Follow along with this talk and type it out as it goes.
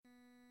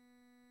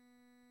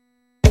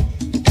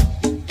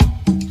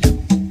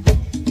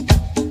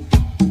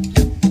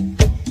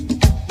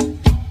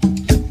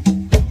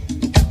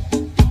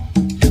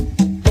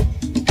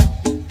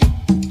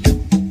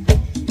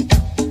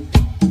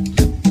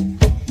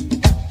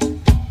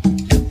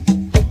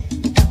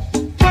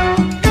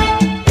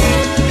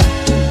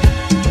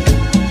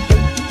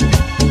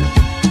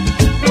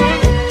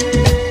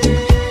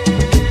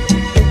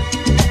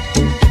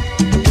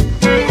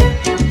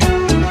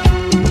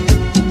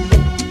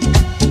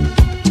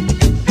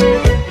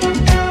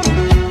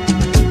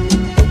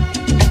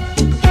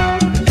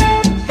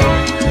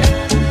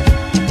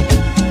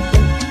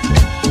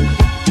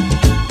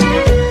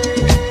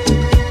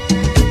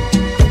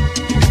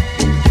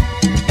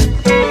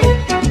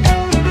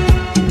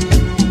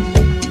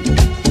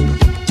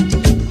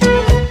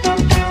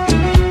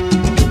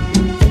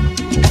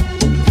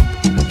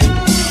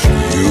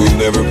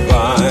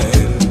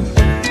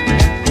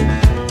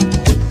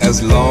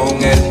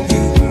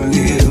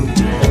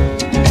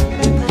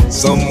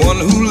Someone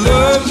who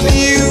loves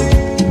you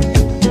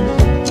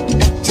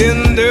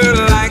tender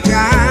like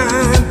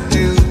I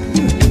do.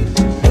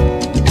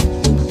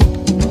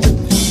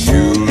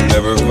 You'll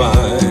never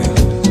find,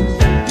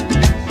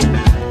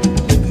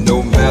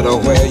 no matter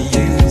where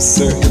you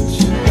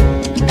search,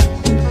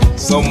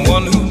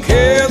 someone who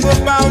cares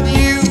about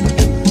you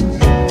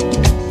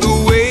the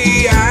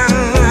way I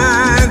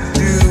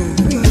do.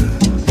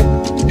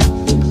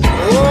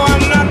 Oh,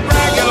 I'm not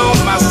bragging on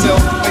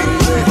myself,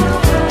 baby,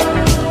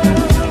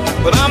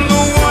 but I'm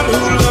the one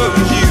who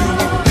loves you,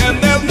 and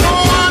there's no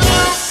one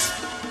else,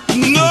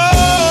 no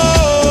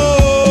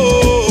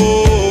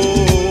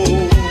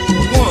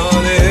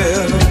one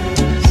else.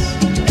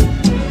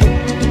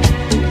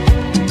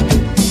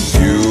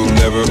 You'll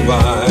never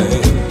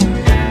find,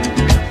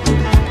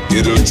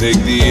 it'll take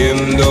the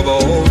end of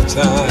all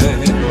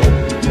time,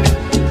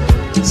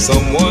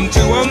 someone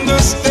to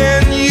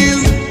understand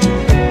you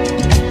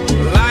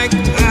like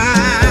I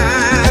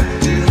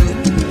do.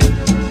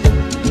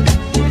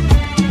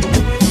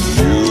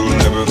 You'll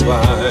never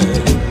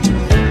find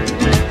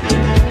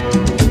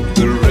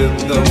the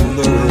rhythm,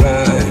 the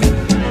rhyme,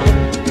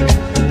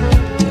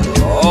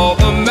 all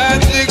the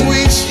magic we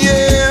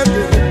shared,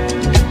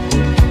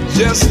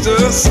 just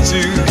us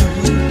two.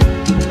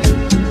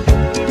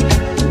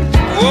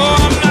 Oh,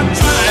 I'm not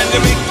trying to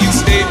make you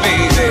stay,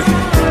 baby,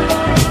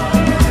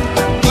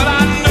 but I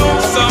know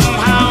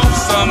somehow,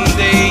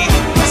 someday,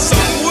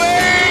 some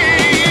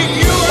way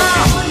you're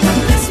gonna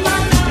miss my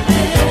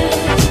loving.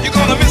 You're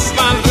gonna miss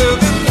my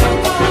loving.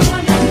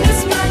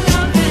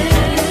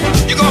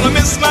 You're gonna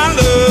miss my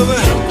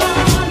loving.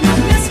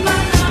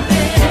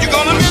 You're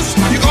gonna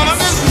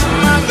miss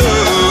my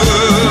love.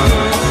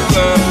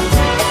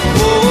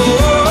 Oh,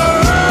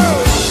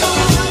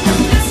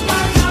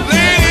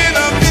 late in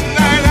the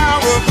midnight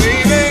hour,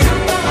 baby.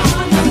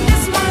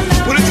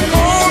 What did you call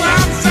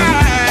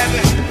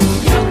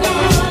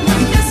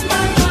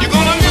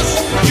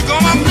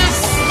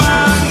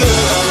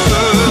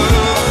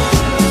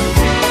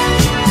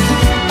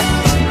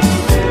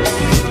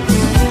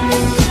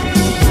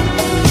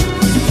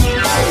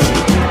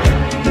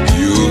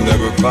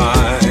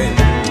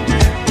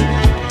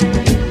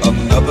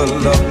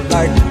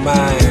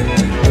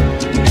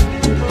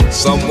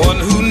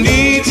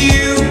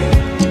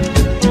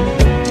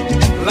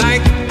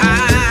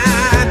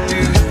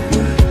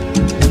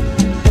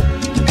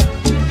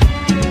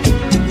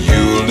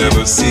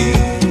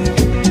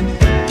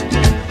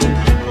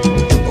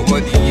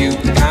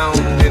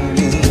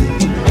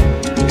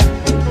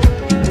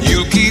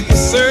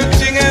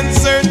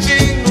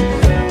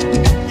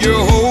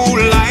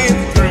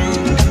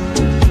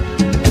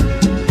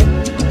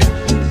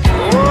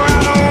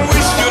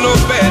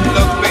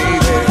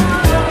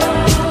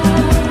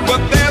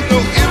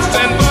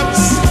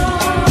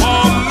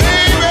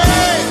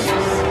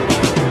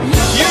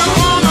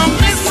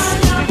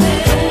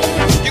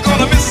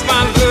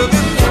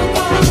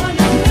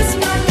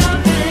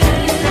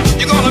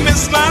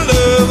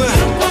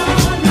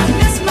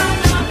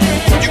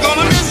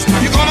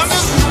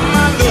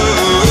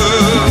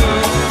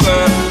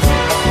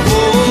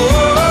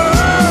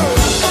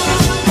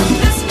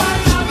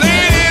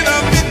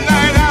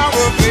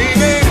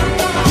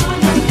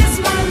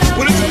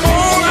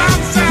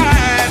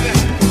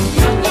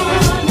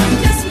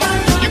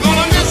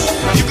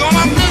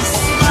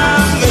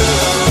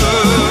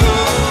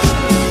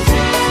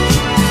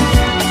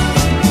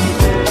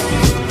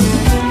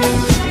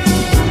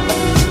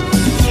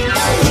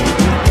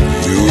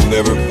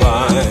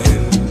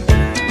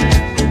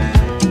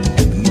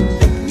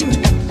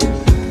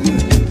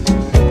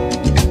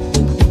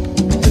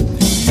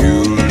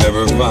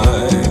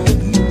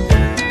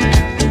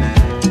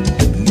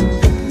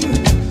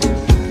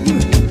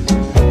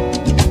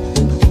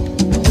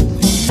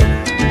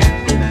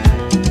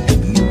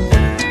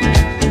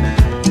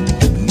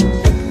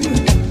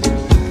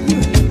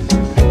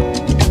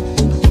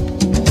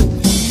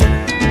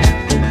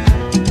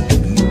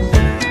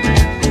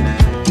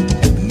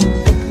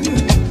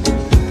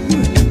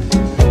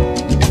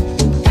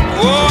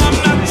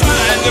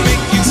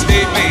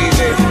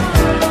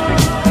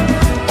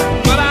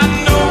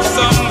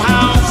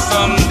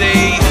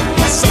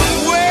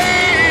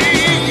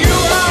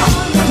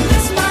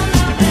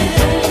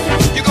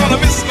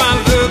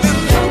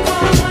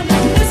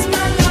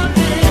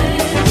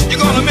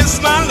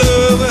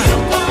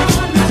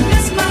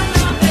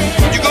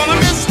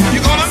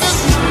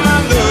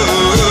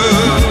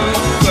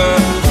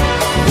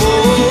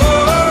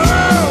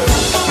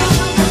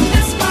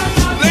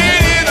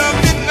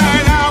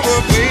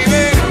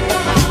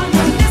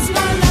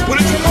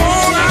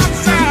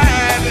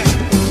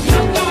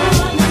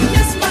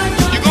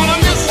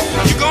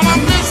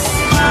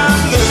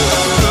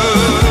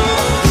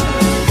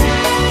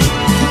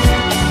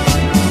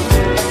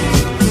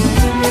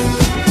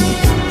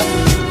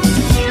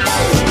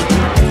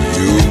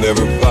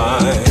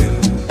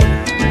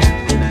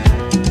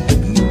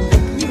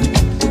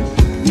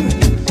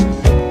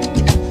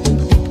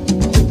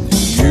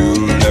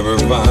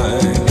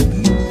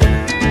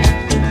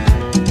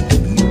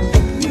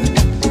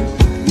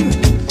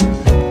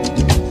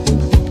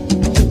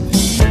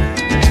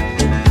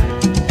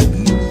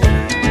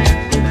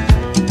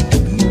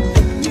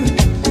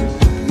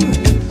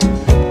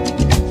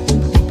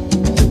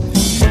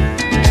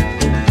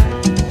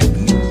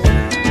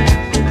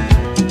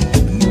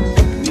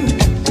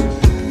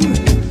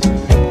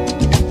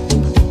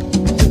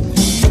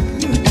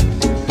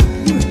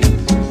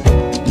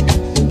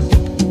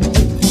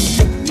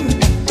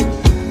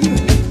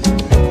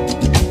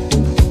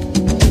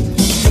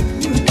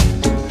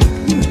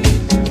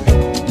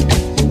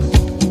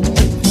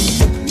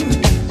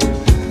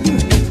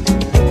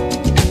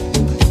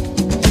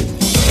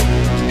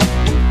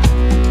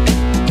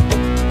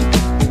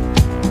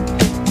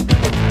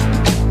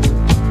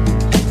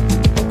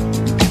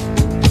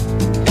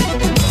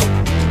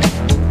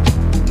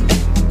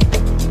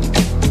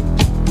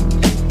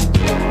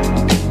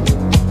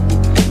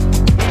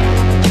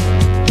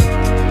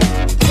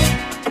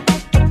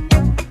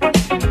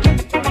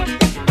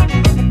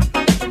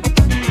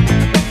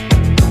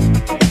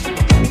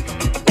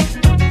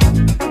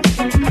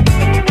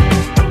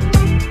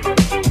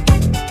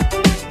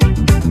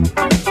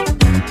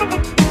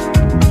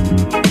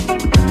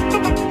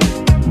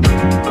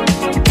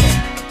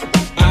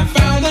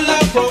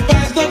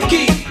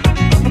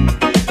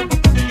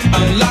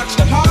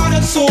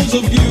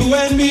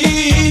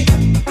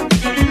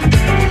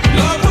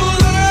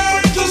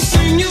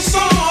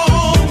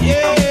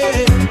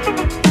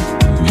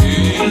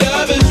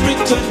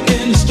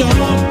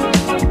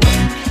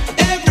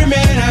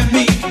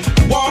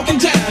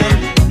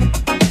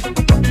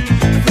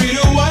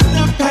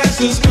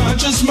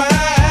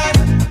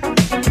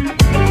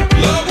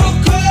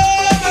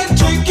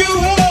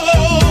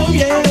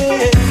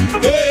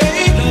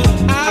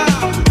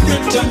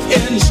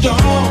in the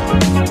storm.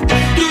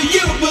 Do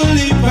you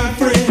believe, my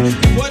friend,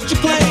 what you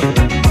claim?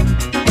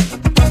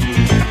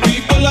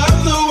 People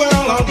of the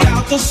world are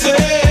about to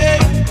say,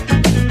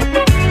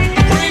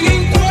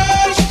 bringing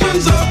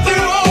questions of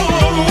their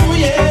own,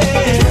 yeah.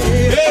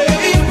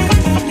 Hey,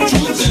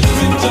 truth is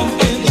written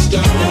in the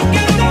stone.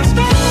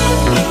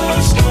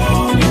 The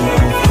storm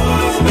will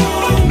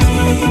follow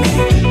me.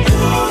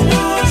 You're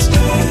not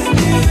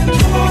standing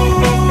tall.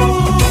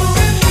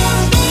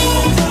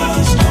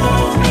 The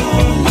storm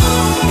will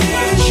light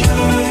and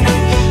shine,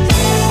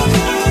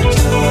 never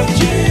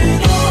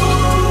touching all.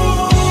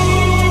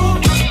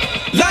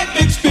 Life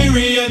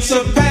experience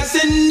of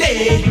passing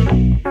day.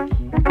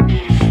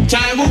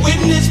 Time will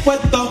witness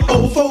what the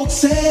old folks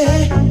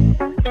say.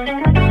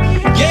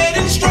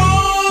 Getting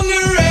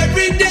stronger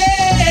every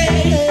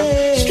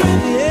day.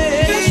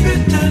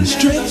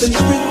 Strength is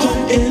written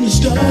in the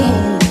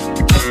stone.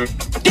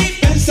 Deep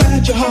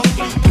inside your heart,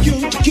 you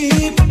to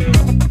keep.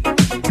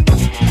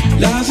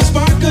 Lies a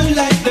sparkle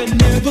light that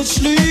never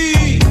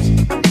sleeps.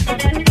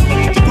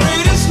 The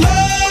greatest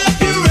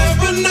love you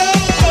ever know.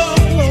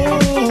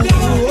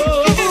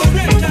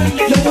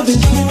 Love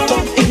is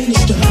written in the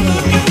stone.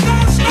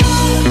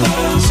 The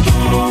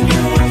storm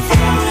will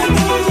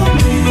follow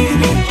me.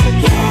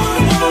 You're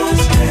not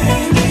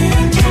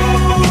standing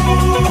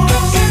tall.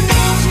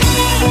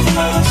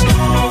 The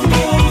storm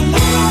will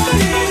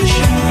light and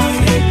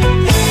shine,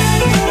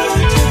 never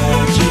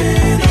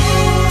touching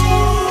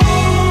all.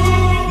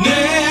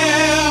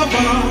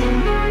 Never,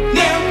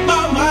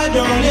 never, my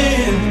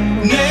darling,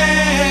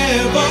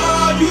 never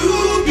you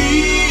be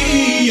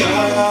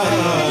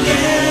alone.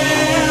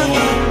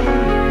 Never,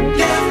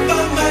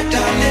 never, my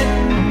darling,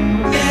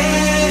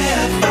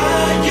 never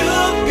you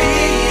be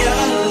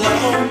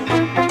alone.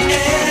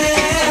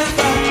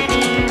 Ever,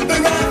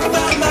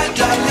 forever, my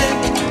darling,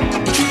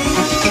 true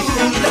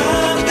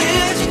love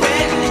is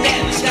written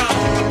in the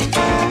stone.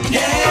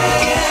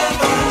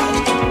 Never,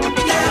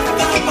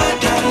 never, my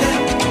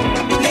darling,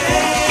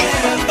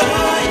 never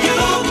you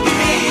be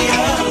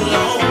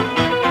alone.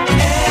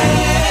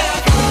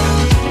 Ever,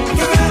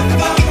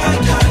 forever, my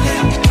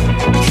darling,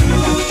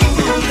 true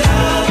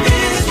love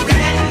is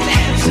written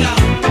in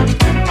stone.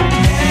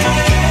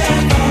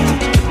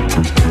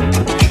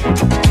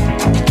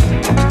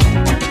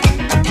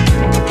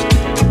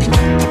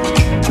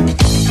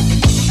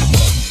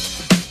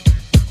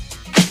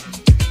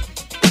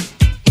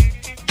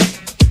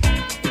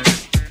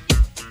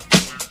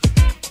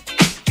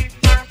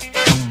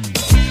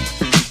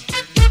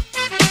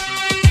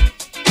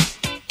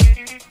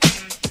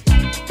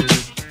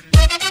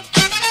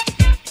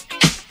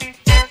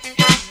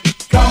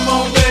 Come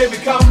on, baby,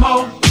 come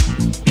on.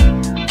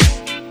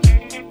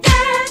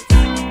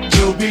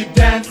 You'll be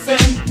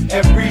dancing,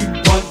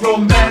 everyone's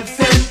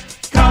romancing.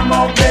 Come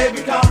on,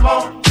 baby, come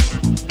on.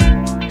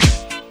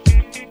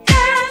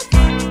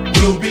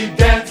 We'll be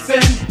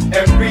dancing,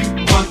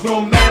 everyone's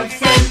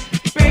romancing.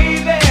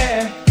 Baby,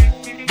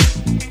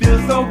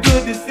 feels so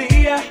good to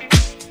see ya.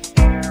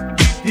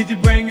 Did you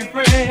bring your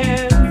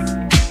friends?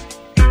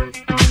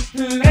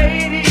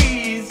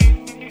 Ladies,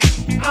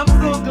 I'm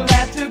so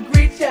glad to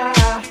greet ya.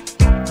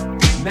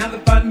 Now the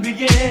fun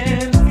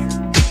begins.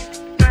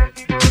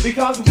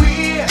 Because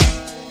we're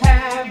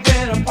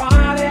having a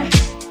party.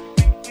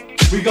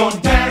 We're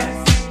gonna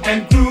dance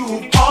and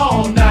groove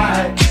all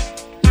night.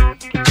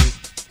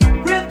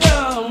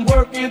 Rhythm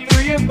working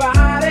through your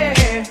body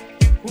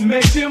will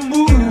make you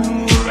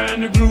move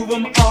and groove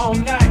them all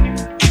night.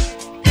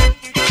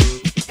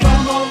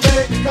 Come on,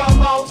 baby,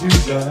 come on to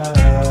the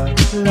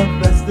love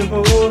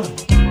festival.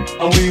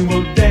 We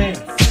will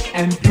dance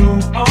and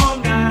groove all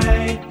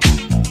night.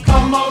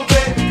 Come on,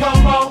 baby,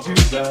 come on to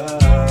the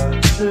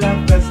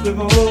love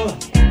festival.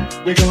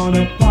 We're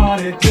gonna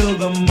party till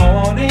the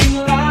morning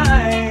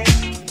light.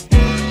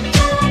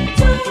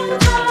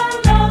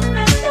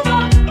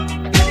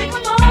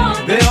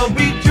 There'll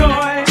be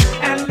joy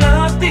and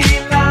love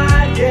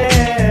delight,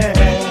 yeah.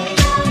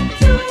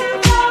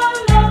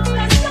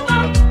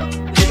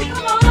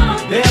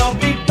 There'll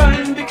be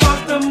fun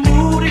because the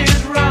mood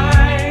is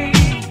right.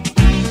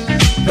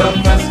 The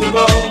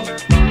festival,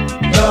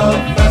 the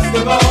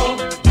festival,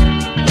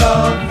 the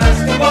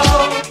festival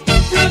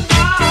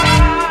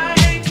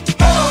tonight.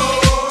 Oh,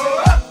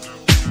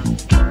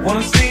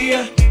 wanna see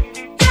ya?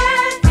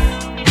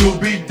 You'll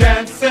be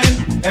dancing,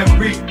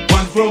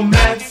 everyone's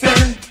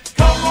romancing.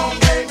 Come on,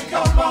 baby,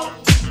 come on.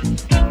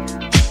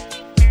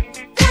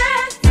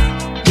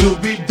 You'll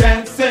be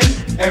dancing,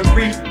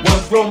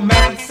 everyone's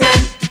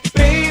romancing.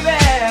 Baby,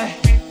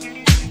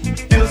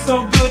 feels so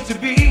good to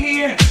be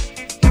here.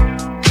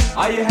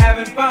 Are you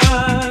having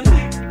fun?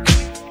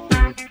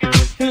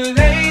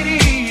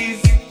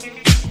 Ladies,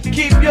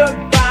 keep your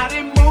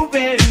body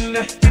moving.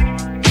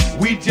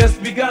 We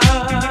just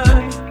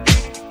begun.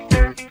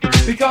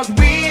 Because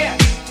we're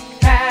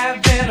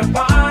having a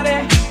party.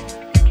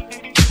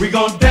 We're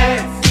gonna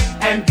dance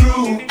and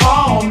groove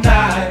all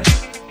night.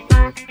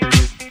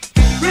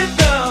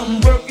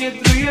 Rhythm working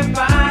through your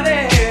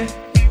body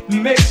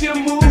makes you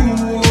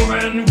move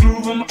and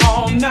groove them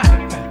all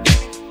night.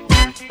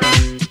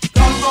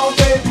 Come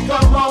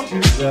to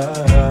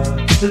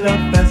the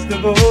love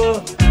festival.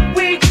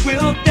 We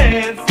will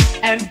dance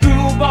and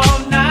groove all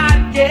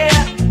night, yeah.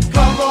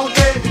 Come on,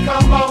 baby,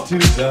 come on to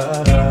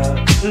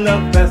the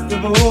love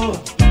festival.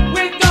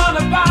 We're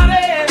gonna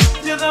party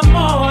till the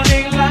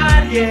morning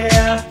light,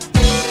 yeah.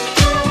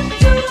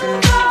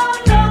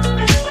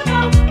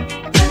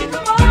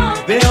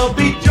 There'll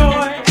be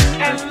joy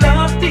and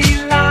love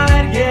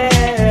delight,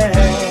 yeah.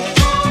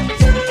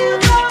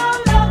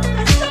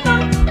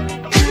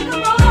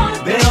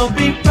 There'll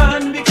be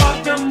fun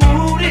because the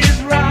mood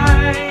is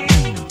right.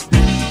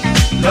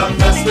 Love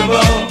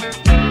festival,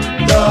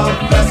 love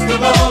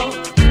festival,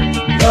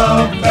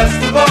 love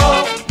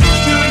festival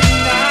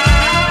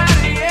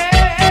tonight,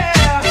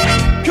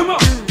 yeah. Come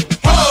on,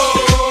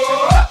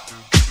 oh,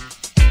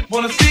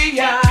 wanna see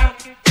ya.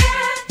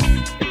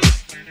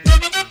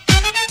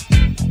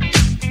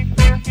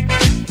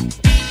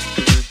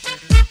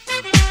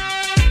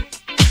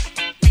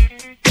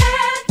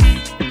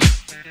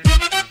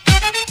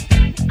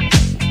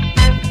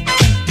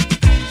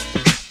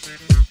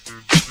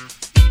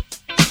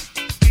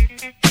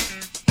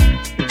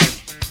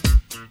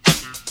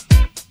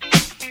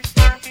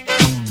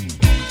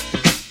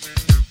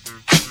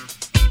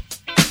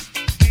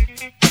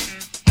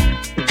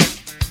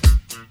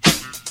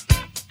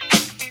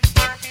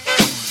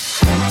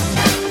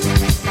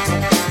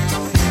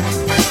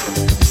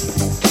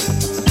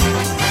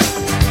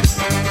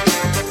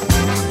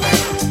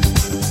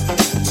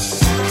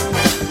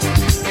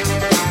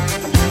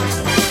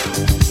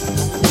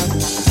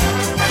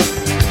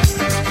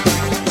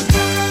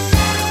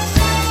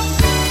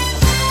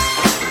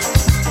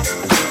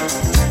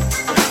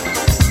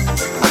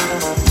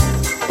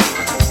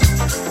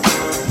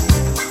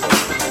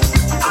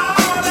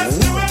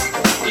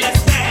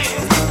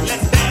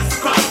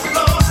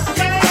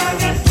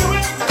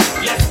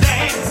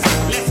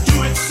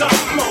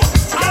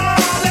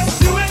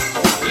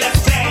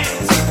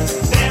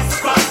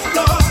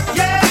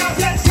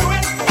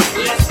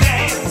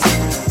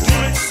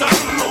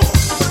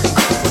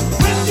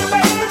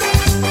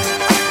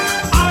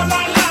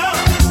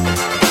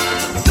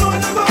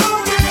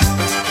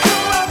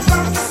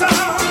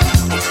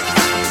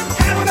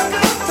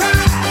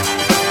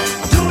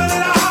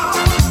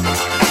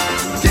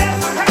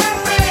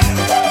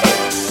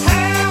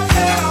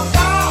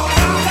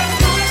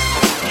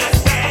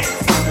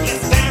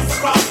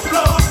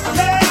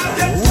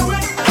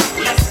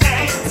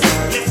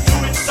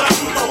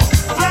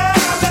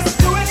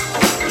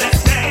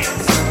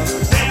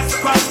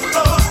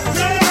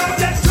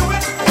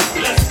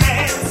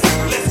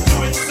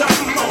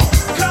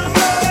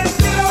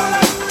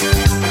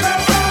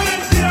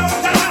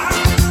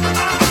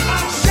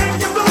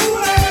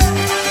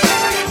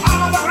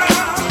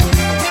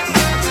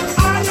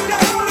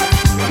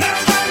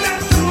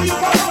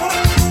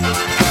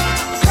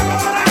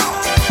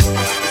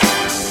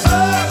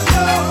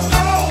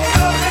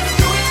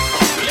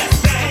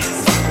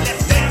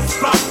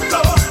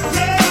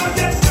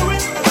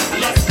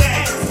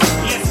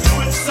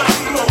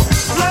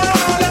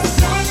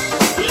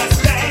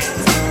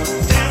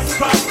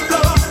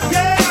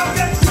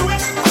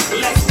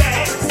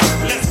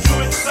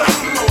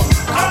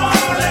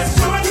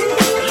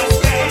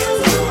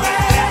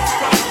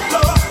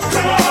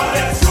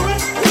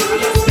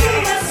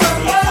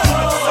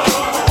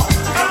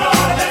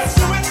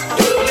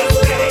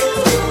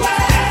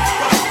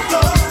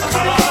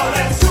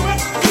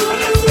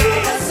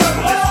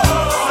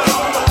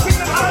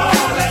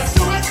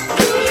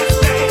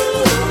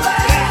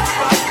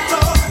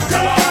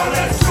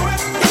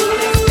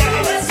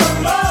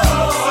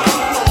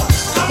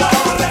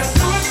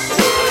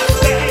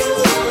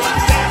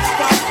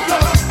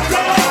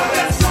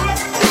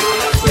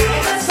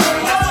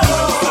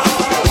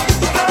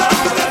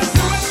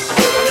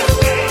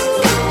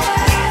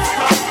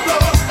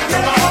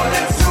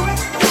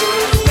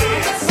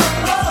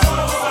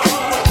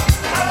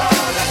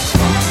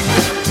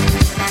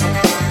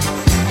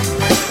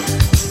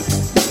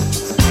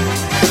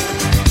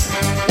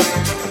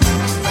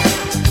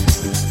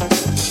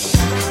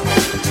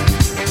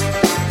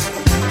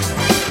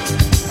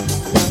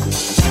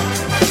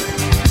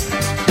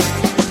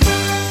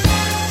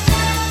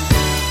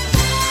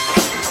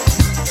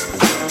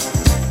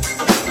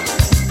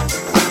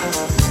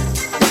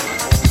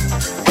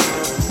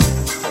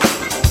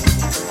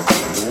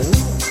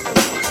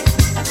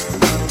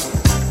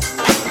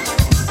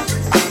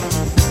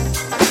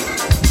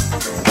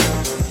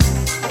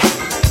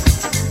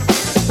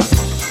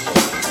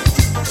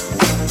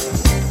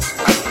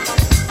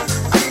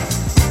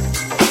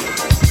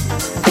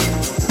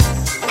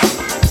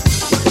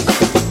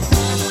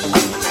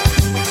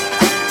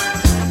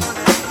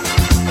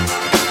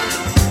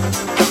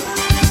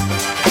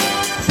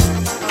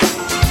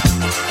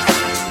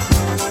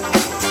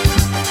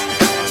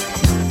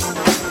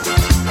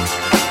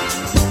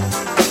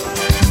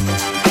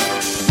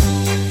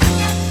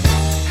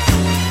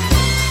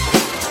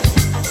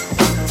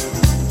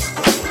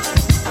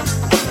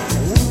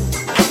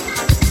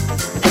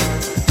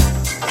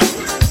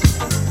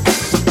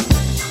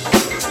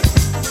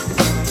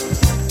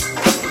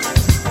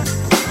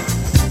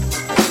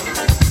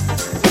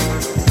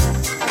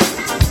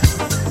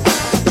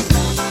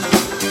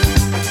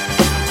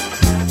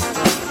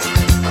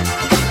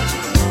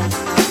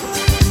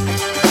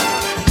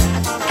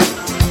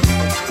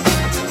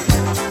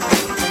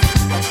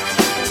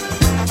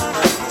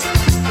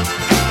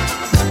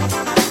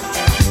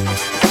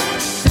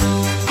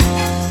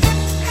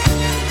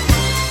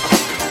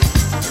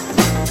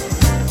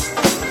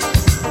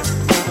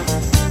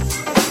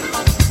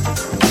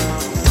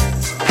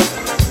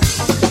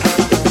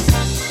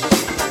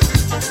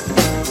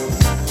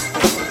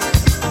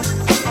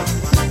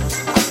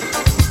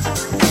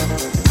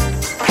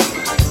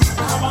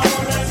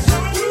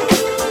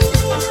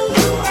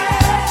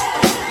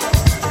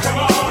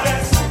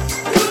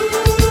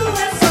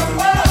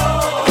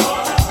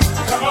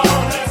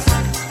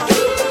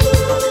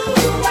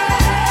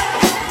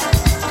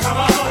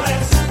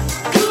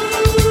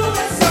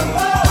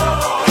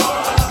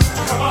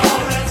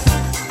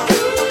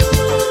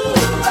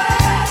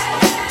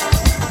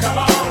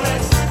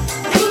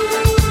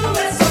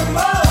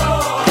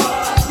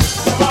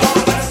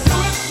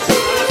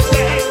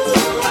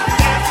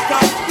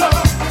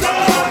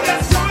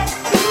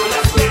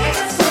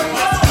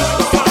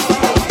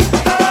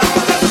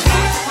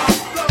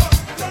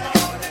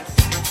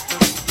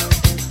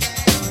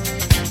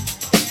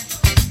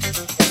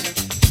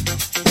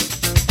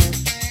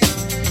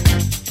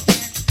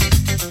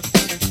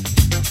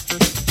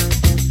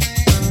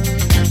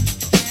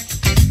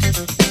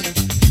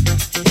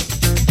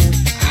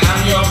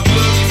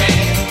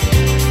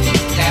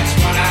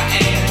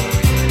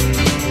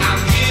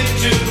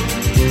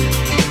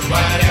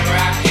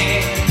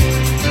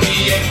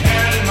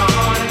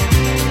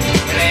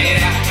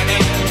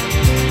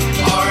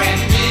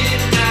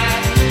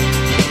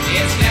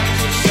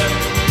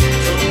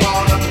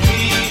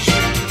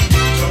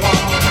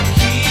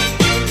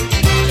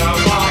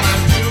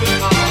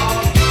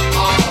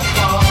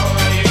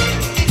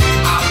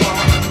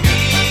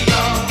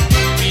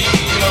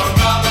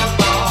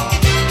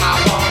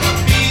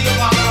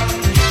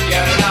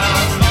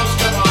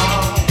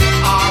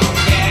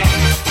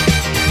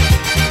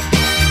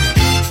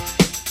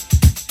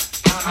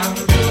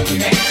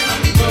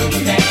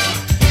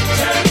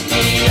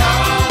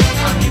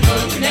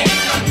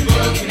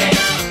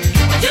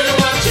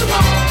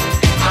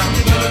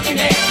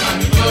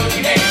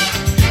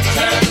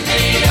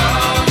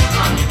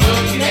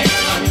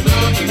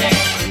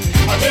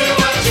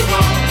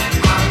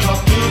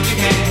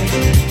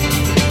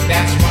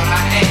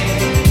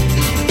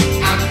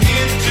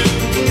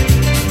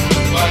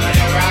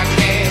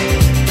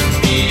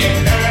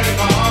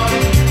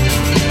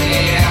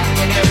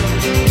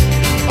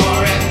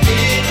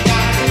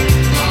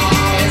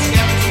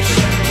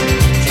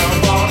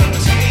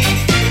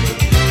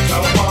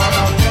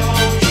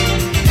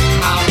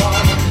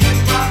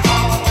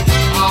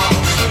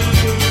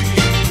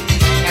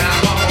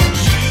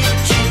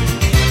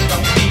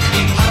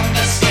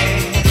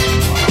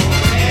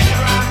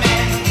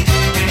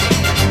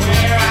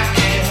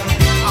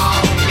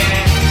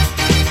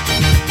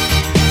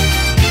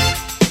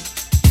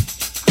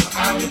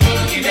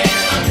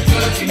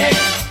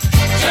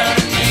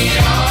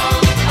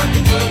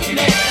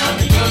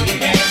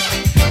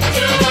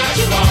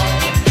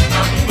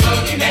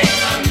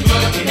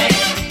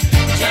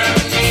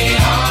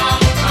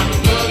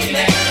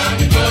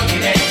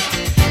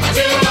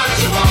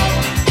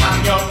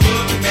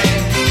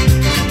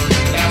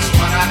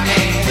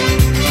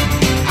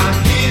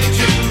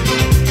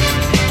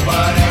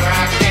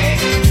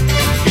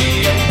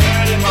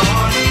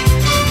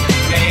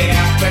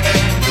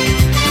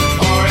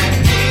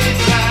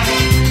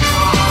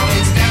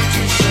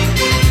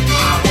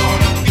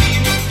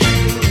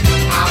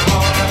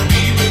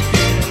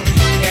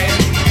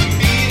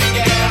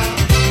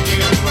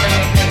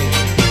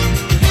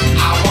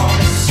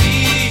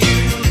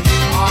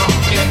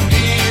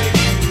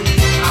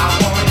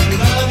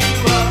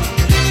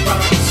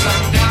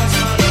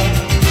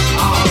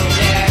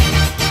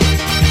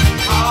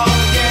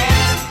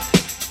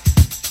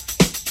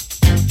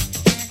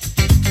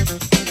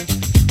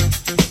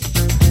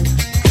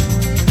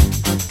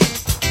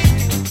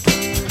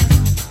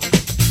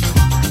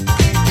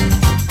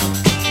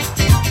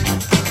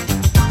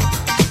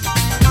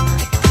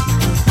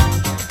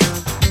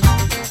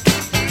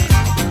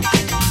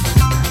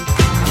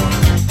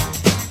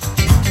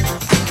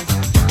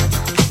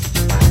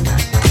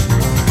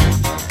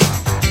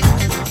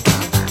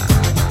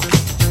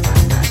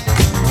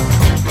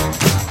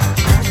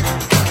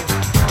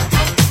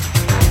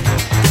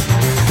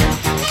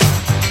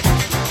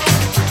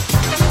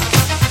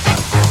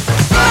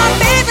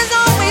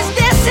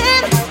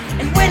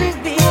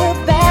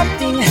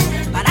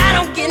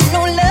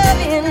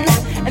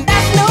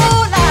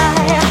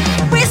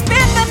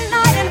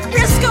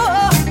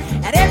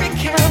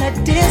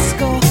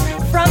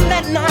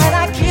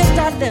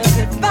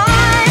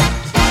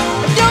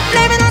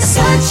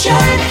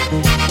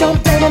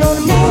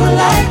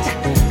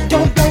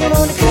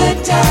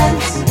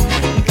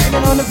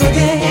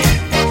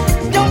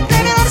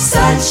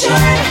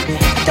 sunshine.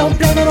 I don't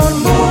blame it on the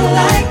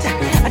moonlight.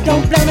 I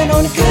don't blame it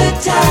on the good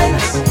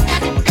times. I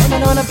blame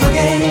it on the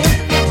boogie.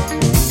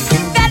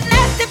 That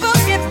nasty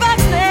boogie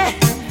bugs me,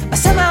 but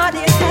somehow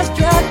it has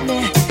drugged me.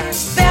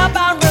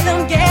 Spellbound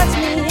rhythm gets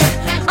me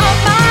on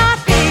my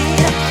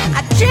feet.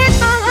 I changed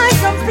my life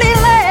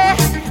completely.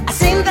 I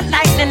seen the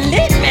lightning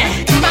lead me.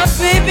 My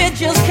baby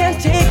just can't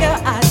take her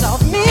eyes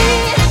off me.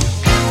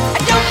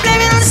 I don't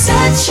blame it on the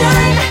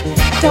sunshine.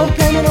 I don't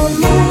blame it on the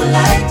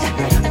moonlight.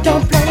 I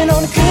don't blame it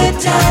on the good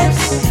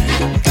times.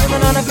 I blame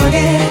it on the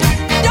boogie.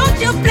 Don't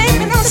you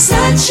blame it on the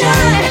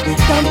sunshine.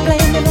 Don't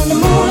blame it on the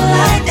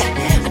moonlight.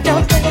 I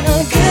don't blame it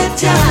on the good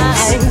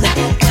times.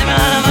 Blame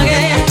it on the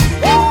boogie.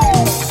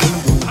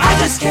 I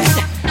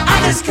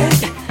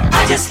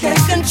just can't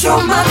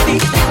control my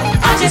feet.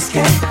 I just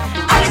can't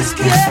control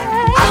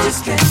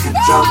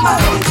my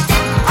feet.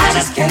 I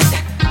just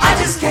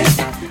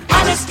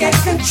can't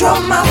control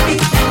my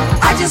feet.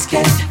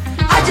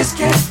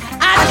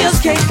 I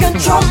just can't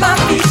control my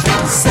feet.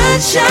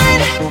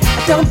 Sunshine, I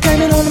don't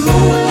blame it on the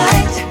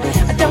moonlight.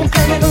 I don't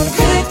blame it on the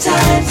good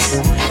times. I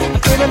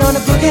blame it on the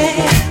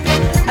boogie.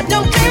 I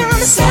don't blame it on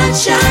the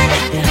sunshine.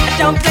 I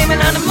don't blame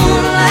it on the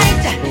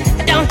moonlight.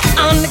 I don't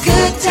on the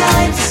good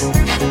times. I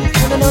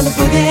blame it on the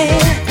boogie.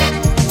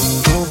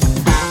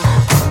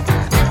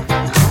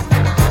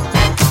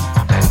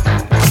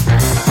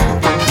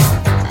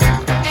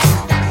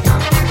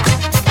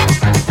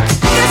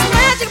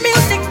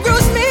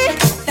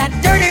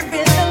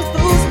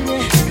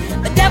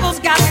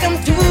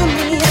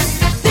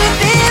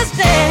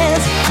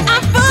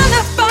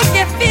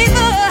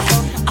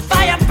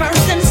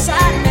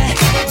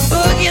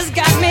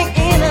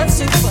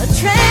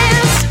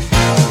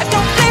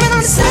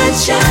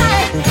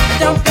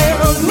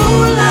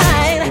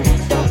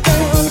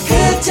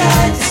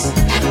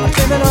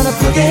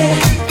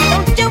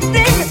 Don't you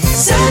blame it,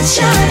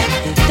 sunshine.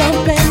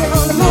 Don't blame it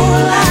on the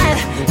moonlight.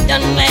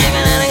 Don't blame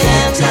it on the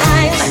good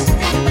times.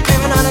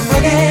 Blame it on the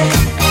boogie.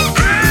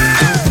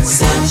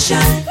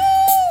 Sunshine,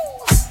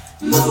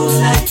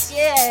 moonlight,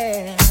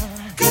 yeah.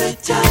 Good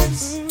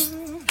times,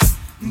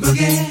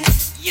 boogie.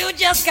 You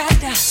just got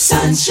the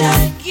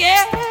sunshine,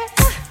 yeah.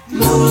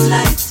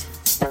 Moonlight,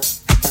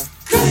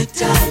 good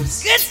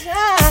times,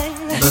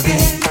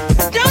 boogie.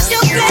 Don't you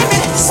blame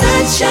it,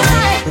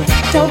 sunshine.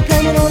 Don't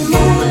blame it on the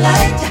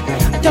moonlight.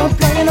 Don't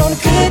blame it on the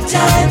good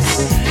times.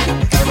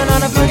 Blame it on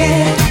the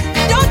boogie.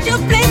 Don't you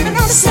blame it on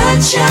the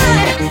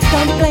sunshine.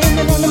 Don't blame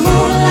it on the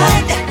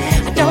moonlight.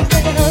 Don't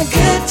blame it on the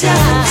good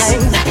times.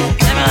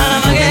 Blame it on the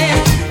boogie.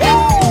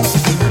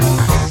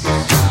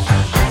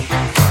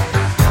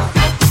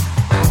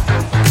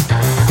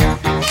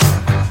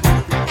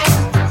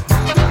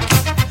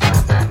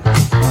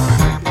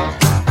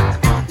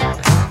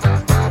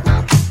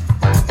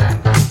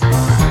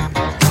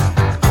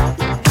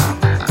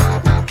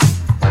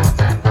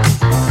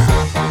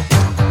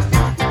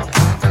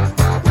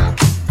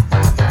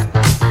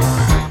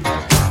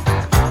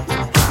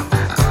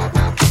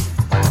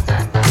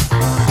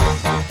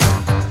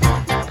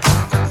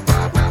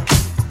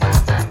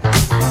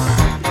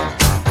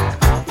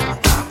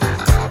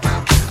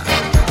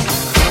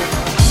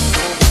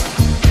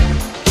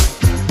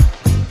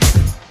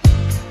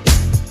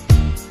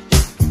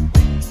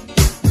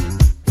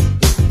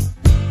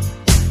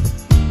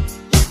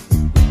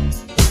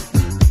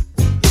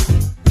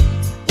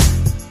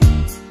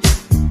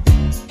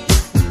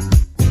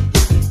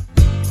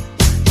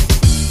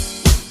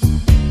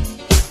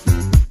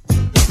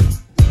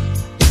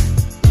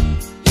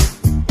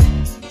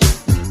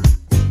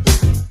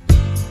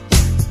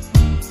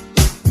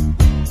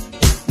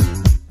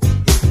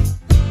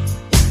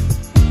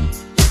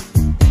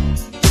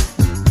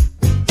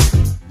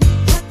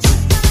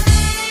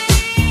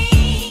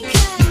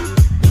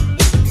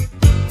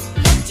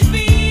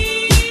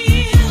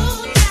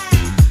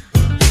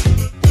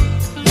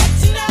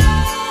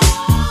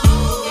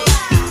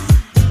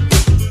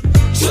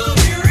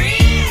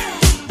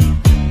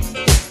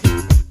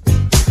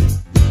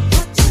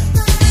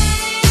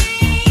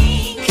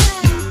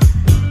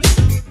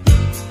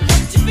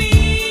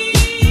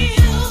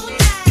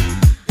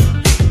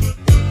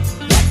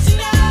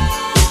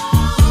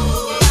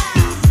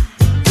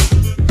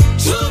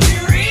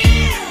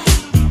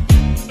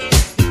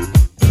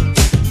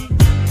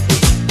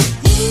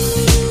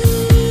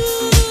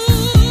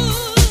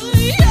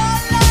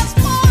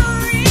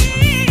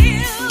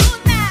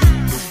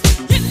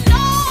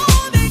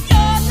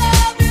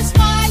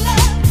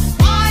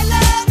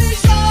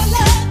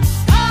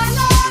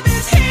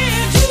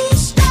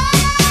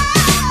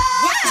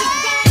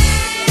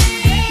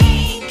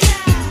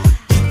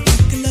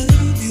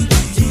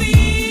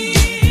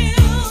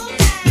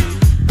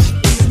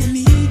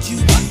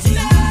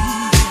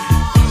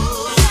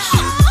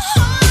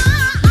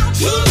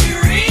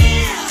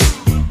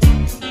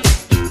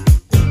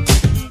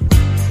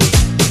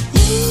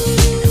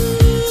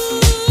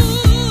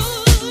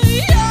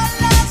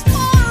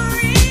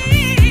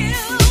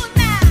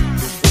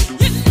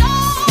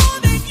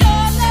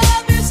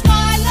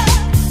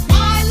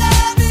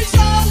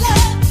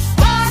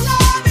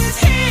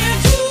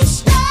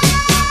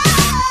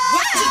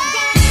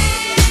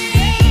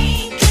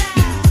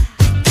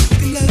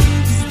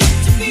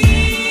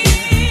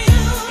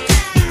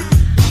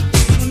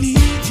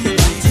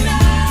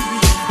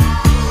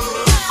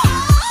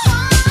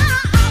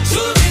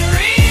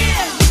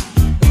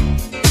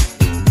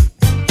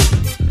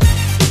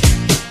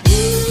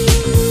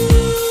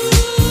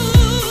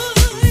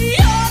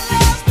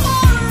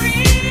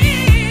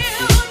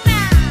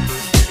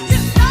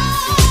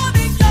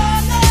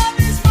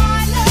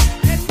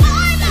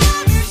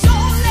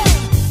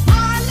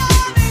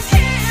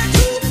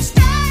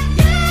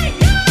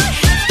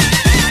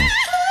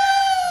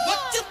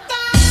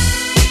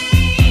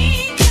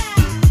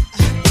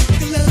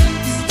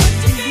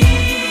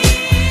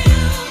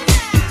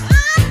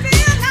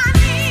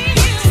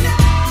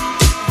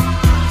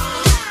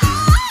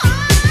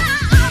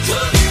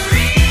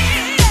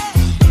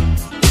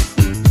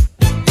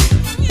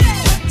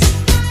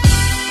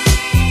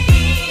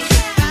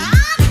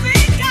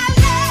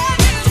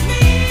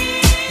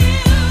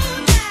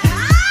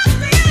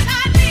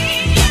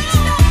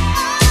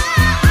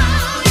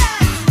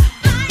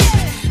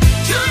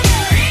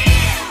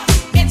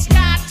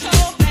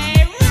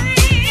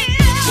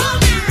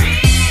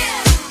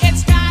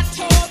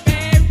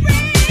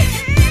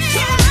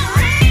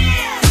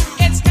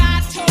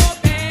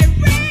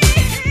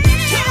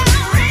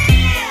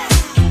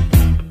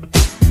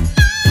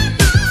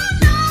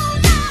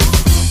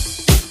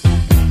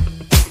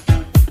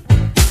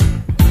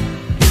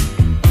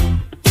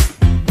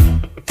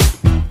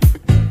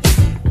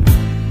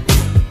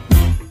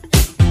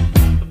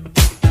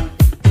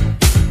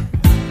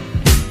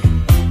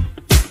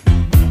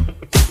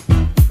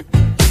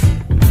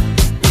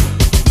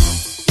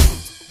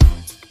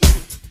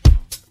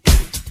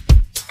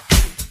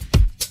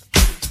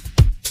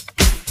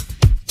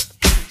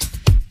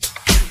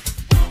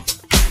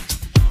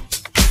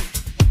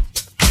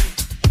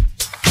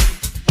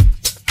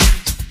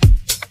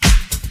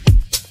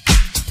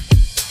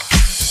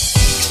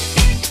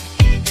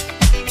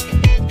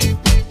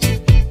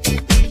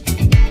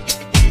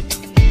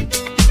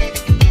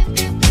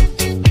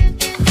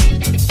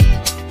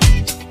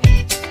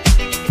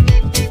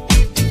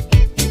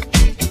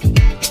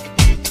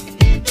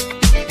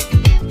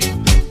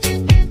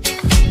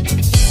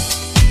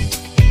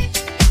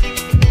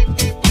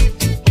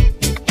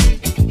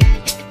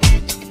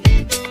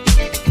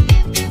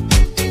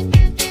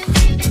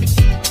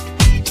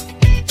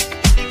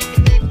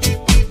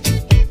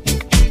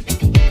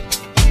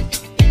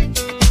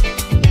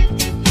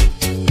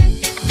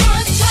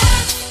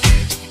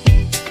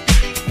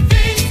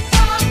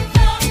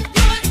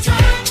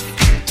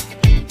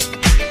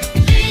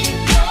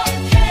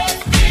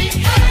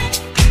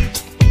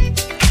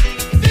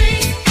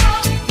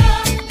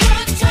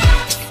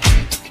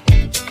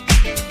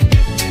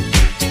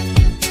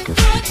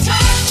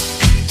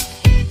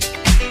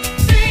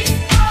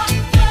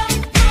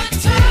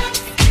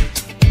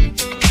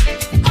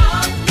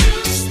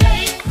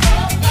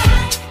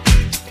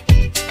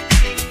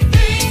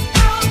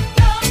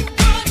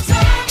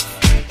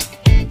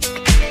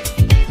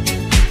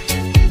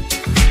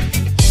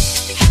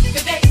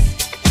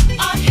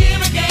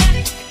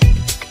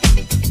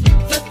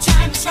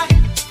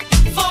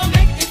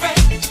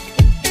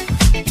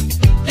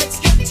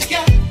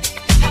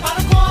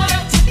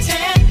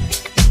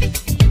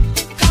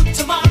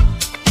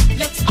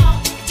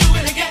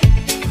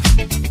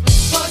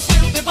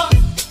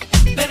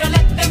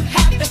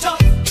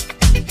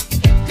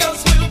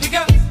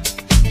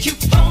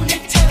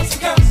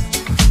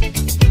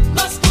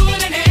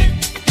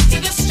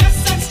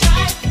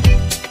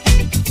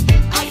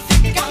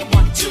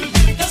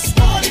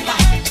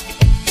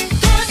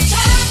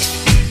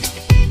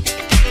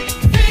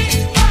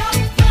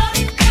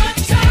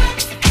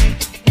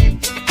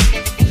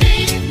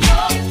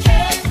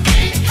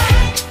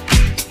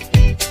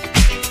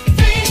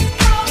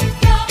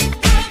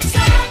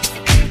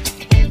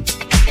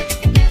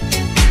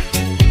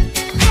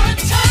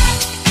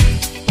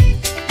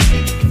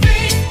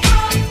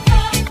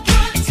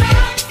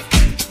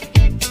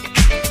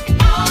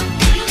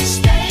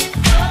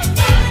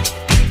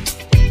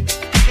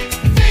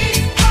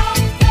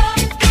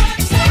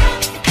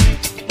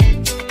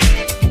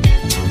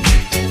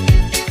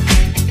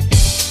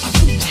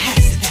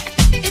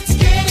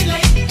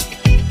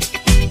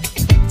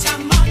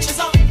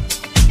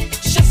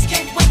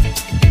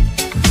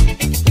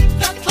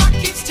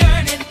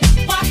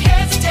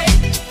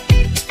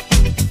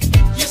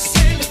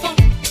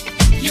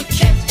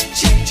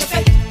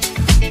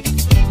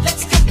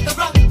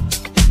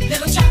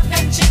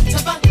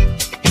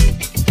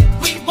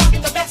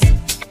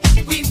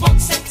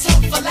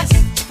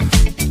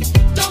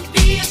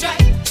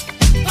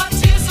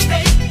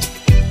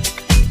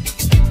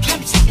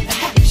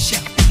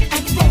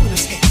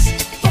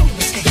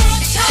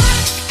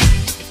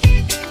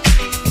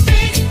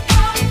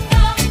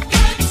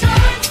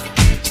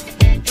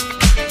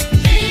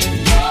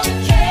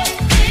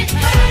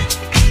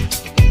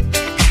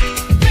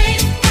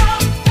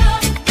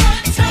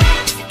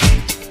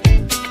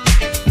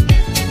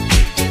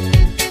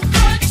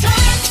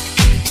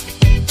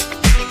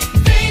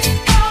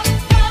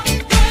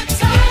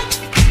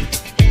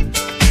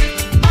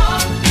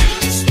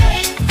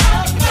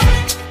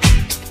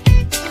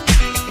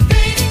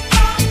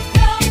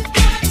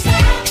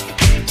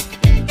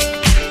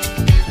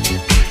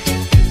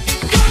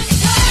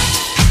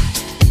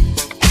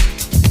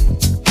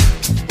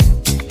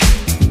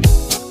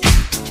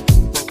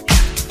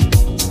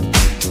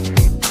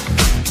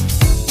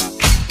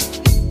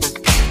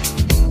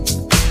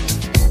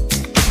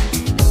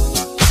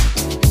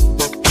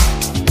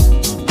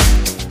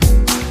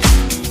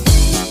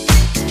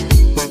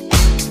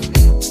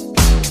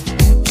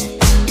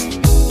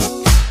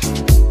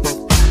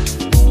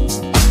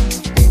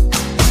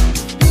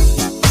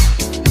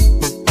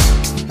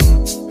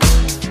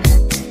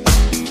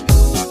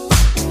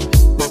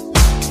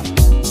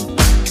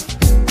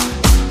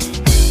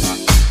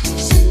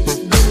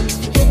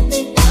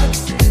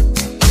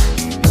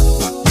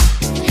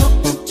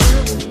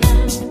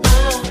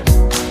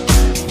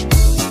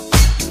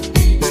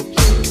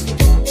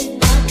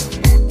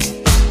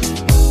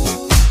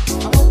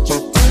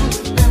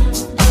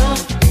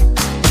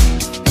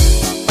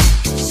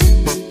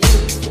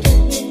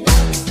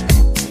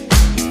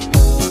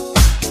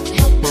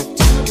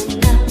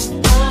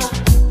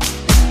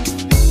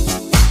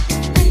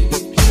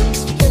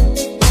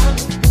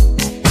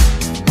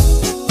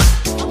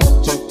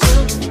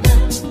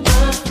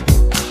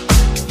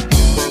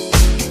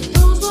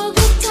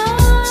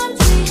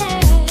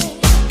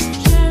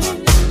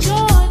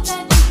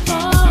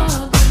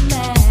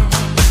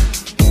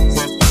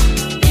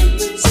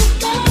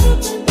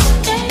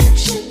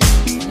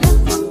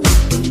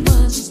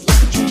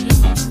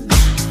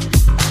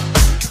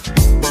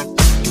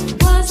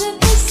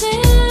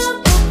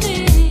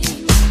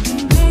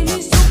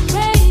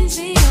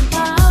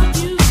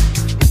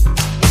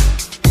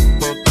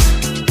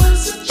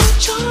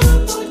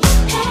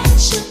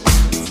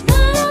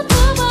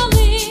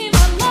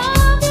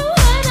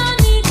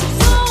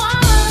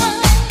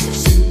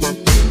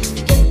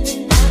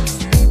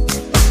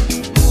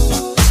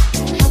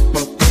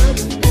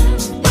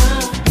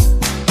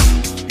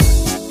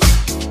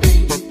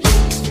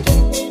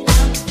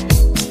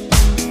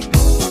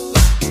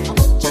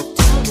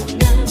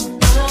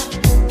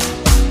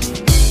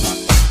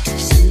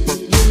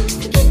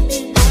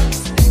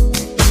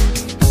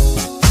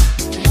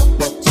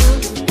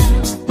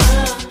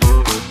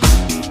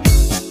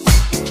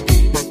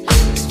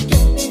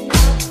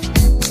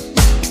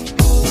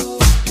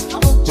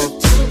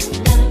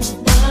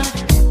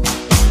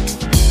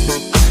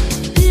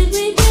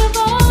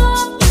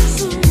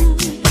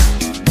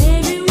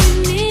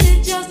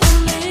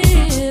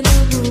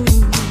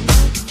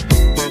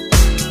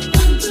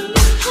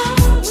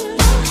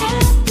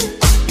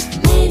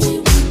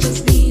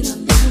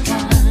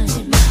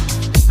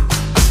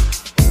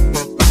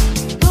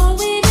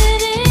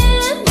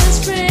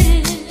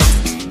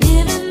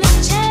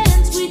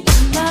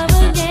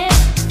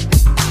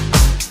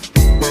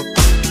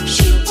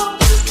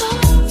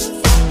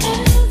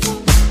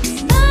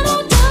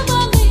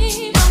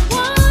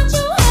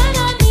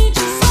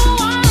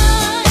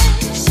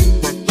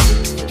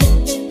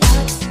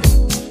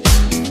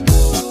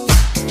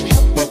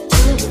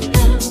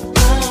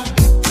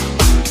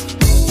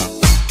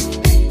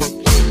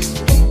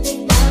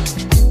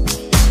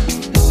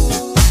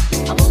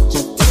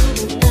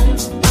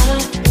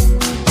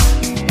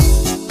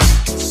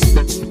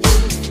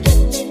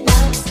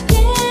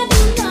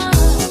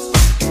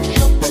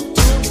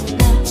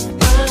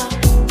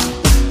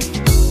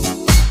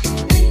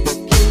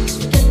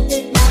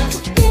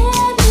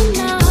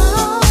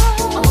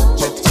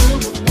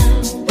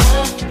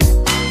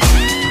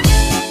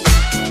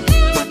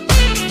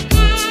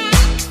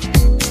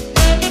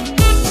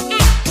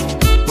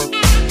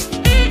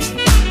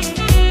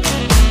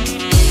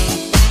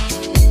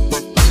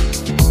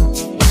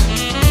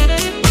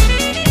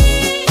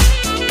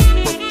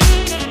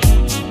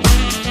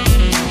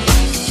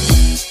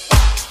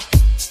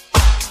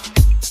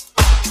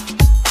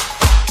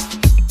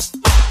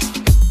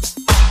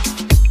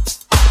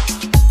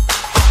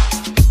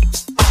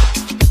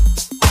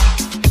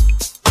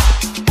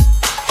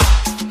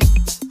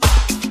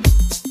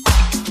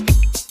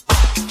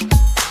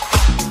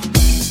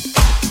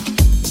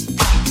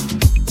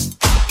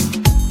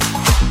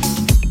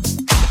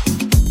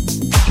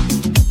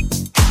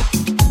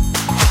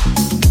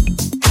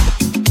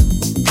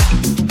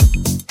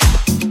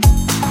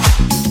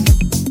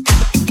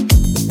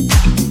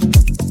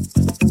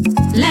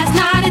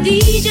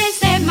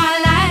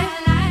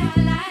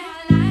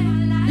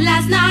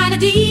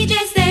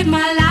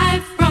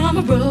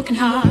 broken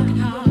heart.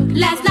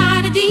 Last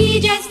night a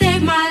DJ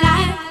saved my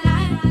life.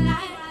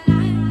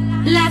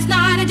 Last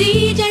night a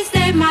DJ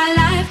saved my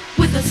life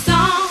with a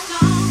song.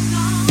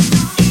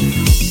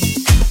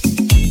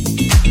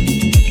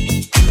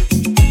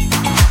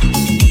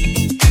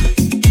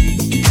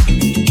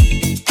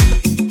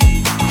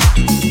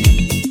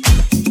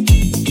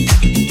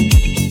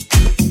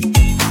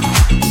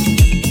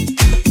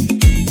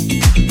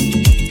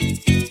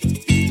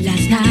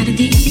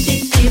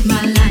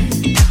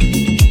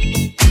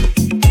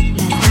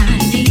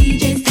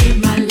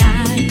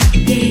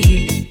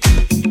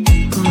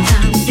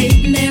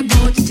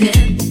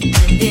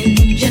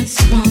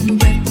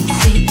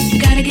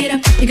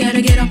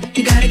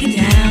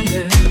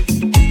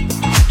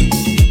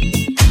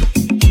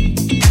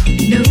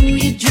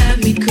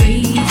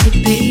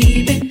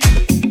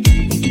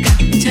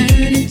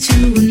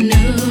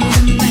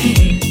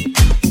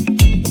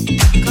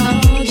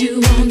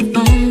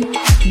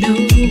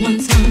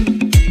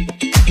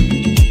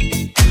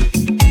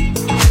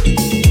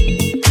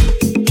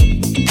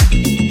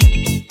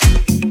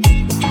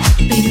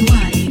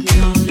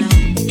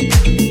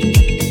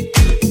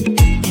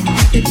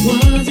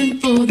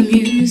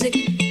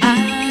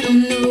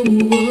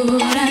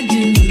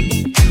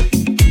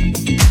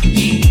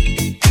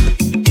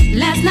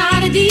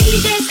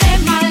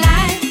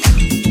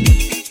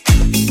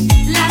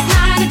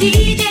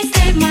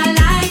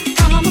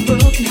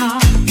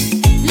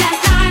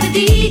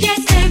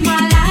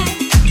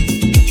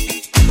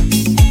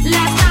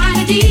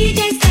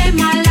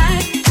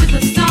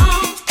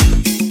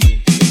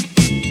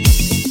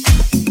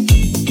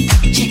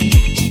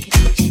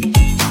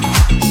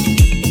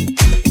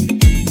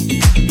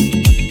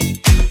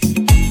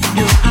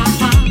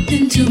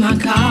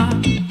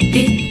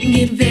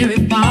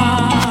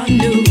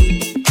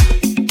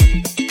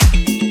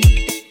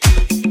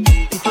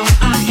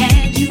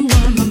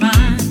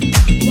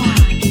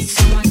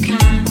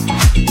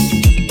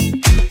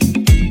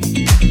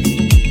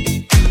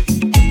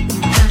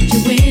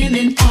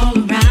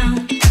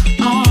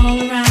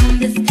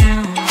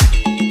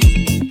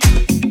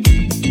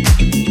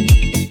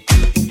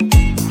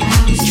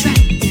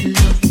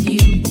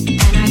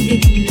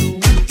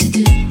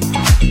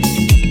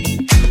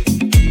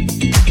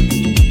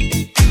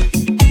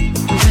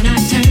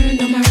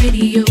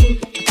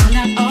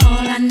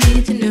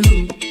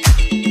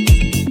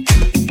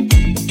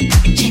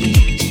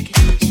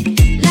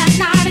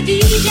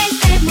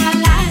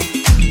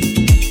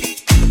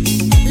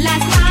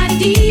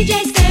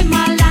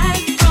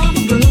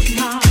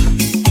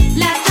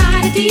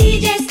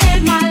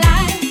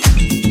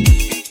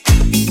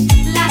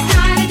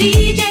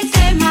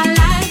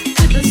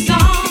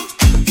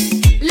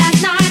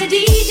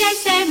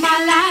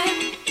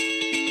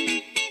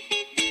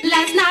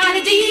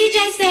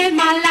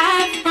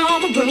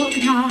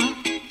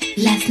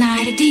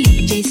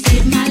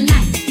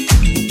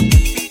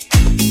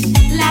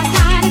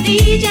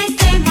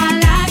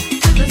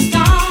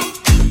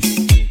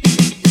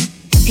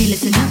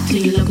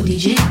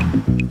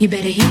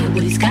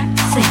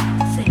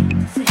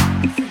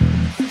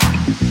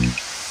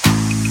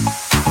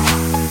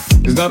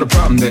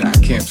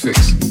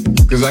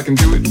 I can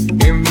do it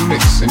in the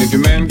mix. And if your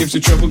man gives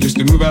you trouble, just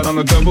to move out on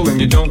a double, and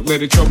you don't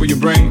let it trouble your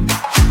brain.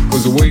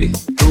 Cause away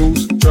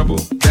goes trouble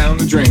down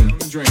the drain.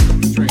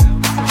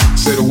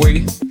 Said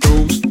away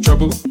goes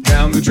trouble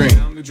down the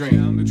drain.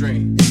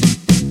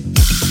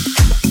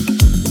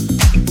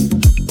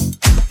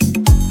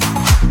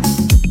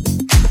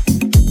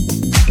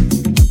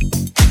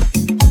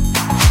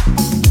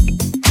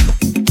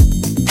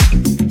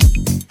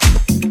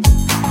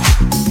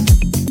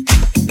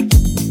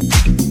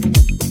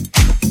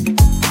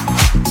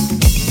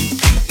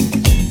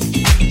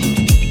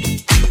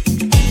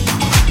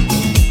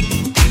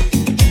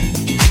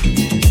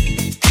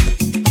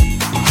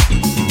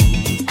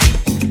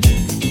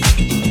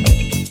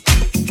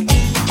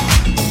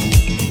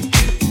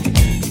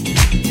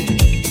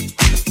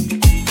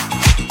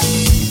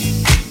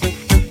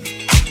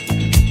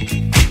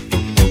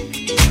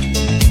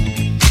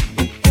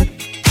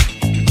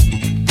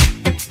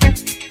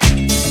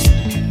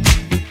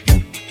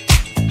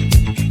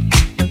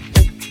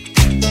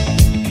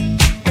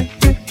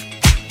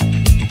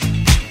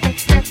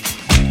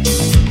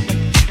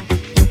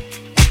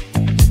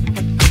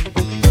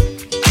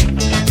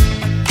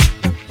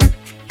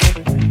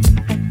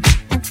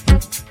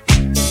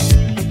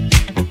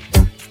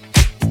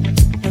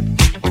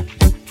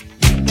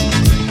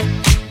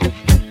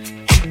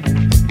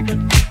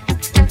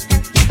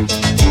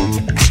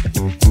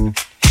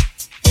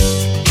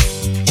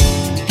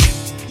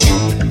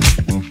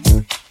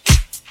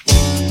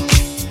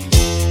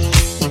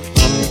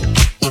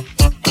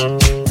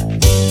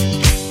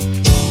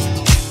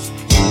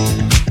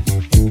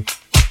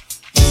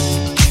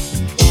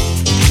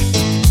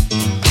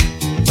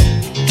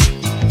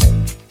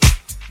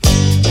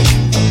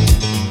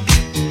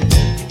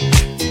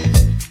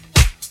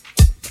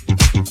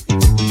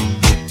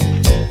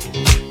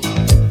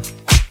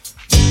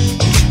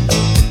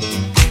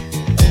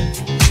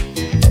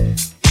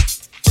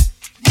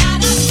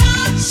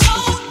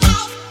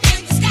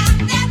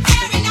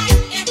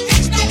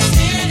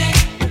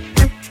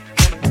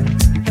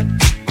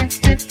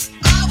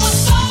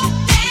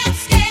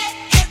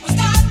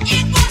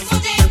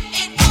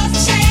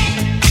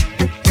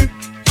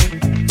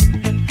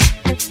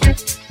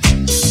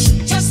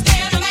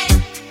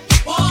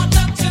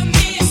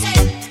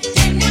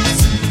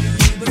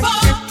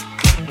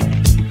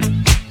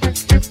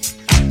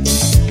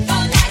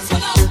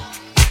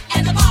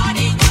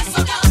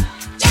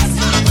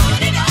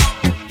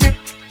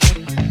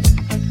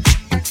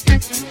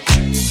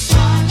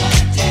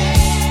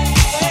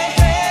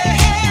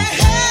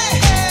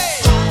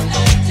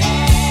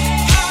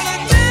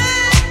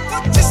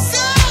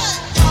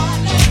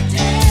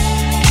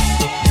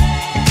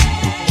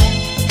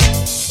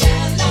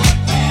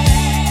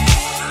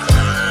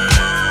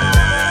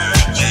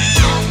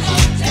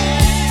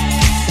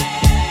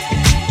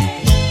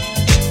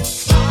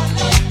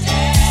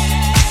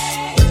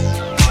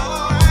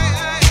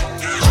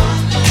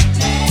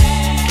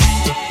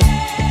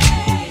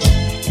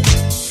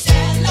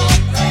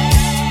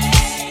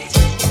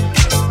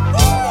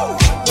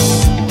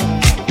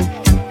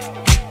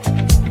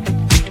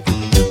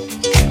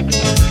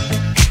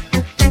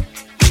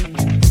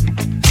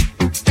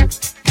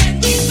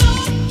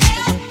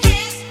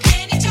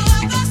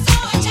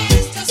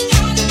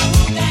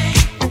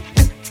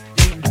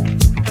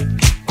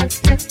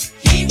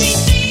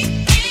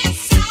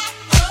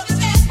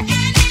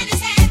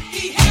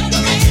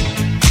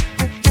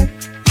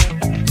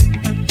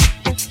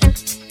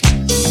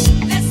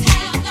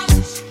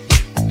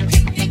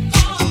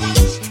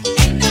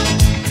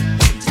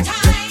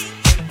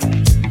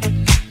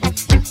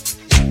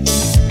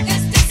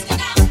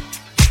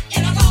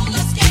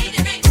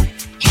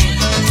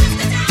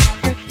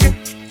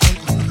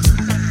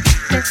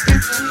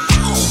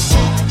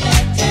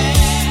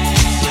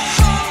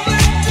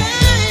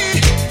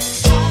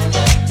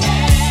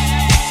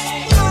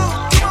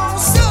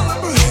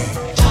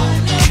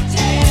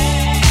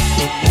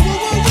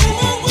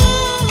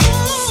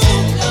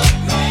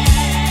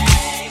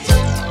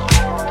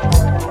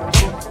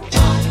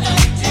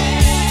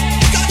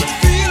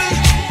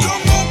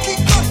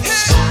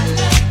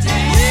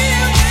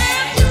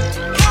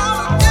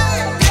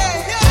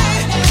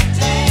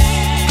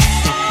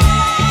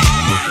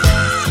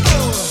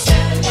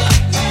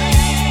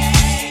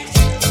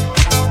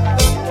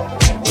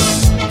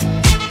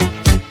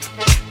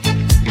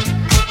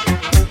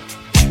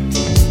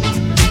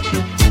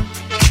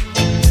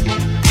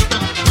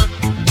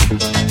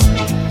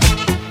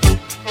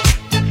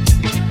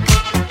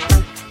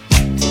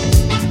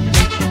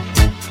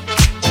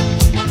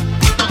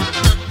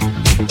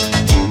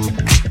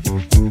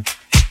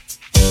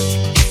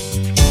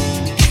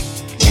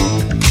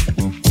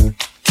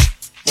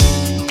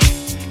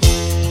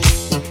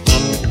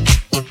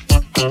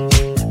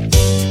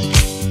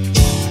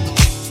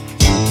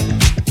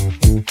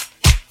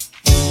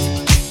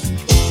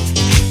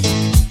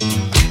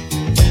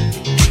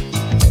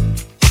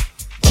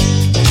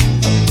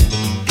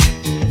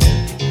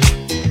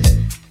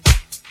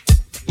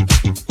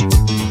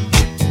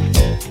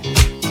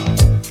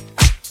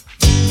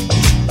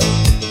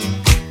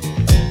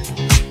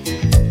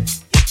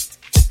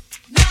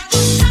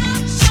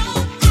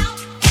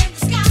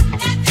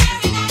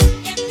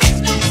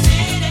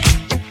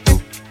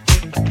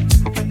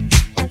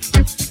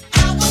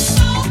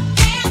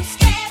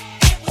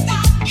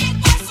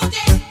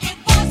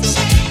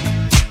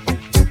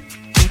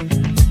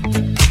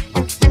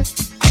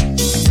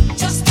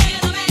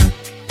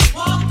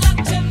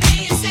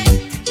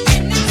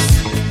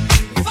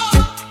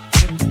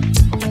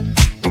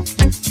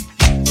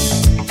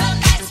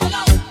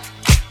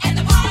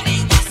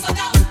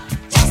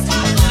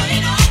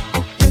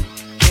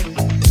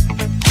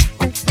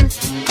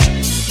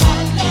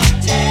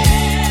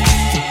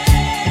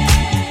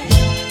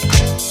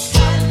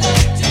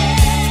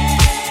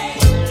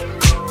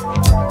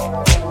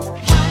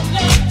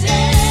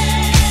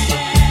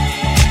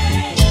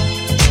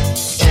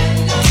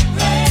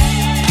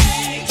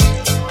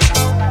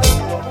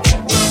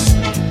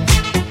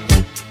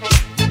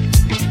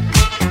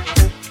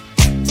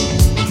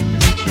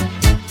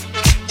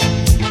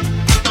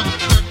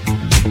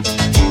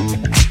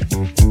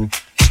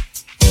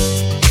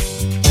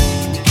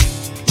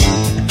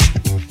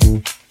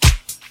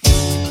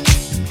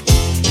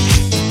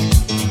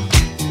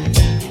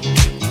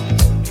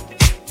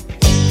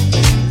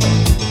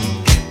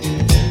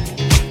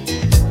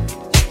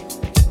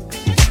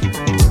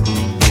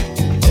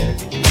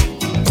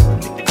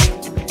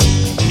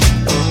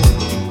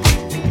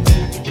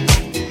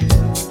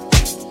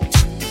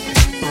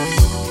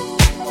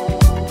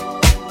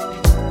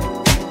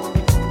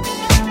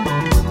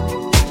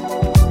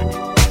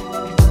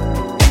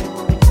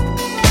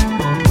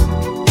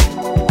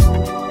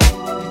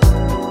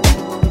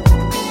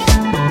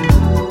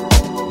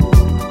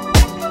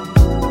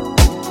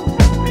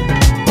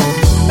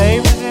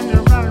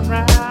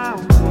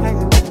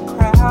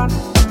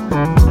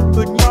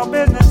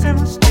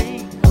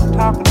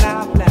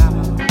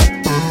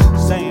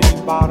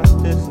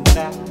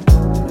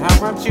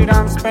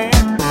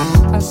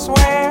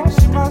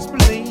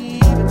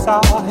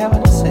 all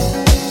having to say.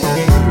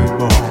 Hey,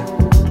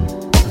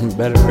 boy,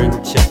 better bring the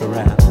chick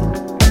around.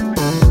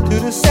 To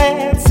the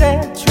sad,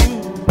 sad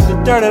truth,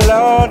 the dirty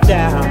law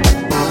down.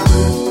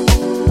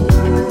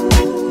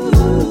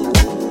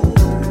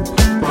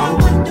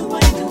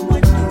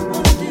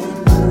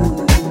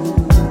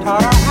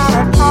 Taught her how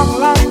to talk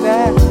like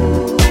that.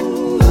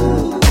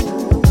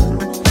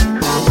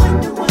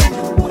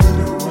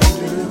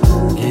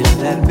 Give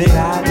that big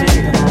idea.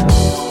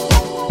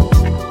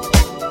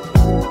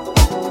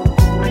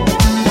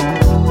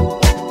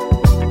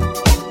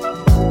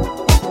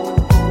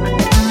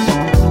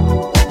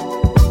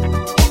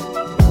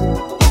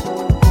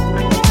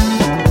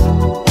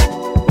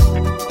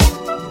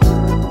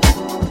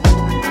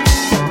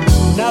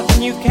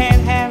 Nothing you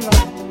can't handle,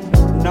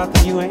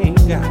 nothing you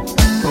ain't got.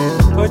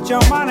 Put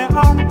your money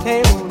on the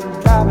table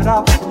and drive it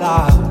off the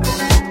lot.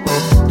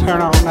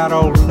 Turn on that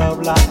old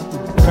love light,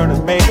 turn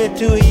it baby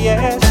to a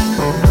yes.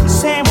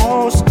 Same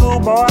old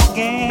schoolboy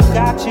game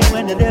got you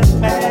into this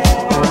mess.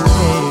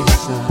 Hey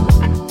son,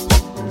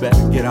 you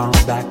better get on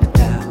back to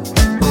town.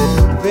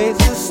 Face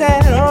the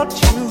sad old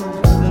truth,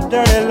 the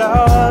dirty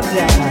law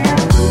down.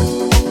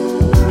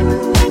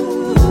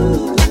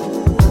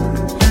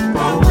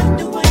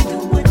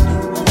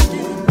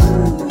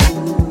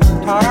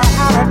 Taught her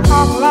how to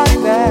talk like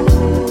that.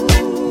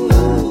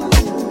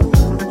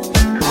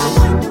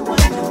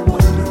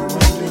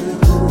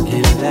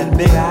 Give that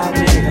big idea.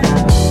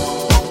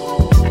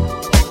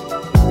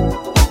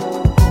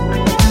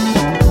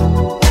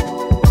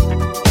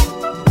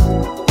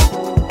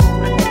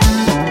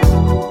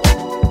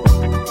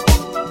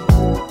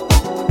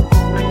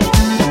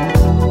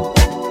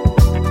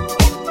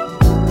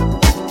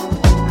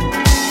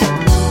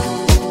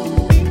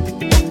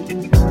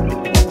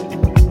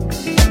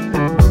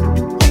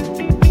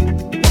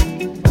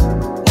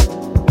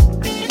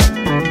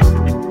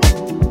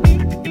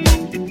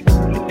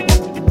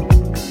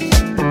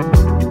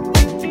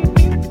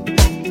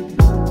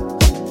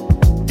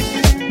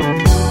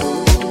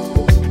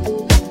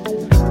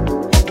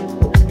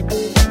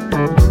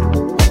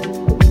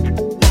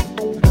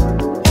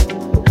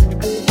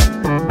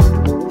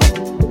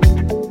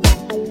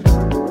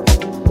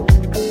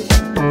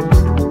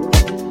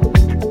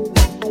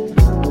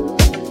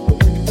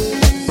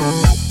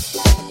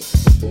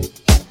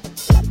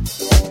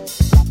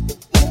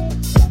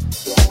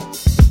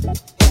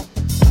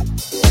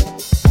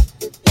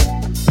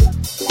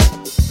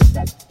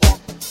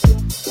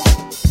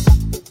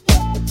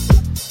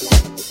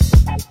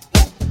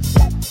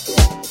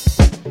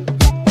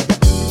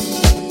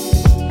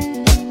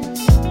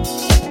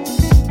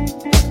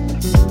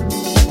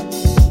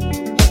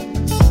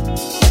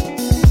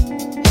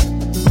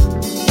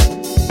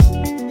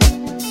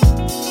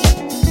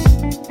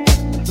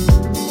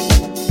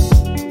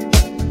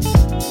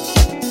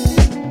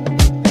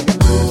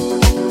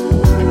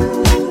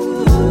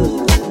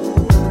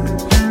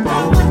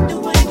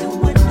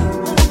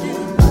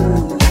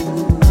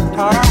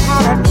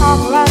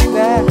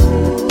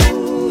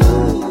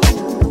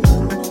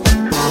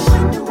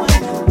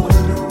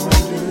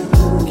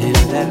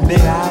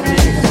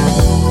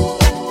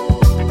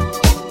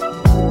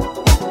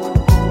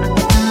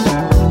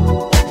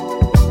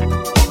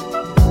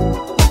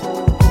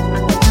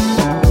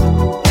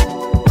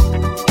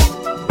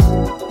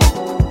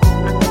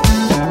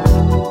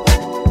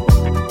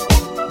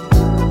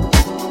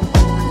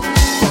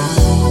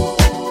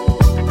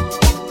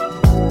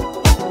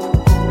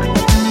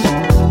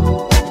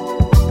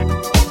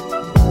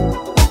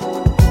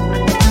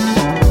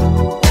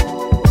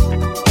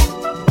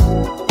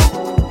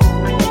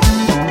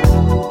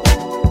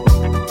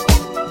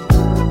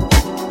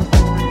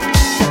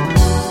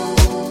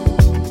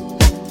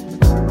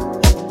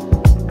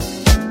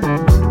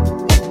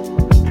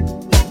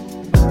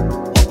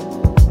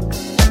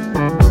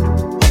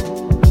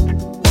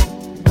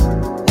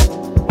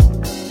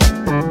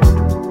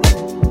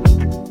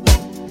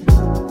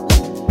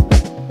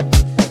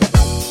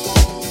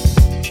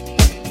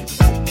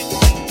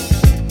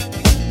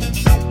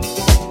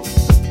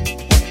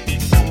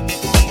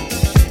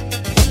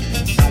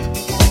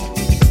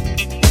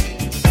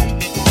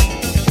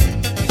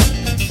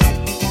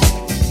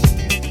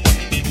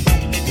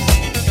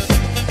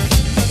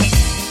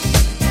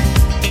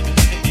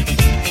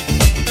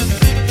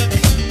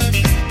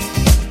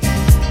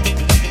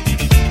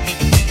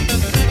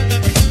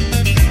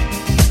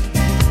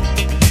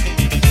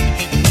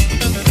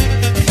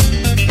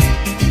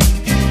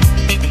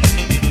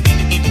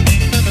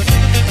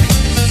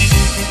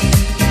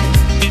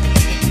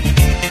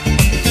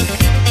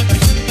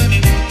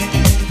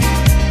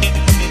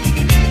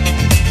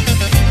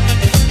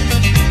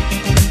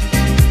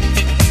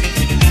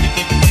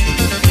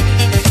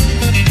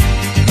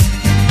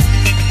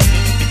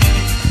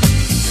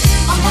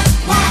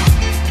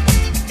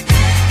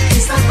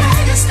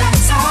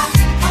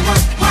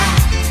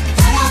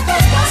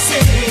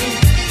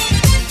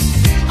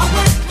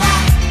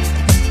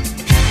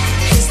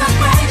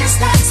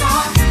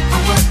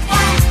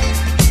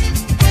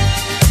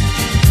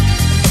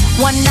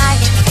 One night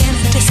in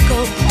the disco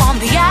on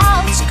the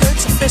outskirts,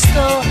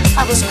 Disco,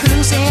 I was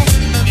cruising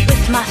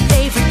with my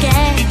favorite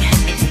gang.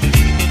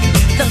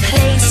 The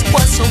place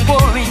was so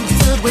boring,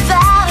 filled with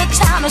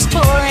out-of-towners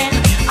touring.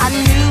 I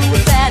knew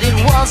that it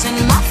wasn't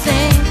my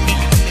thing.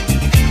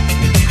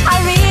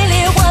 I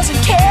really wasn't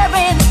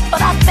caring,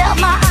 but I felt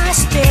my eyes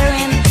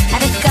staring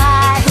at a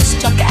guy who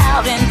stuck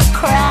out in the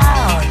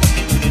crowd.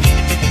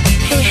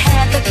 He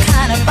had the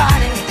kind of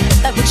body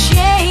that would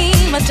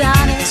shame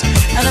Adonis,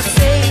 and a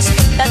face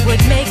that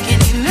would make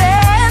any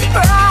man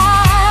proud.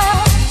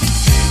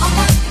 Oh,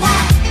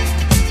 wow.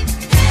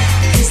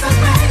 He's the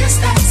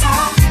greatest dancer.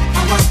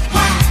 Oh,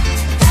 wow.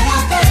 That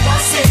I've ever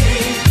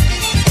seen.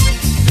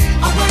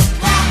 Oh,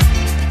 wow.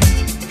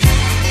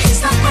 He's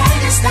the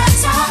greatest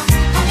dancer.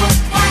 Oh,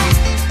 wow.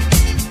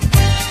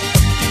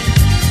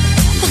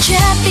 The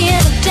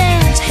champion of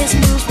dance, his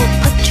moves will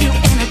put you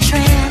in a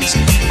trance,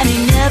 and he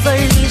never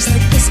leaves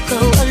the disco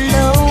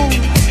alone.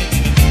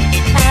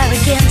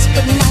 Arrogance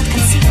but not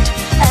conceit,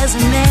 as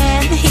a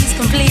man he's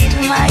complete.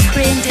 My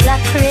creme de la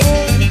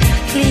creme,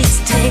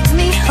 please take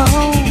me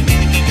home.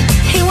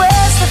 He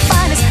wears the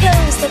finest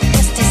clothes, the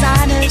best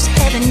designers,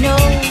 heaven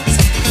knows.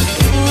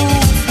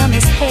 Ooh, from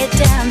his head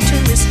down to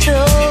his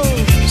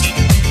toes.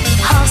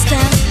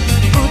 Halston,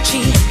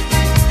 Gucci,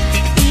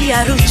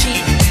 Fiorucci,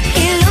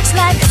 he looks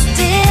like a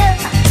steal.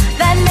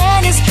 That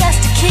man is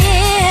dressed to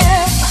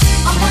kill.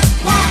 Oh,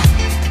 wow.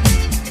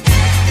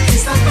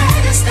 He's the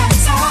greatest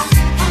dancer.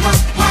 Oh,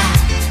 wow.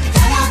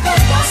 That I've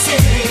ever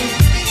seen.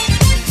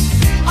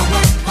 Oh,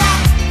 wow.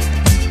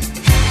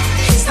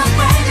 He's the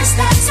greatest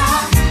dancer.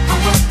 Oh,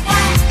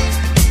 wow.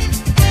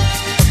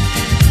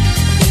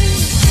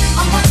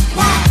 Oh,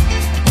 wow.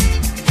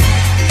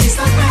 He's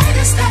the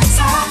greatest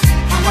dancer.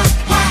 Oh,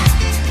 wow.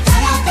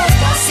 That I've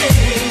ever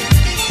seen.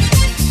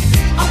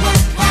 Oh,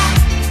 wow.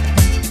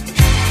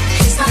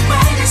 He's the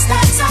greatest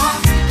dancer.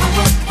 Oh,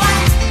 wow.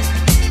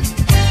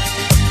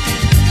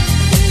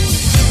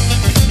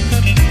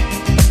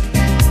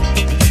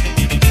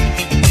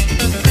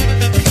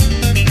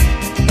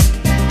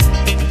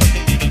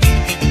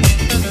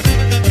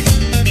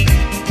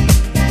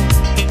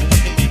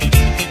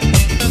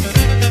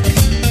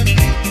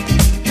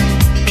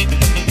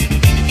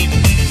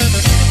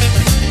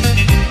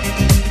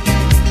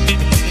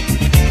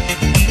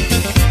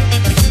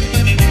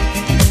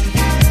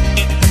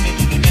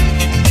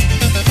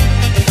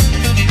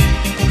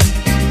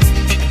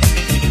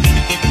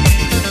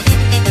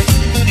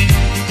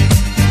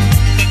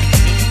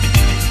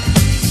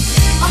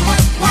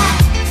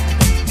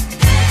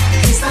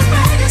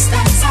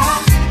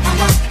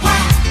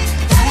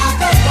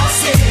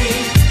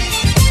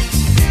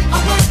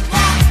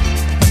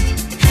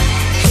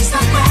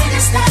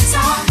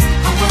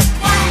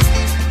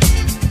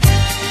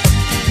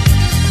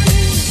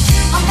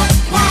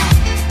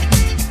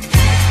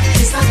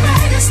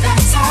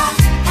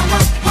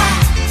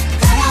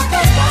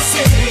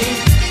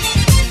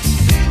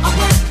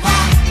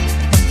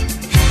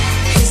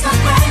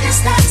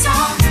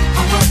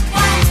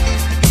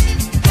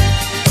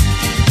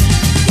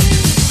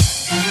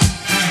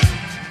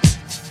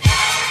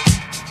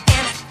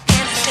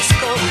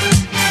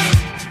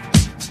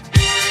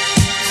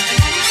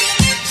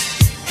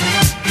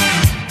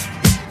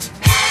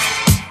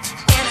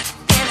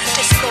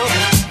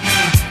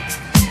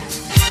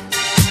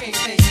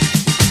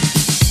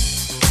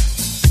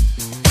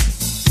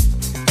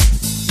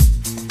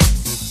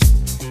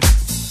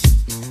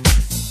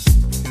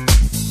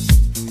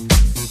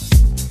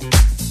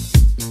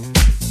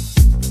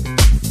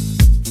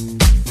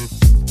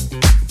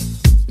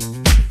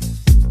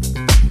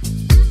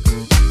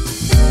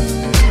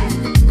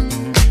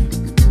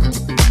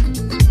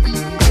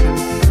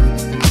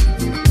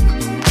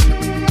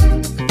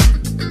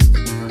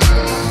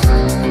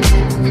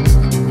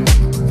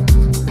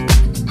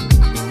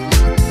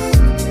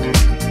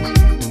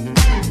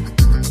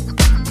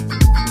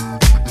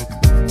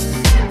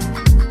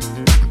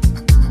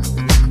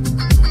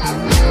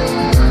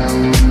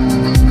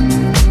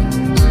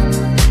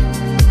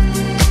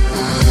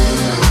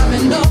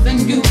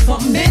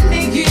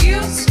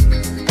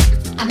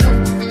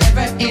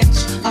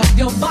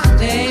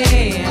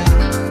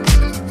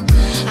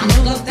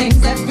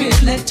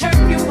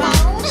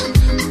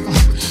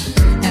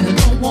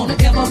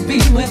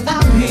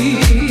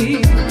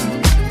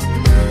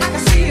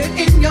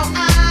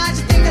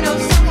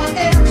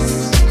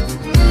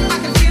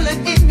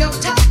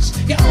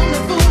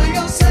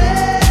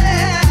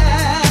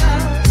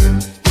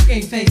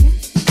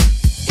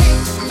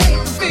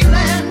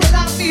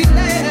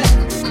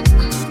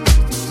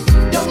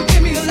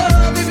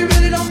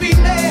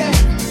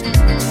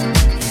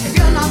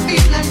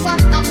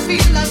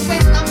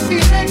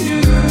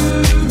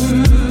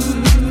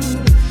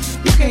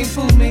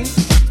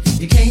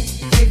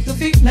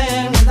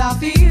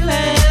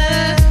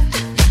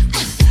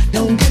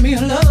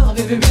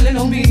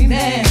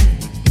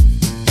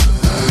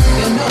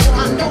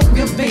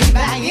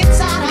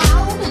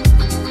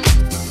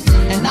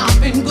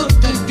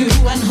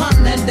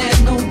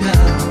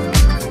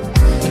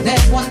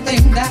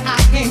 That I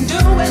can't do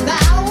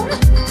without,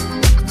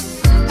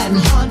 and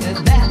honey,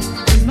 that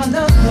is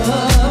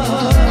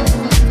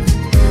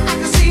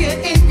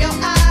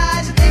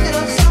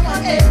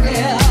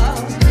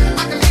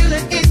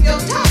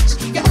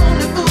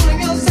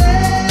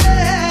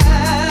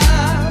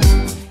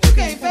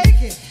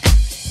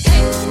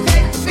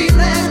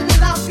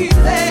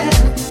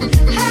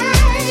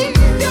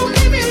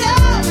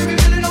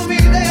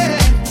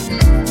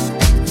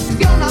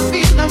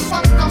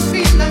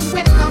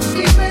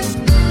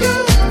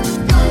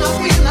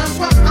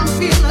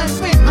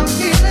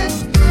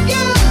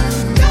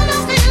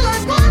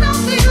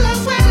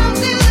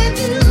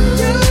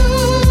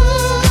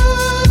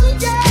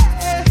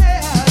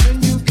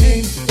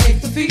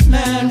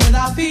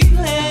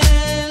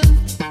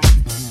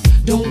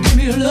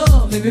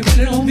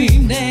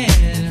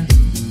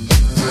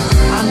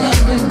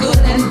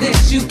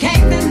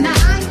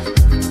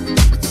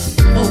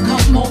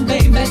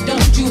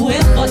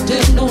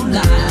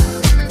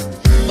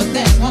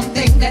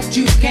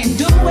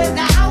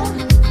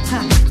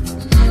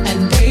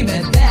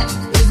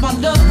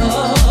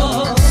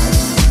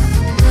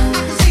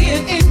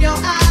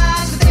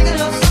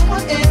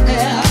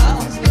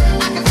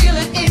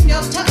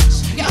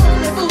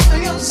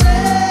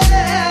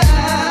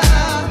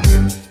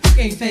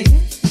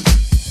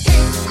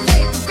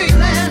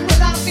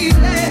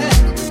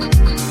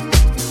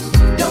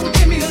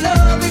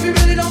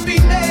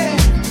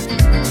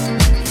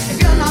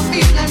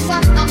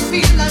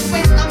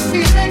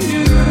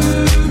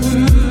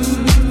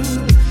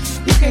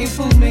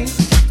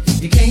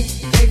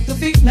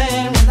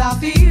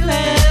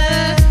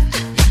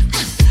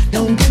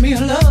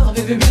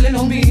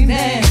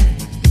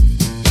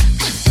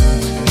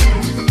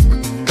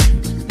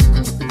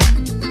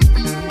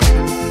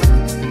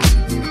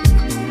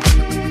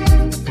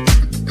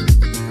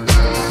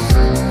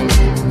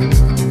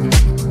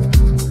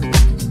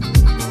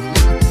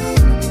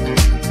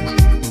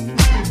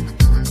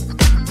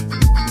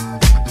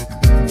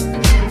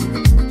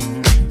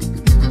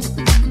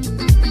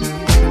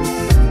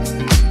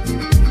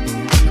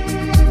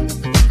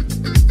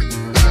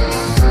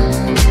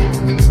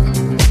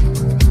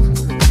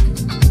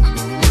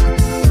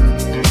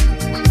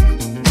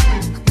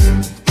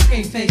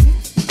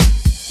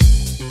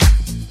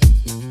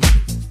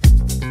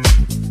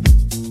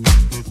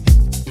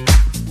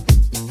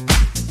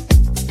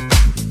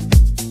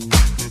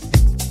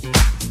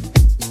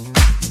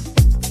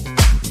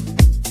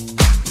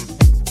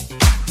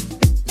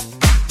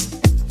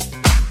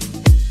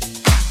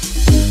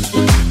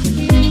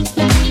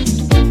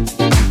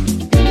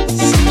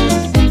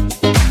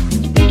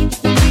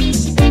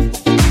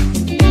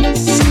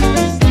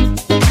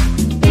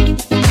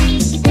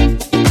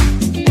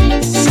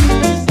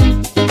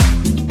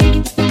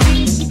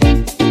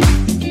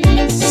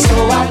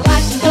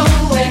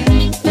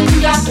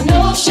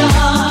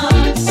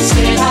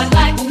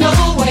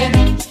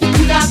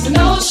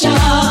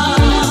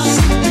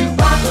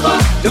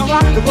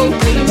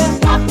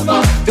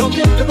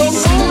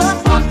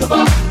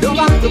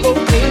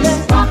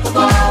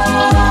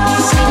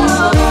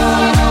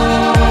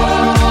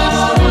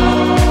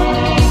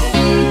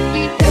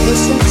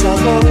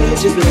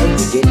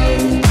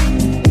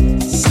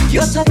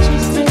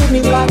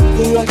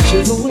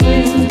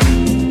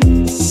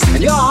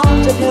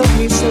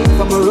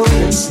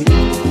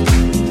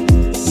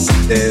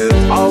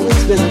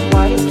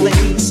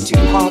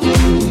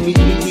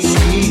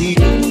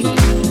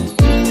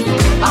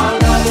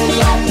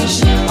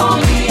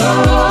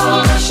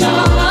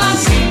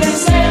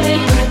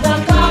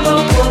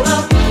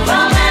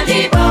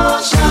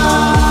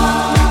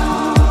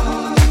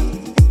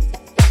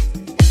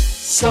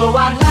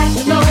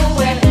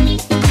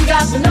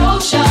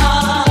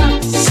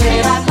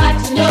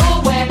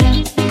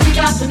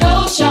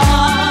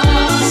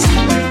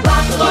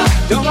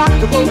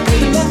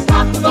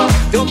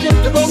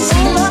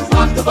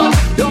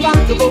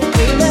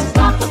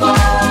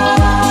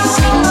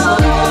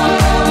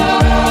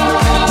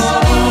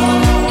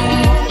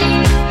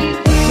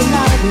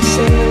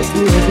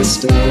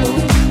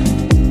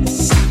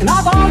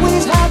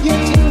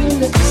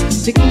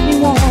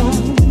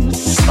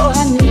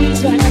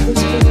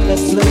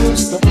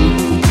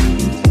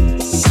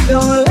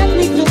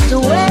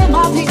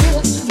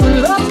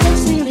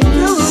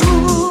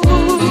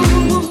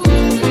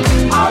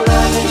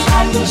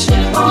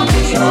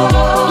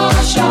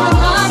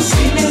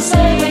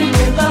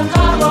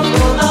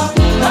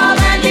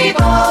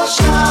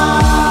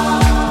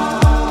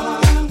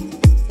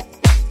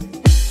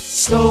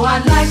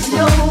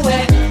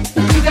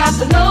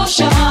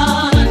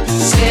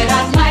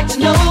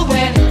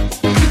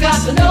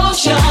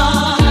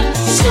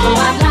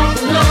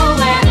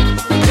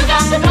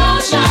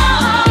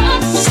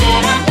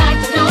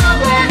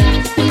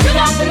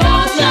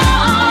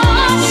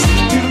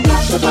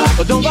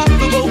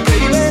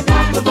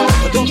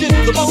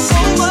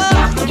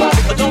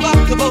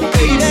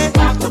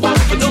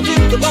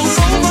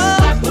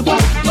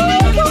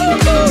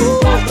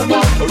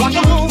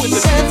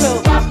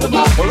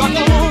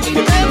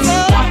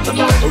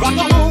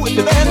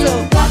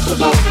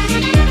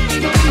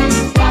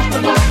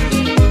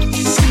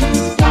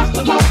Rock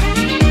the boat.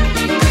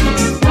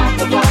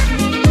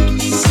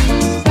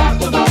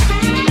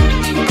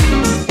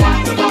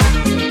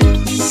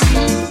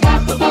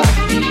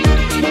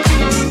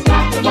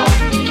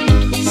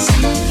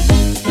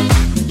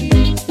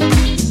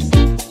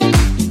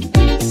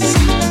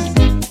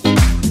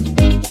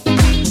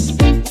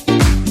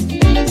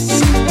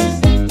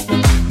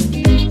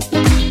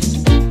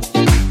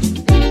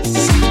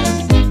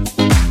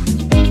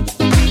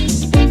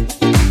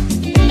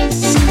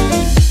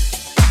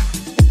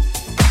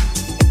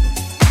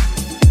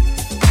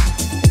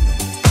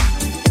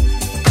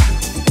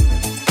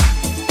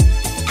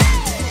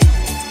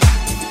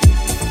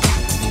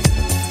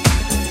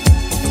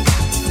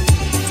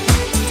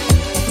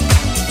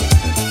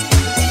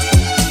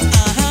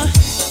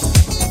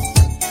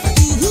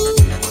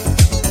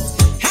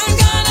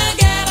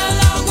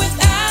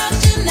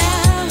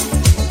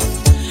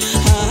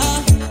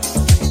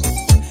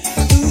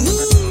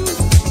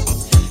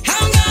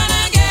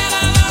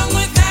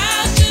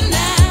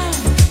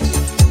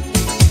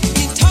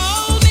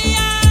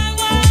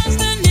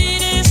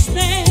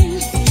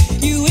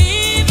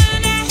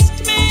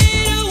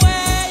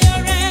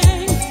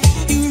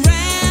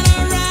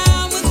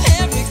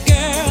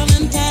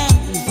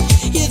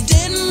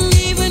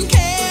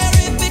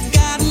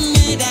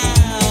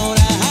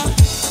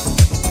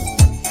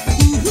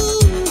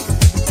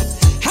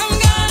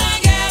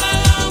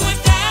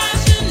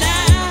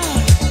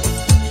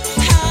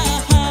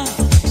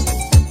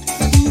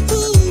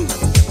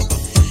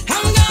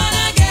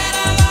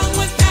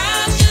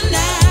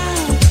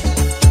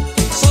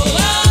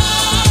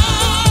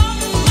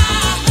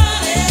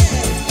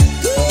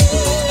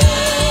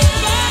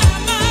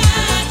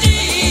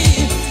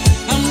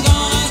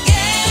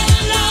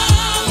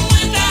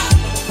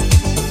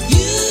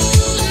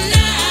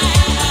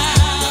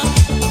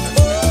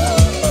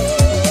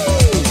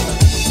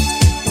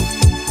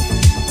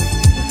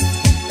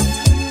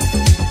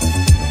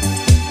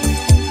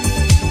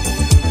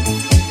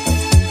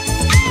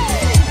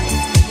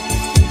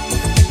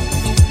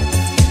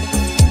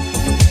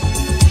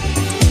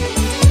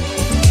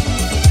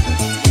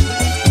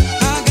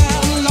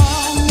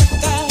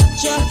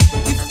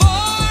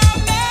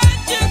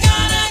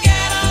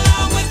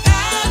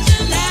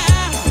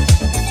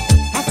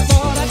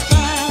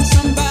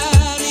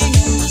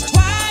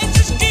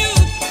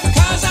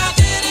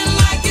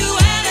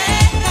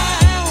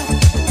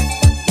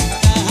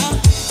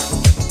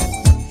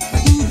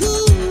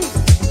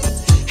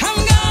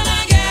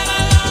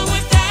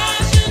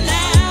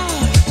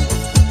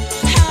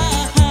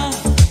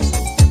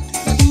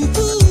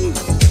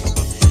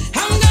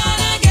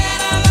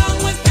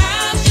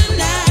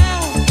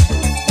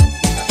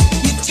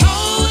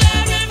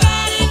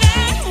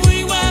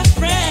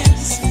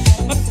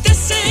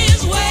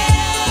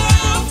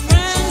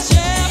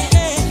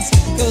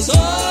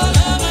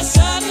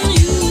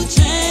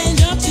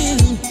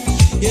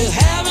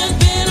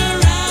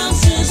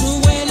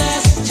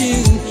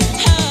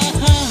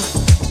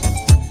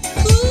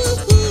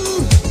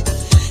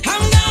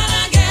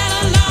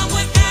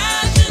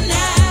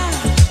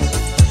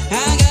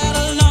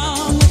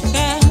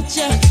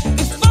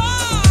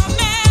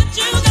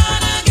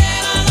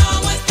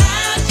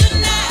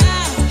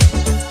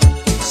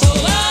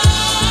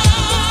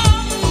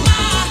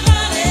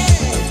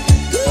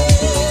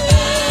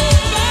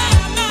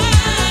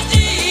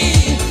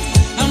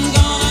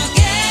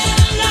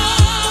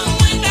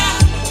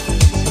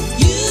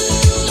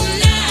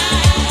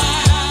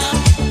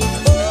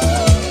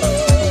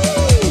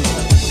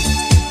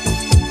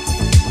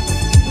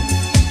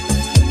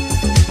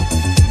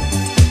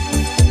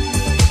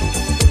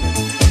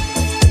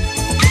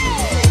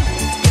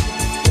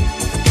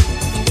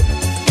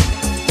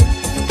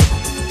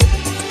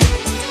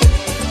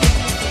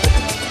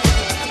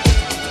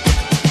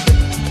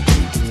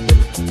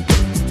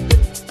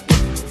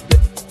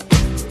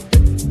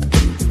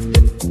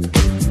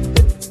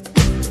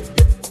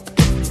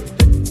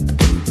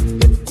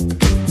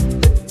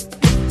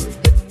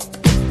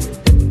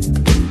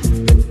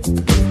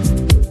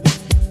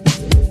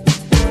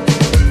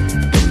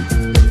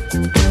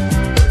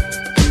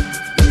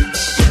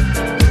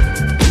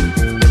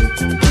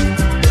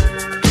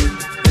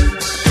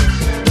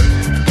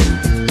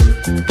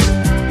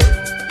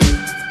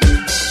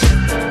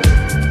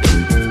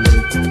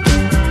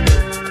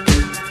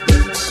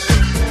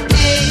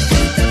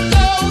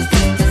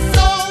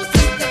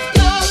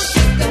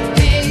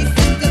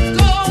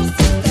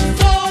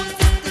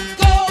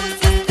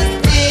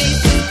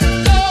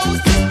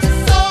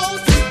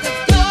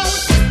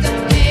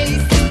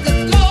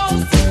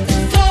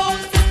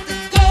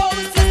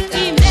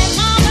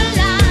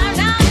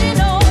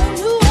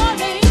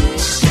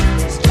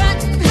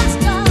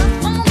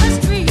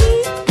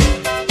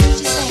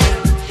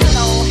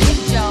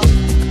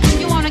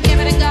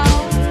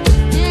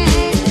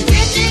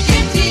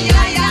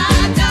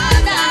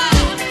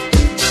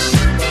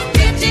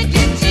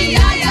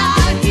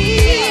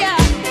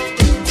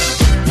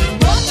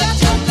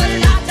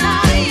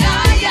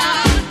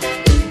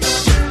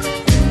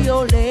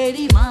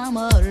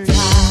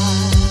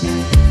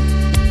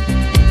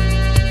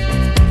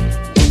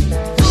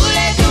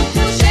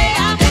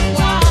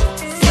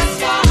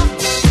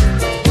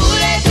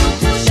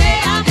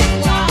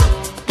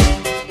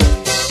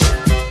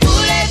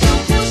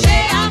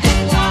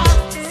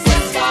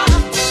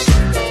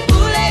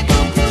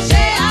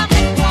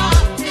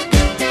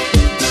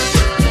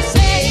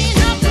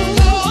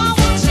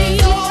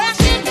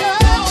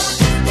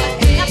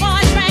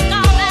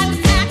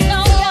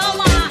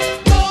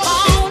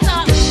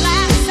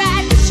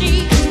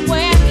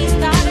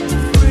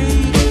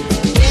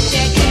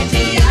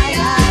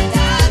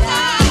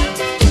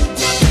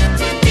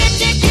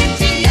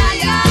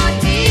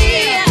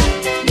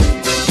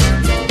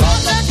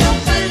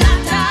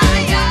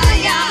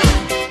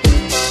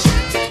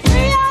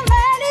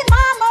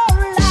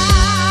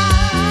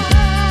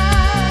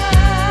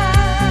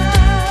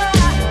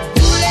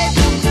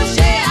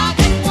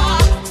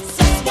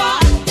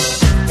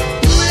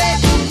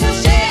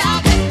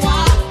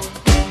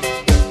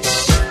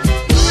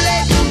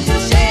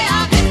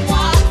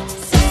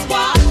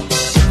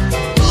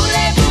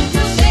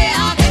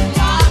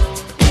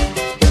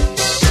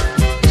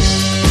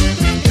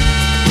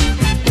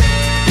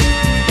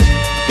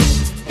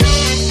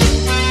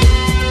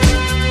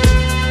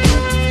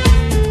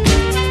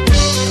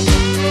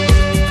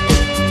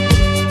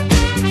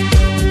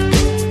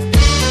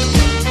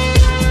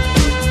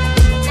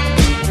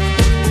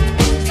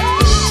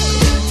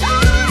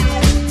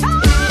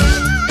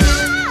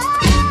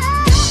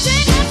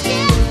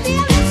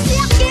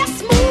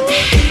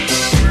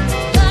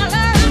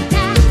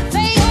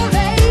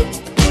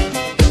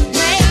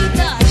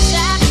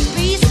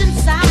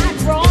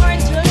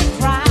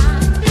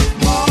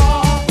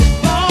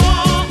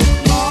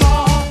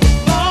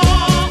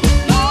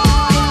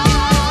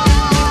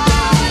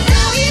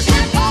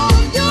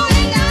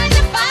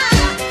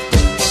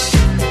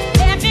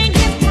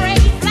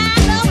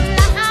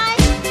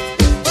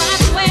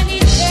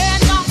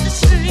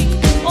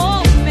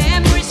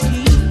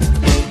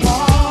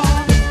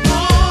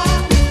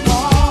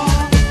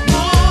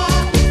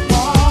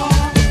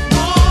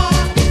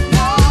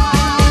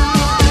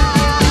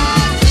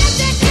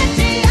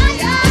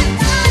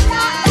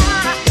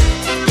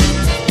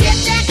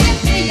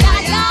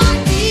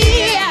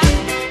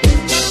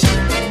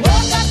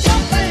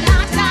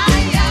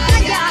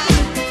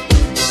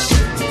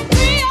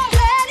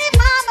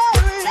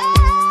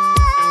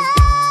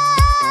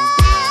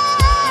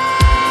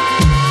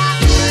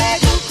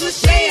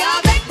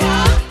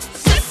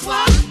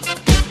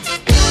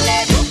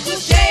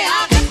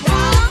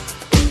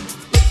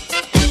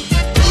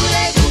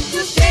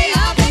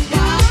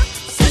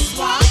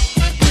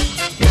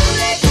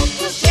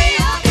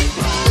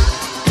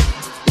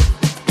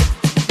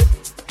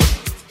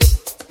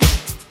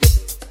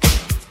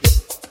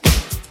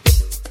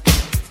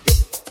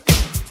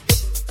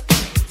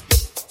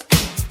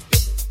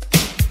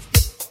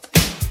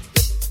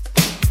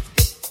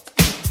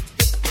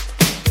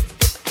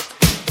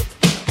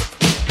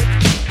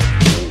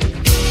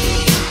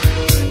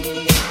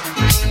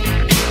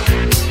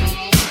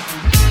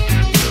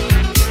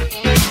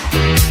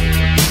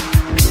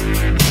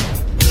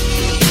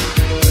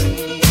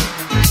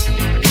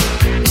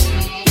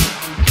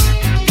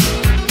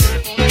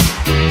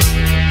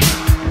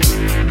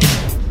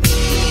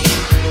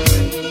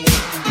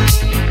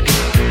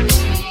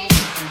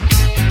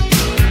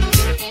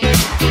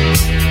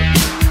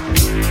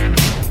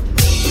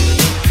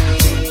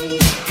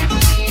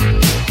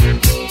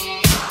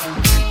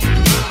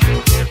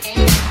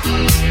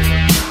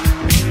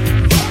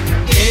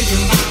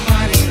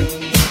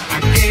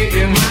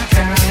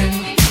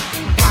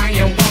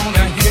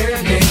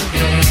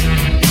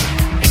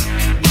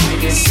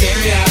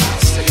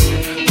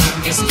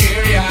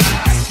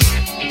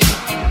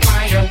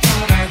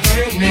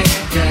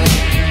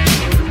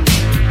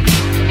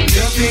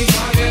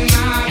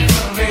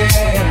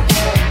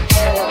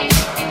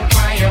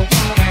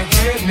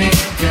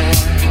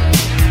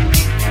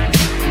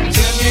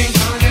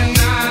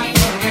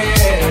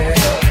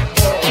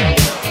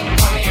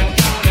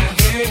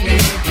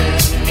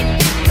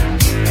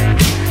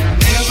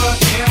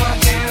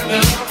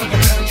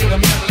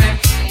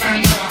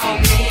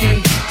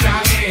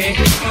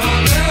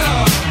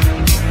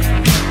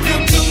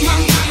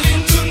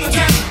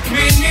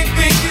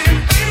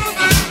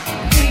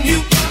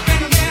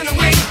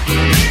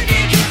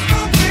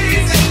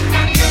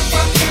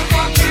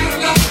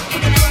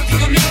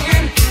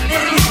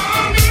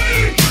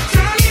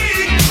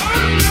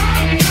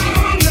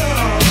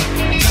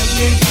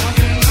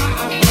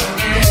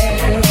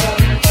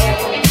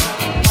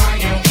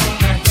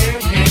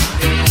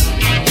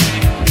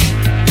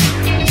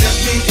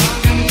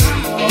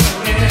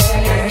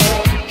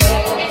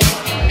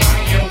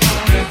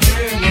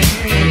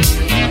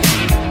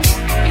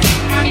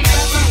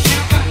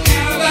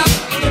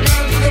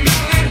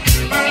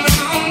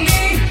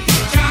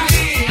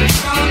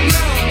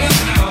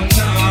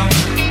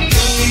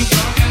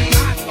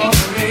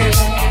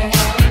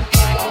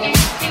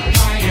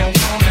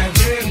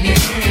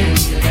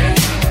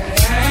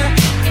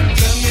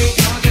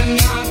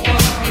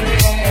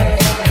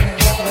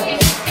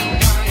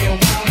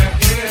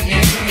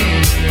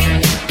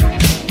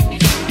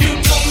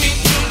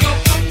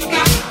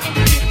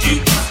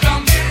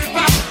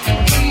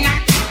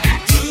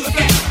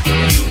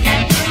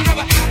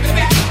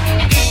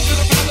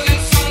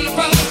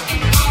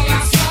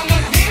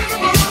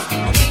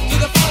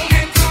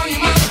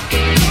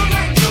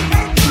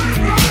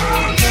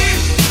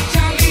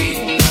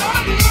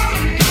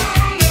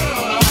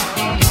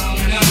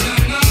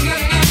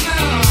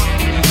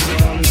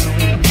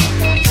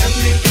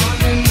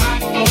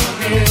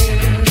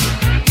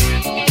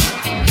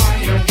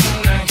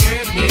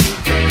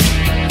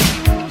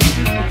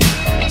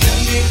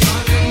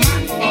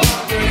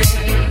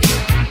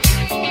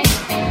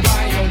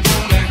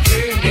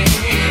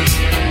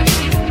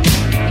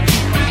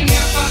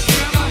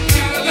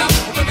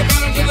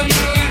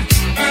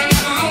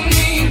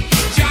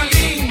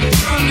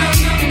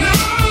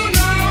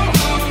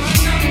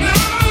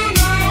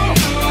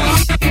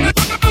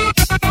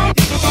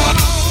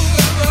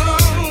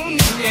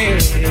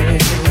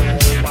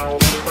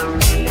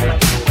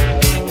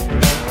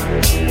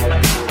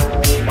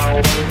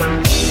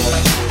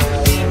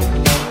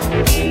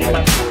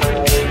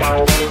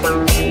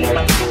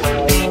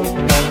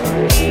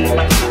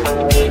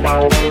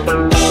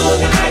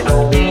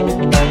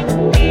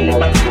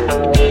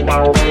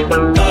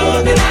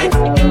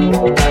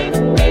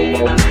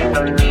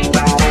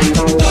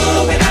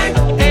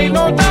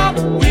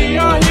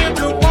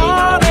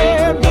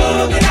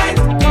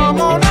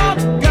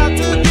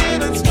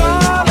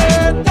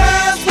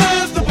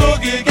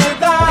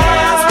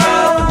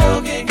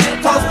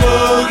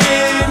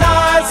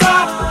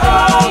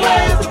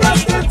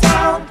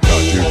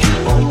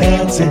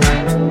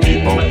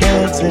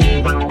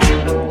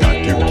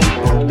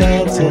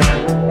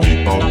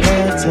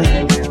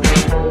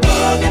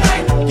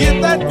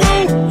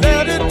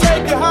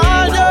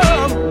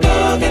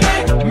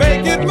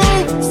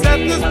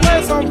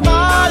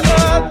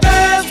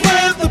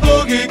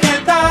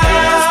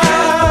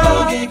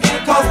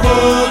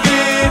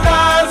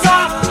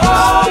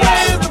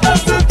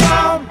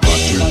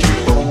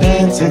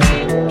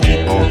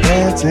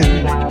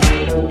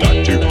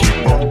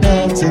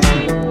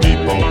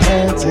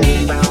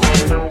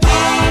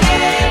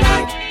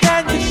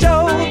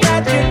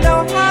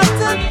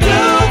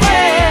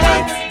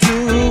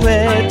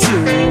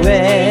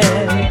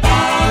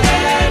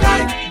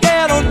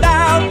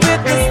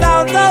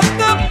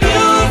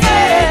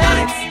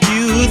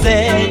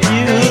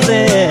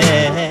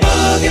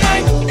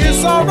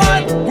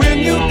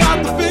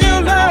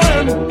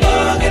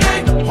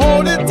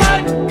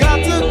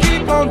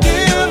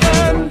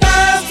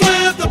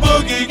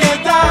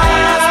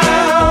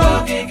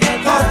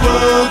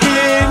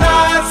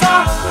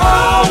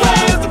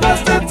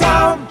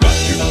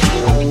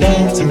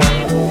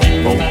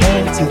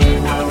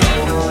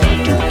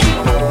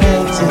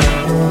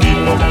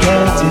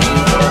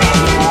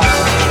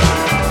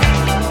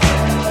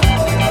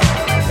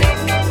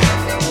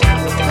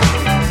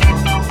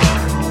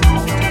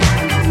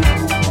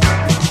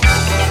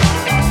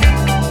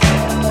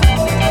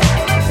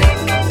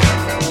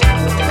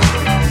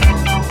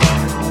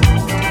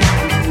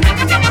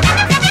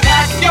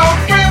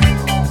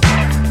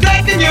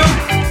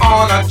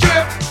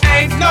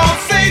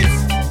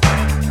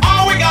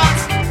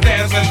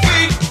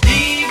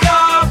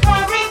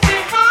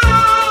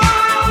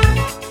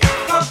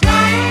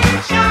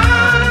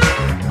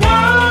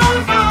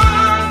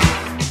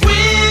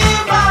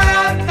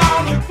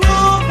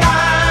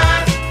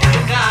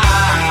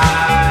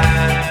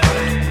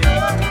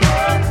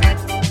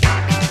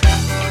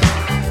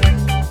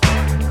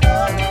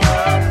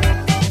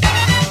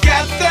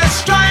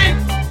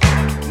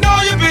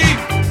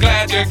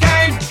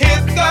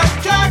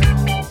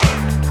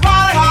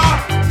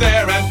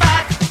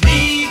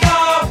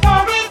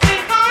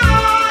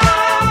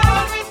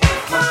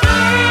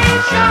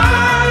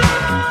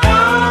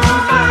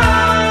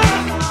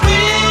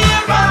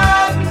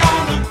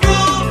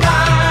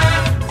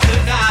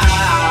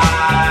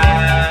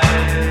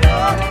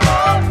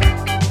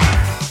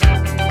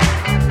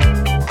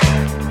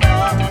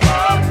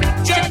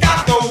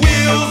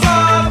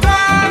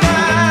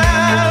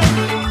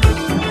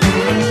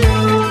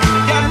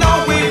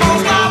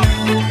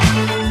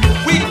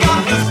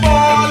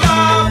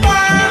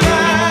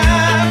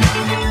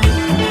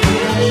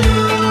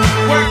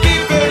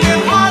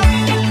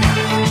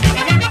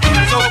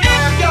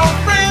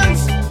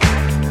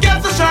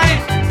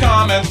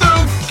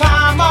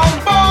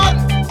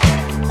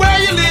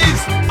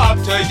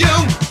 say you.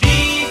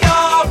 Leave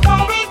your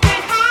worries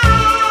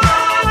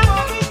behind.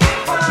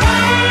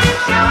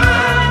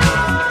 Sunshine,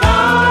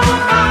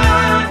 don't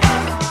mind.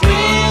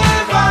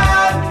 We're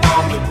riding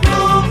on the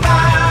blue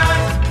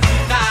line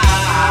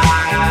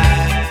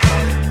tonight.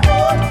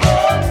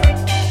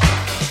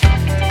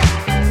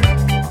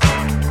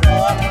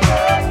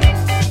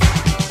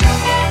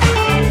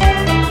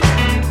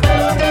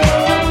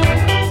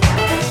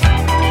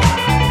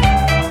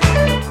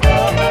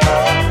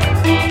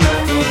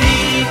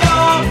 Leave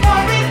your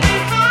worries behind.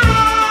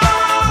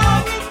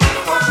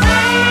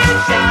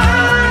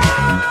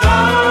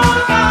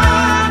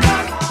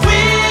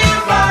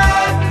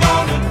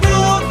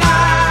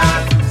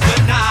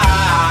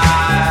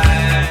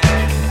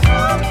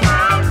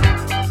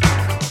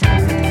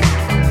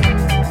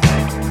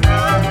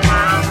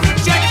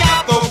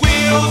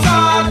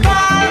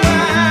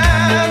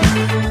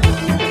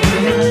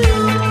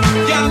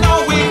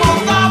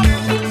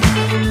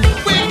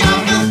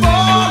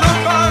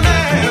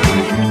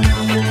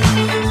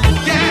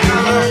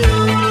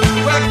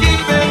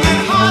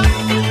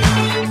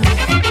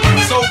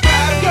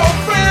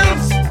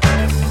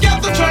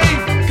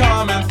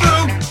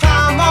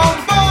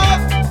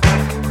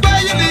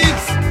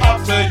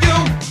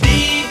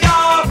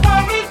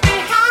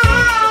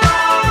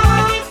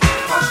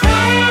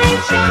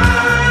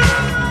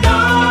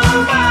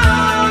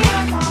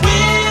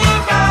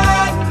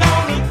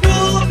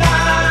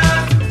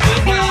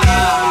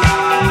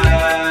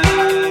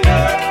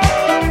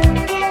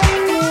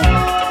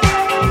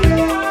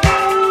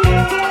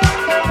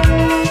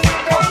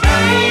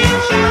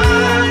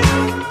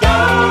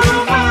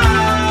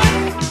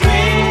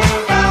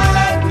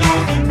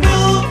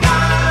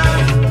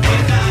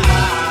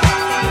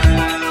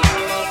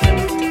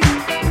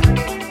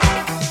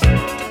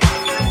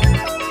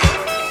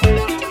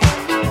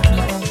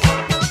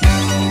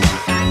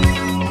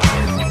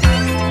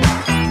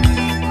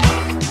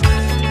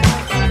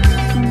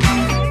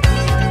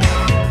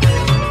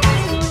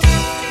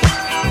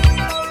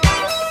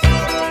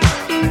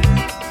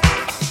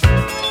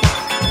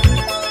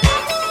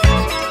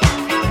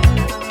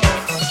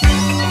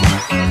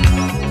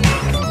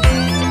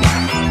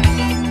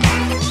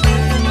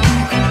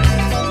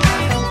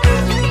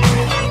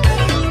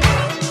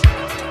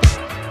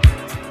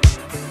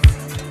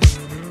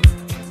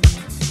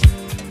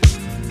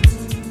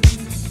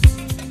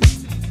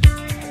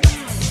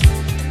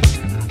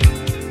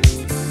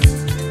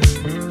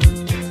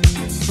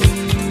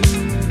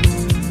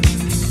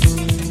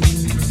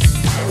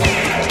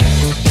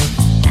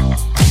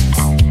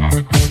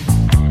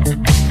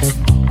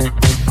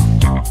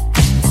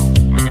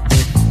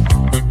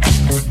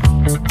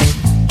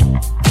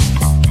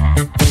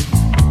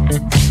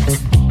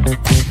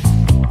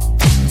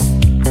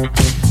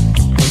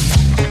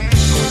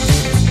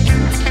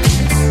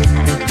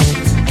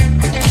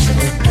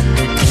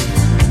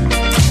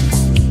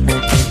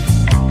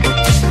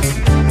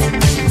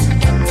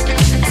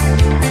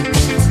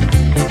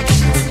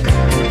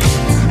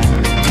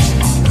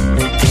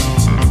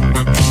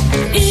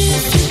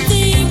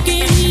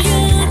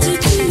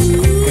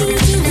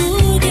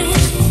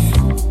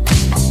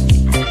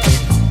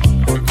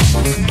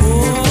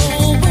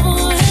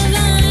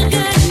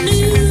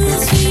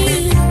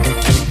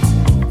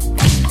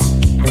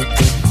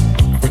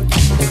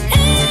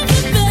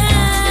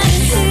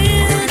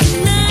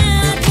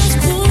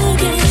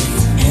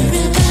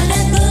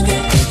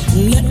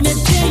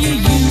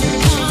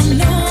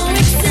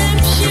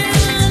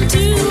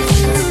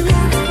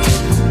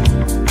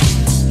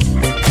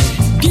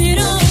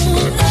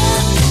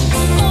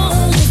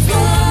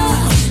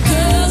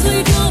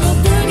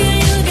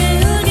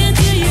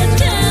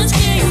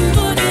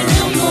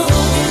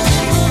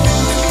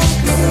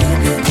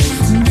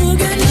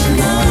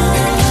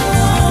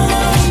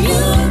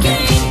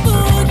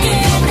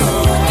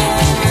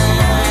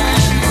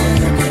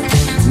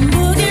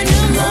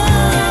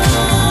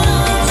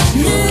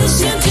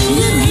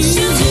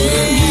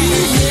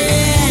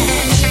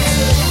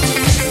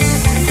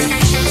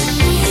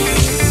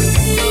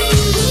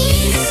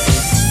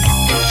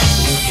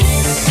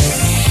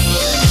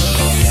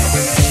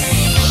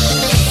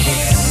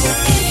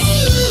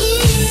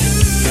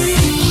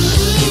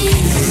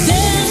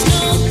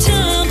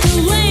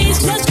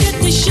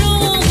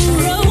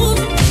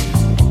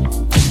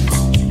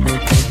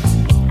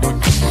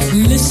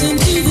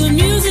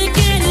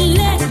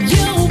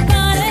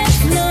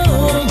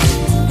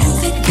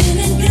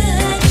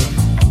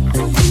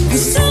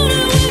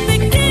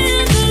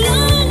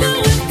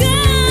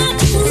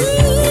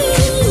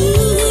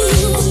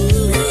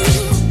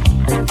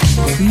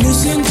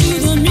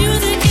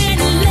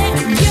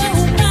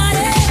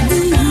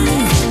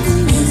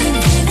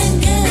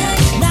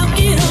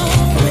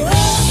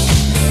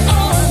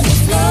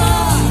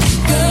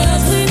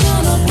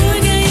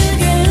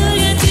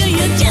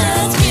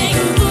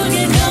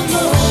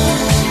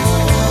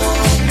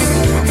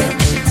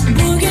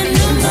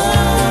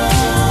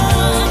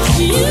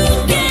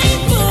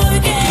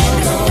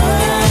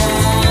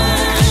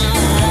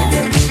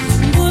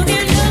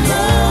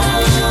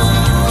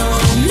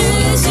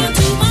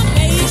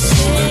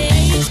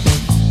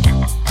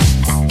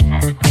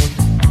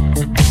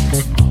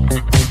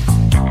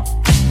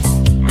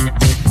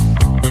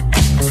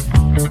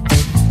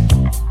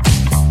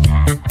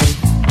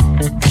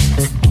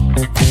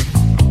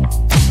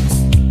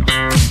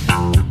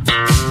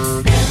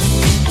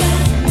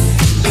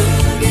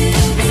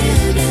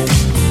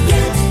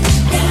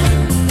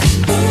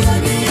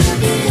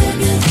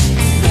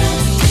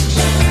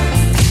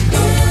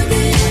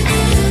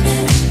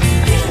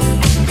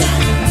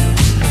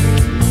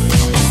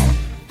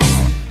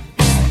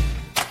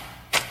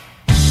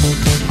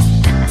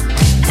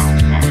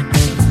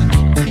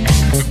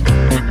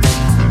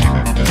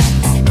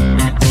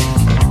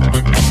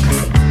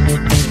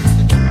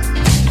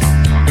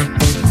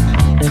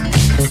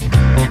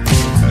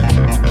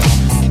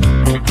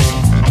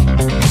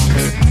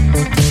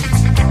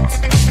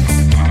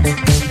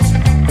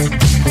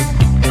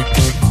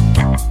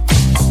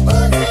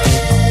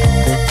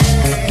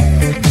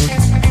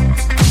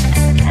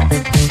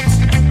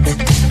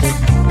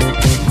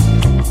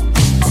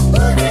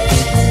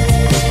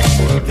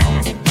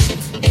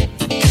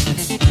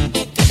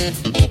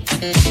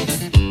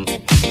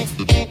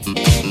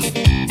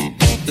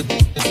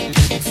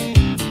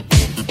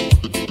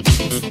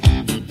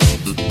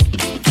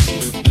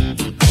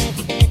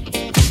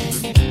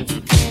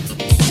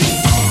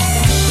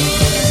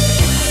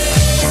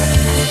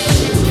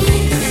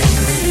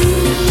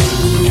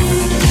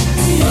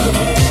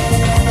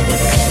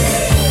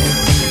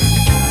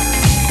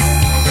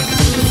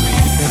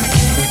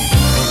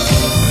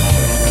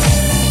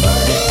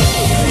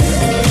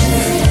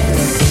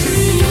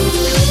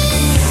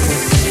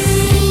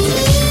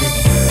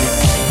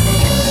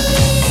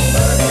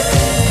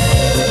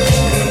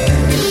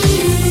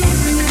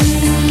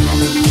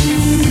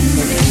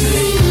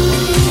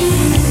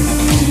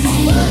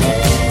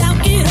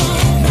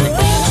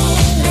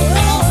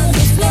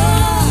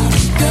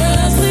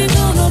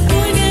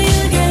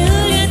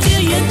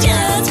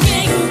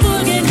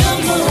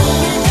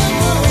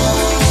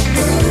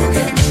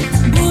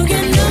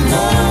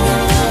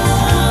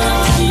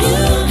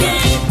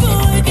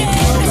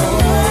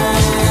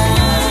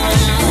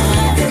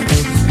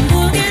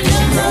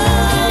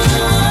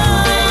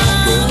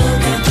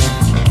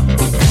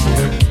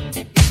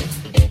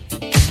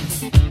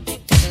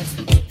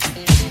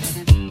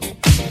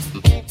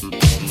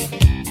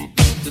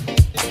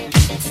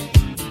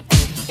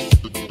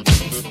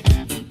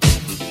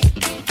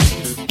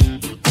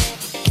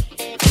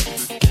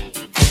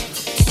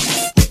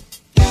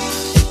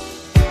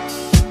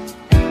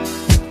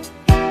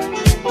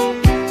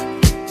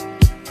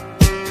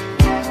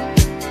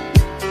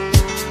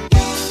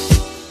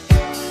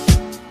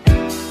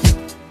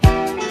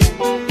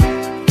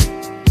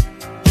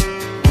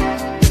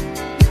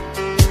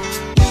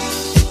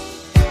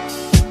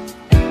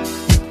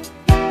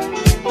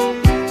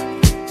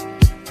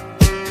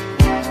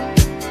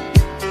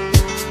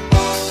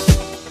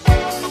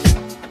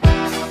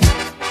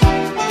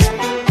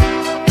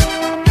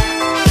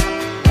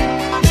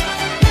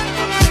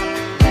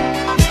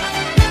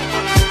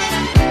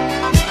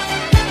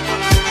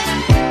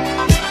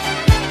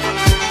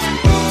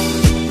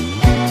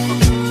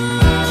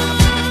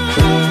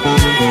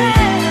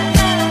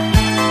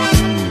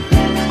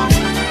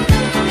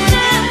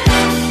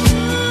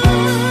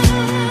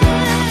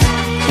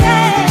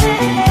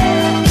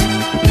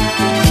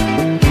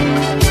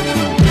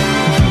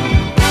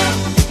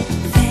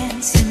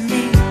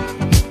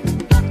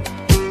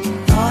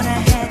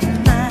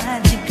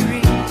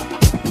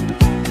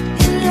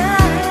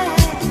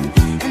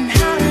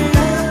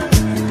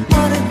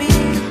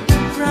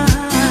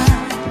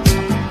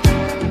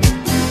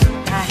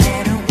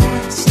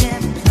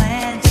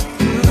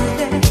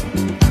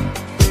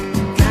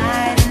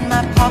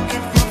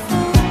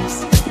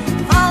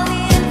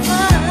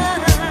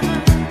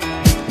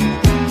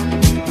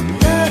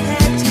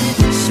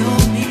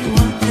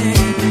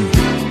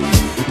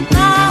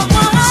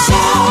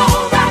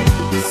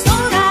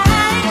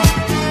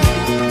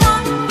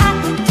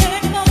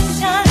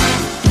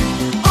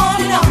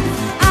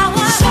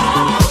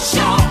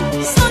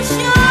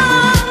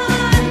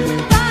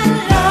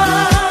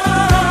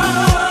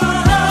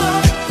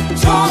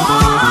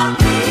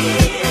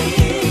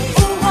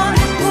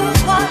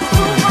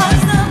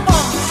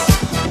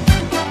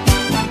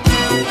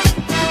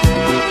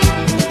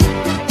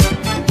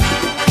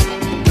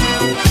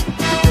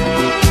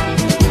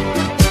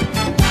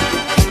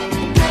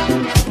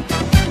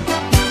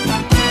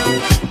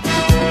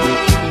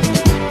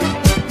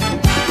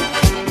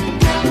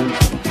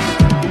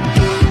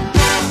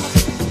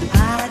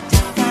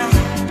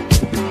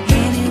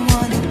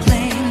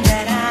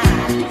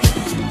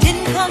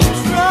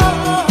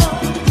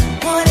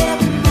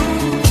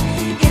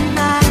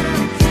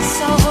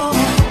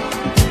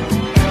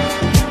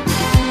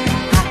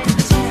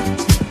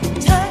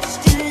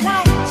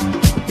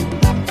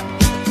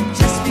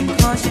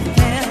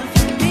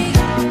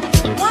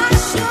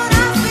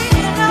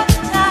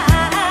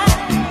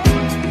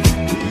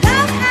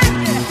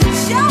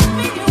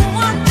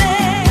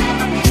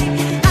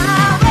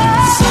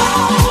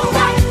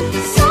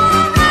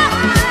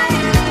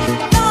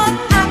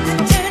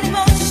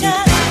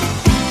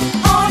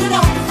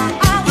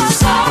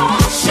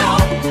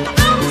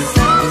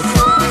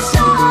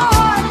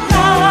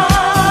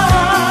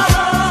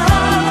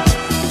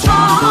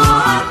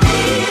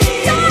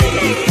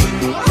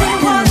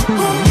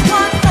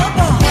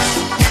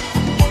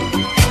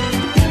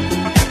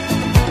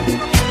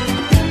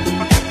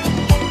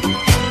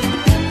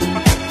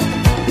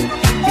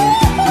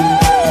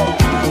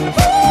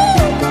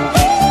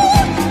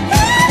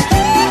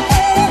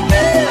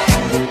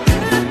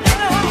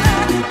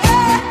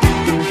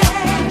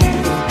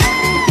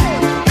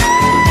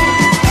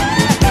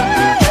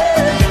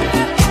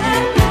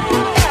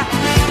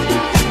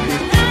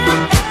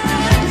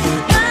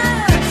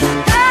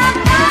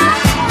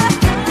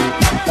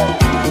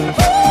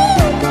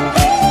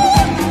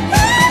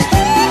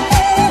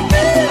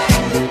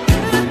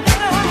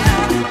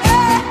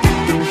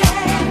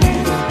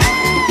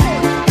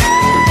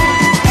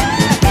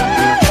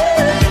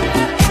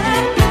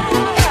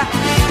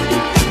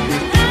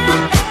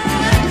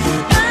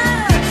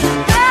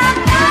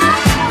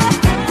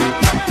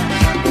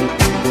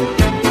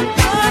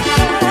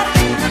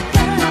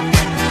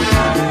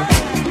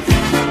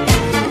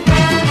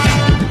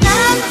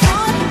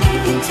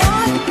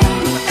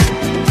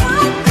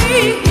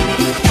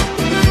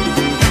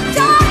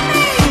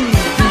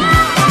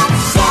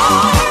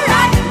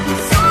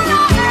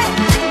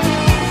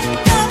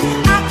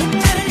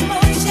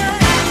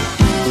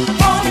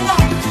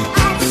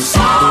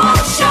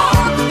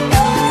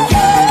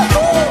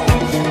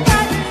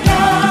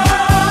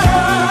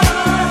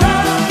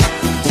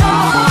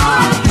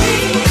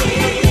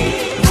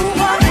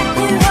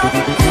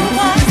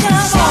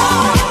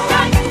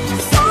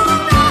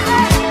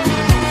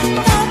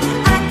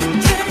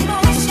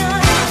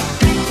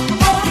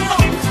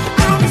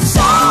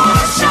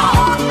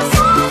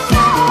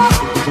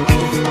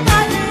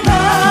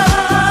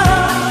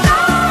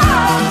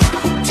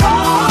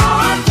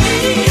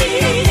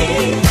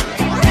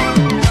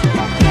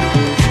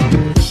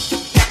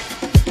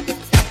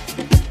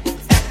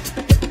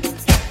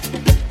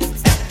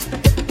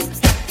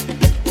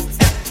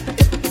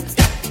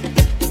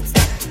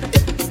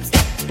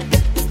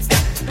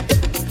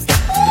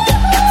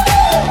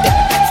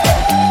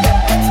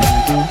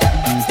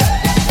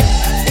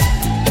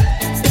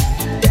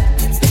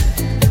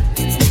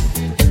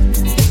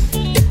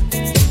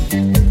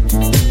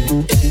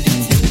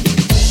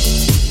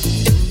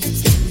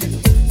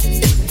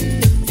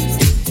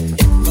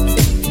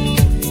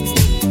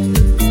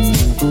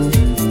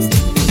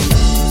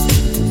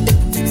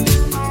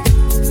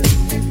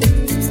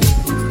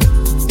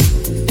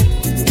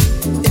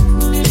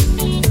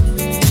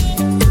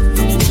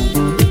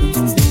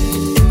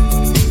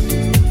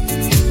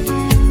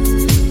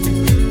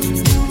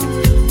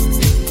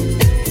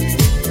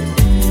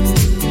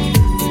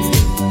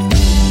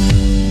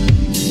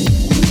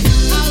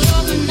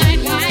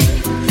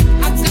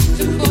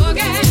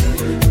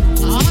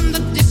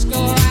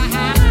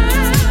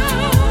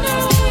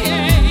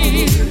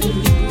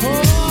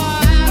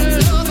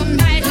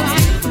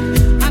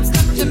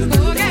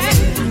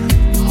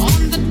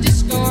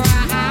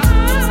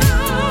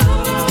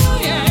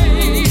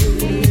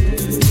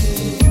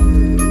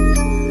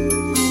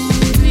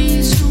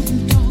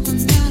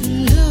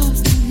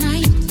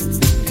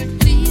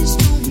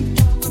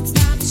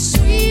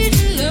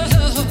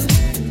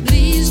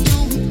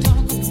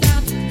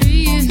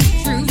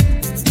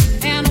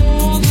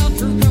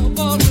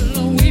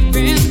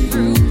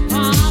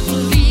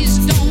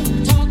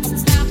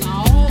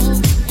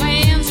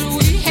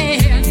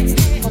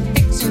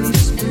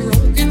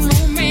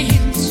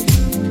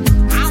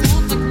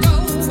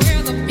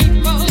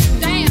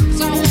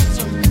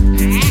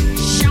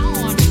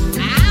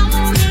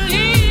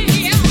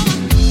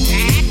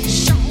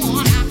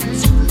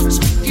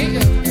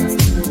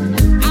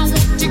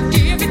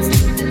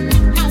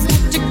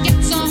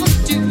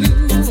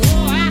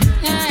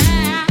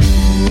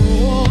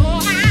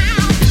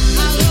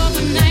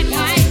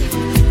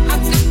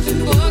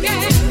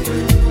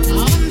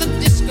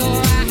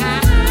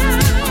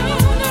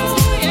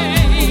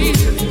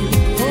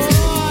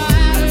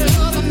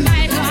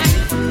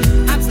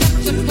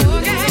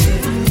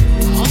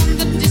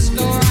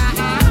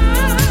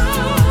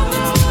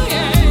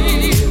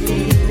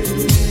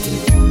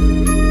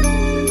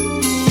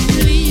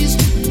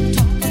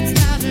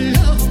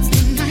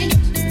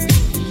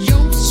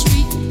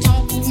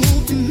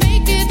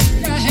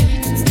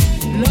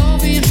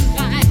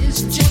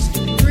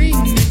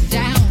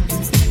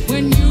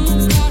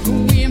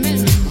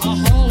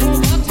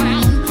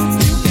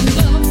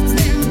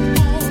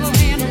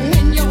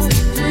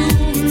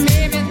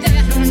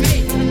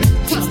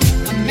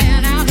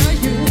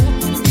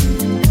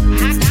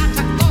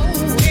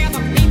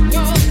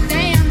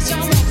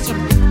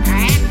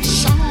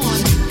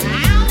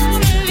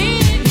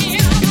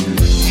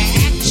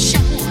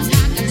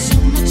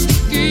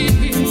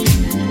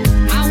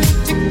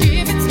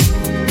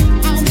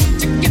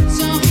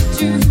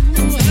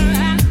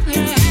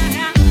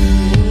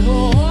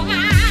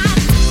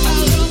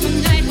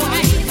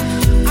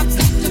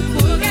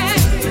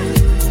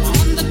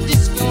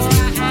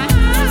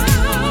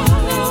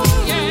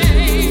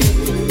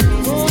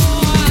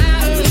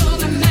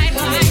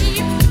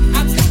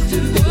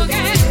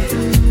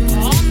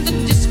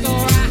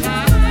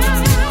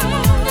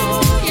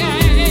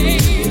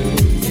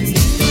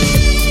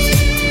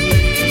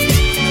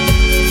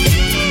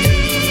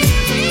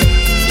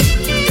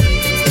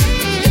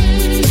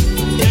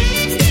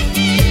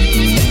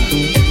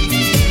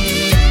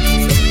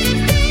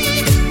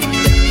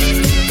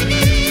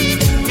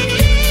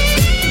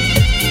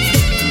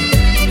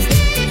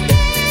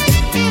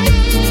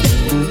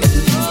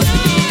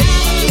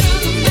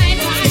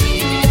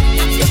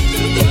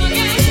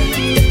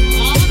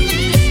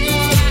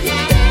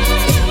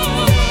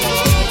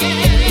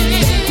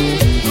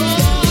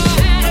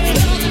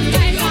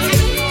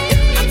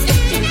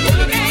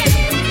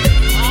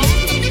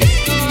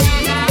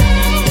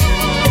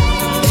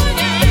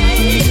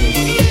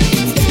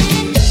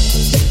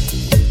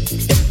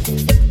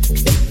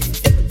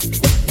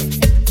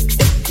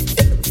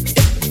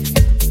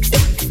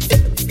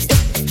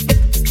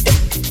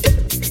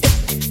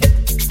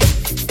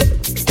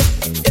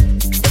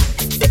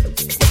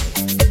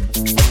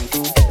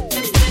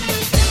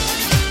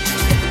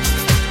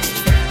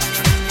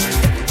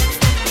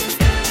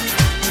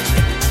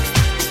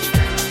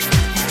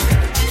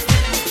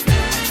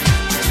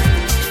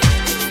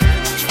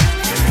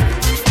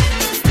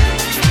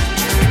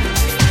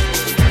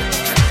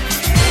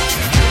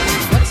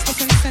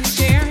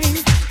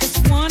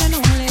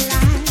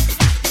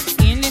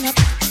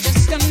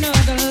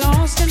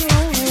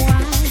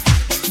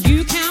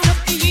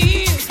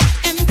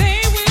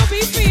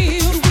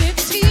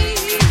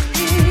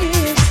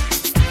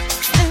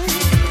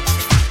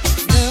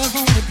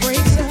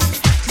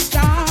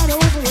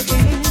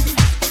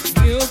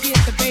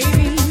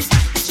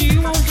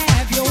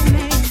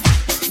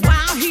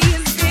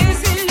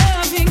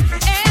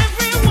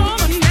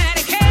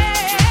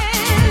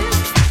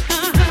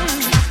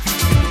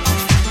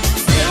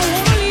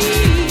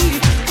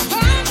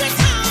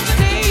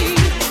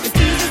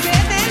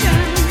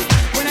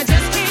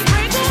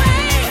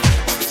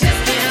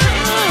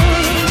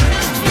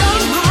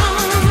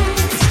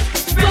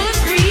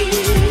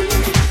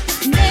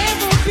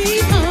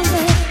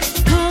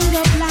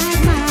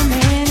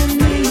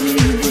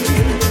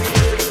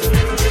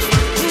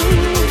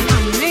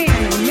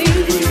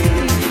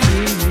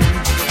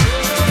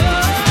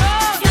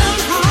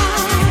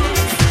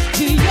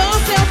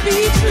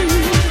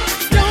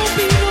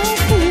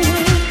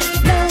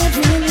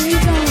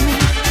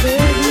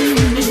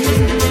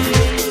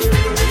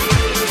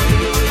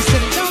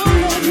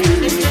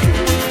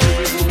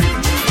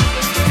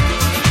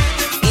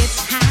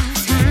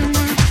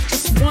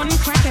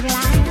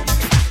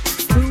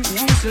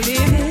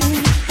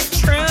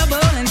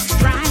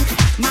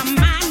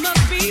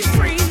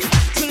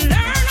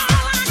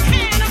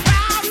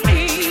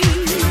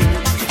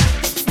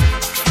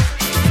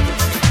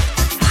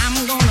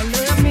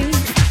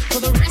 For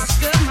the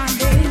rest of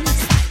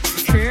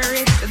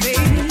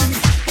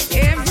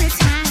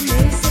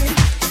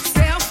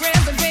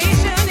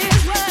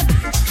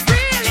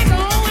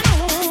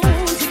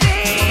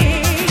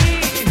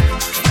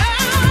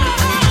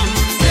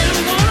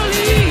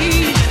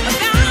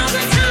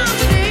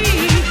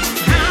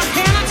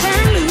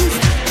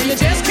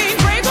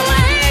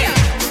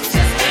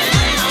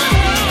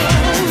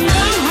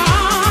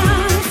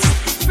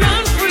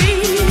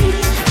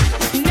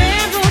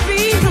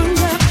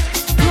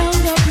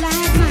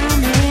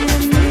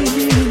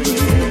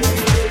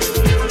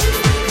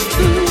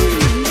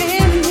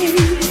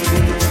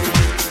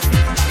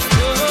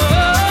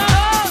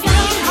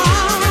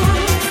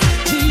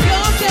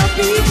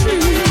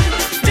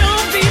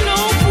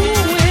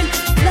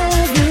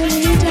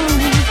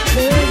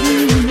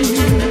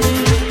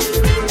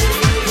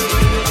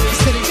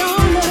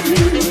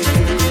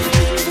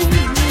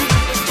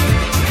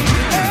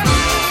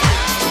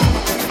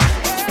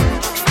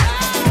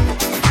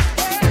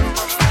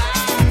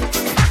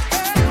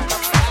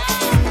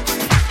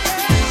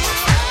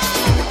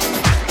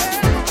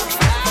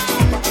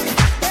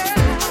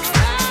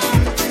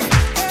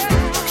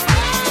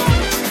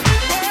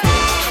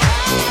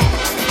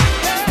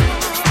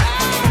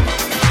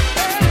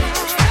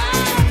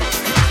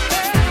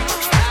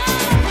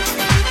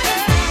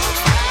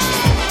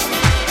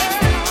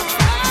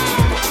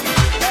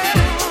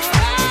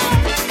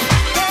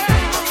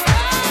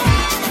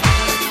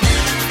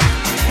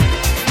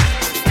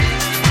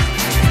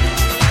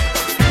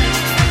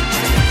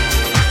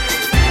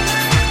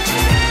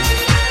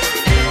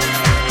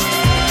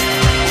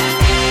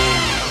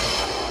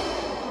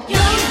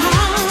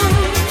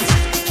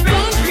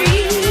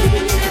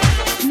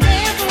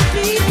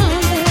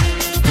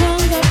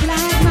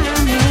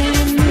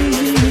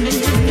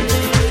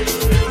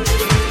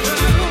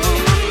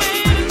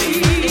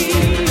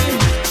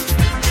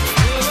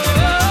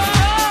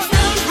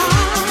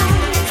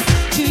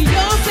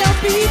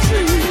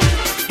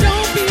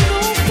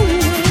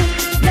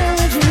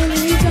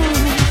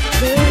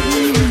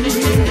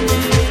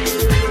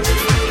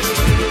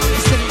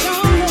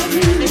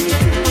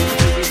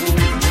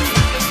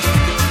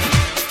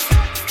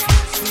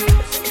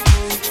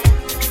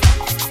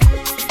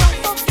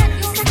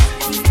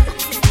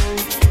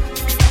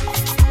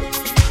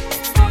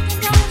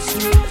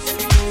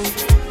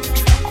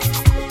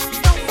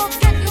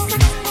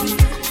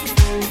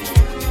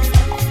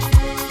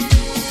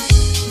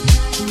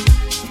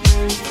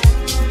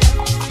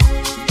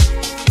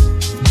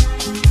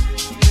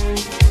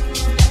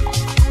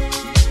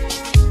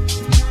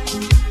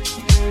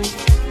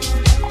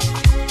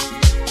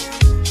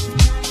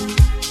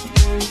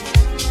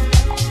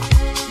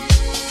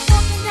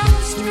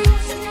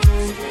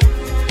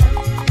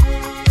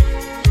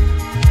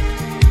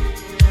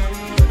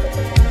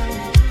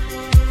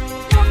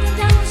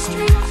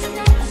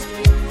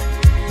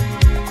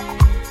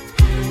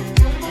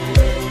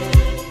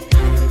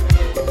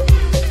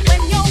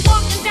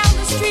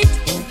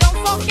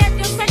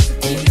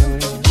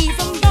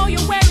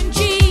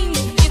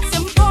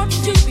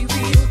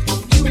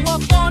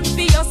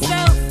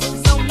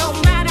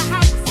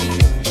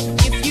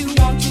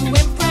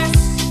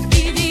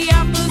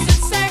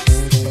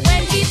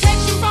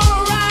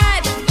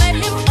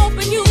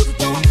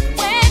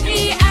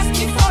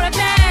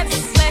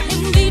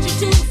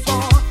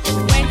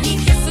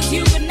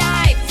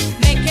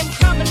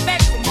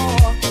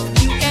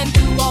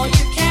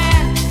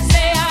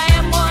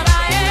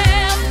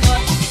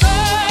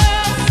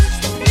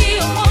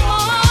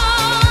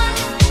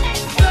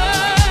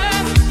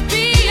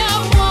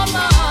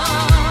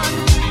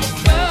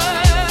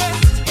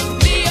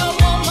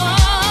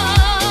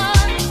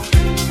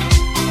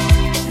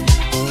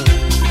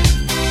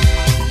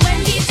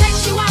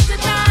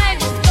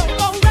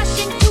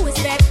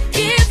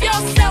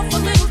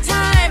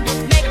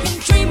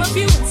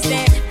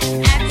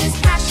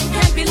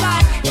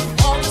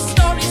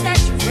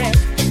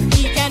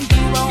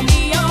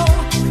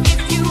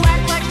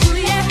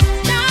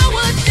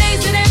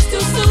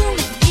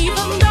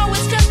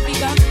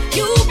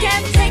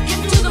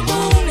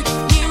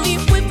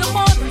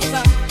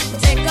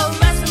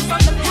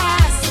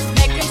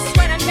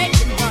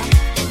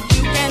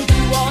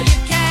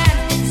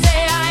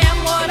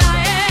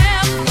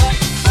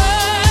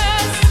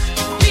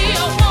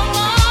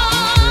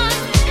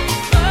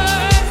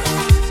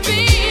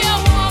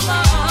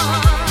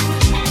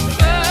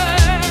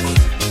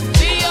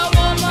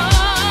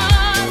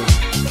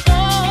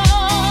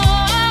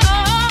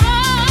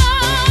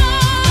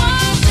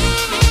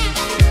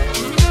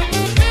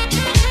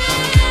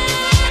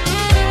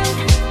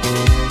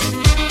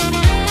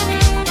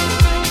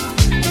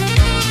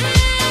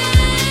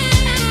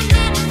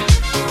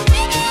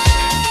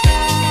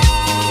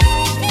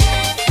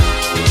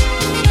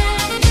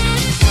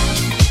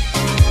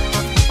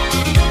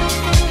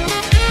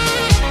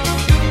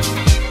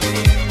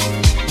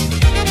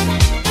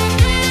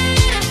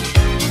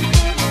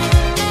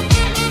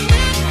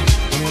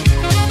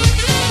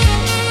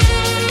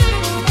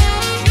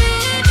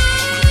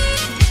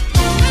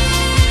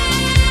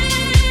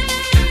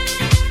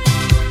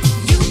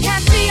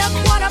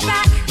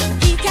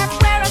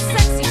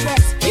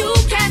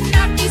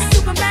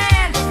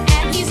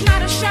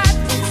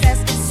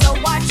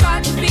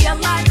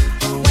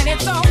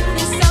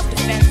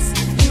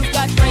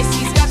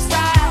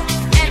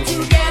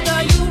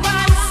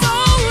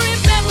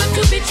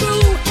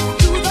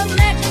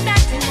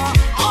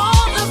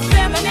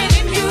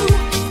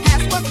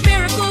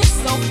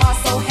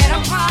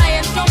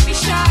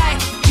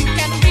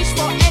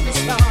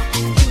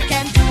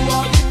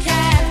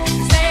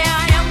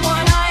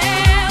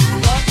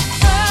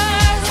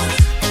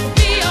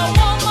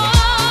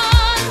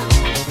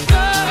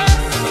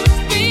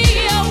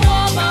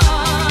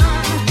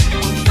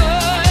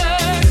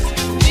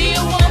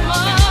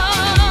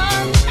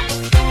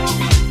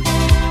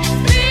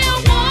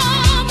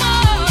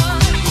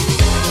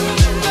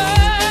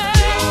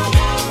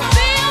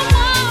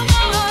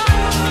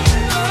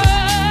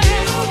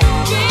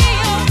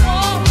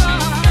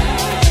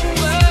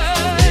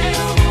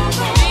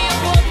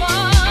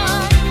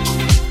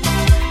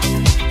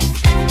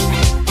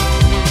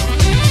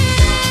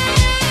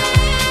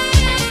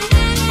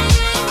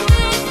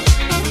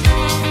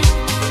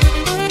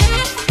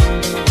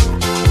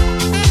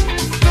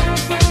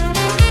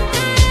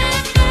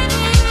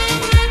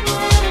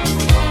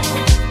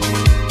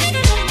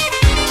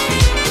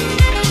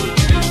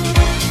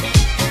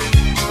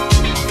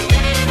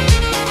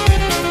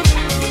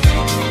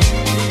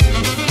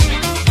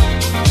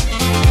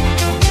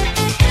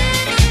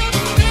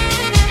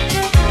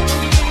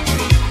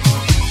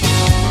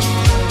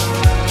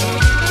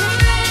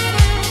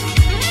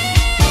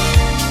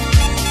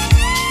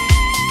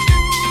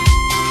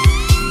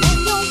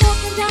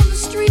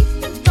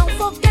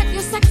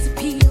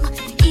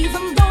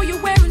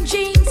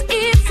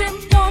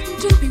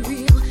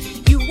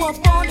were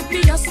born to be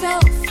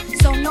yourself,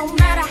 so no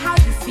matter how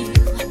you feel,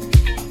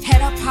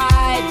 head up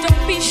high,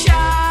 don't be shy.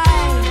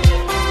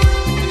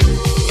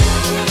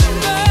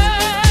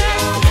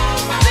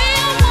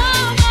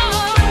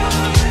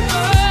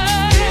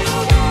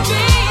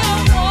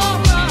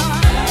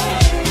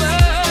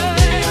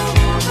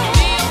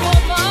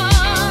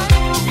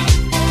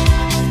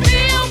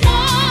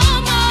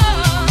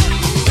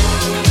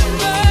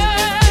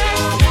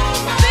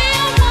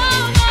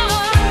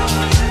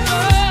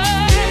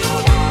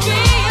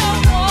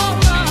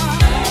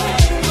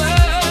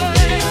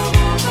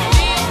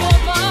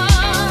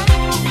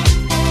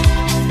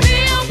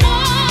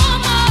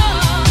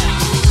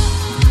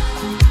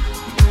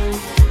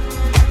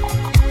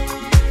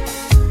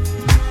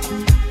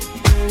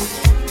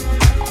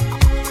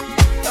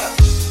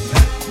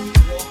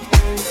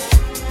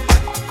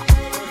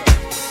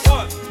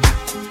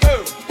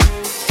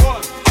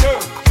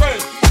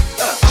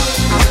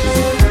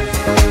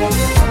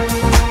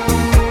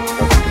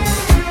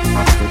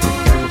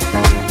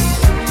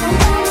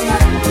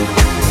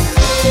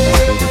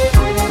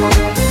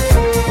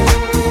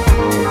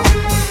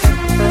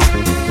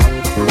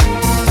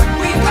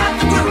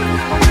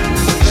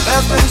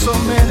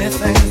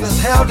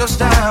 Us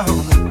down,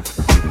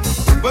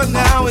 but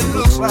now it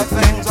looks like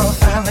things are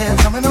finally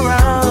coming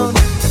around.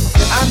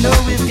 I know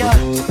we've got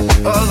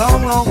a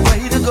long, long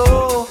way to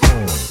go,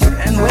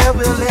 and where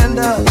we'll end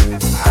up,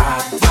 I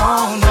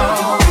don't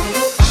know.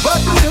 But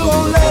we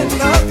won't let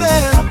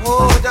nothing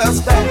hold us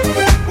back.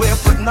 We're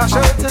putting our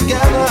shirt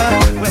together,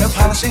 we're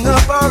polishing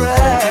up our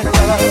act.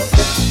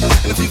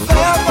 And if you've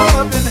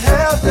ever been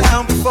held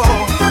down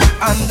before,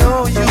 I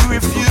know you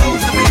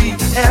refuse to be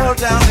held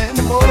down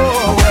anymore.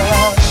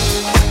 Well,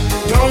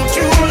 don't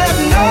you let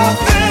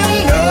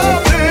nothing,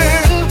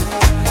 nothing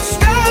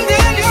stand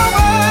in your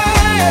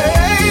way.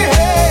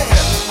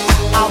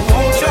 I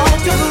want y'all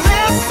to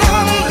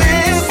listen,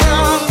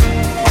 listen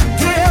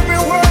to every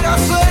word I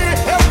say,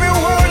 every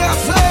word I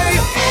say.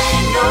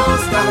 Ain't no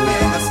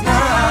stopping us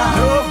now.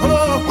 No,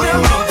 we're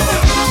on the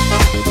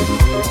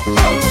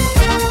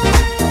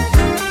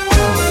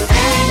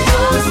ain't no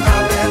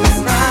stopping us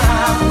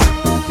now.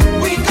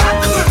 We got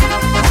the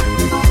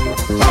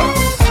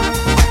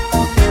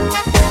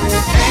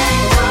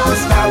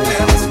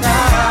stopping us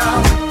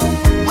now.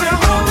 We're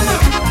on the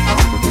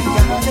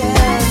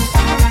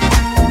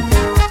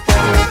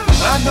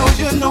I know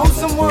you know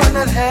someone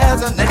that has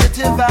a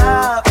negative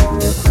vibe,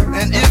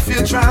 and if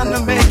you're trying to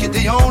make it,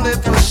 they only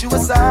push you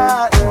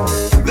aside.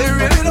 They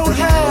really don't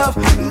have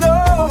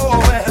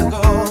nowhere to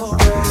go.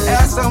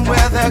 Ask them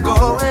where they're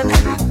going,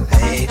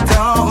 they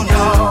don't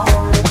know.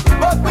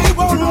 But we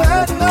won't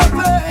let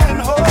nothing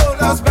hold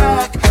us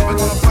back. We're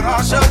gonna put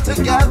our show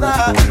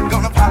together,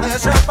 gonna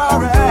polish up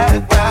our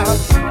act.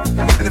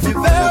 And if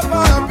you've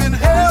ever been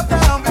held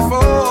down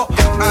before,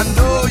 I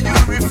know you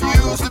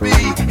refuse to be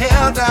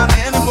held down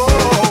anymore.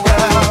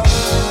 Well,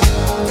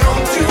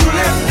 don't you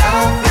let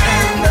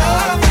nothing,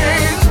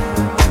 nothing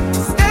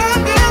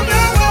stand in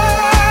your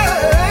way.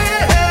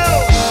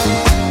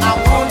 I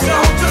want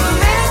you to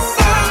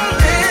listen,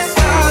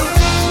 listen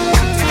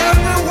to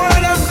every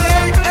word I say,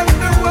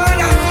 every word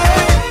I say.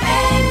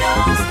 Ain't no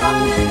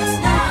stopping us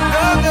now.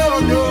 No, no,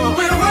 no.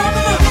 We're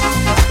running up.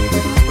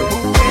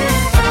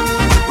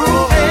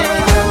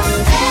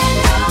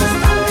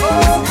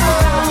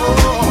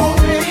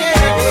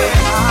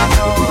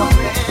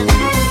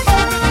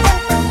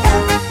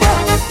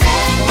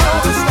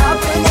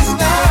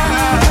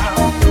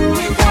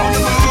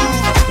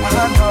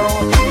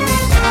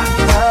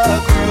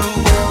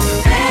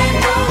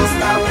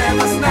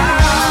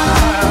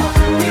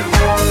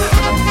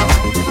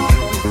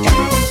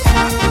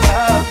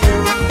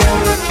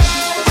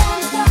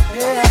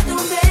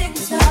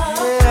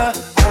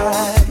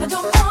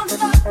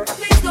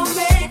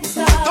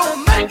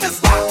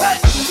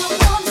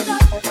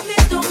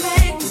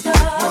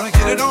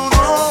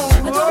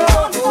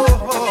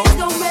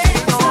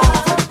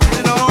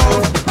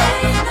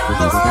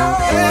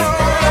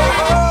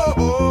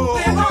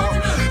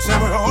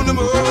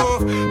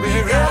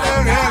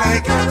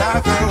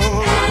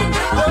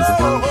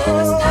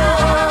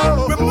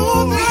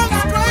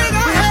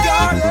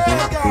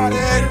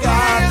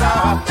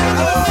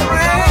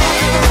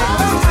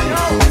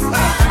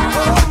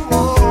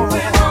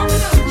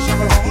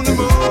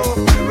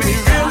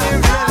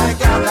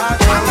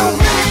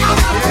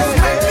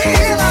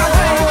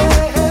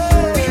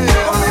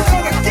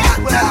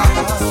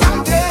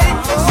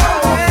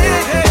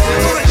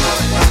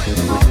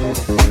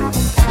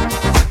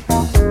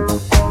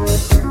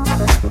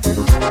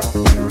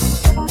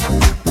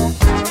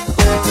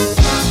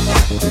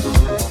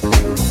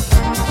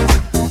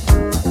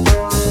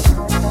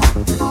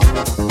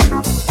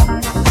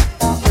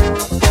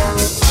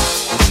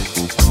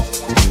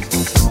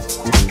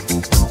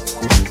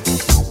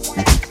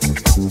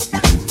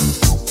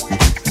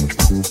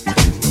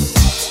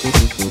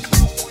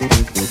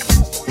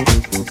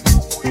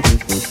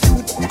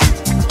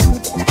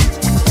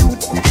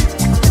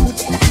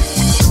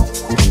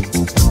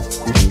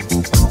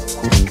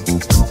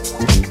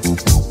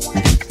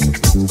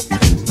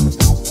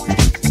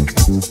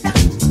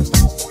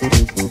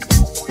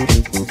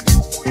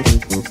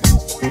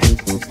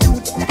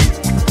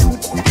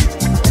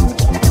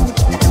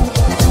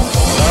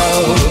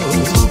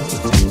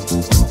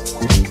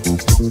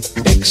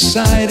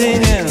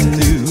 exciting and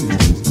new.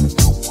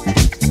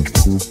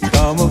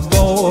 Come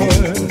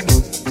aboard,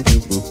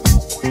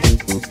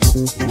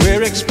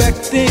 we're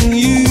expecting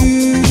you.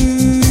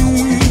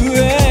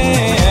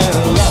 And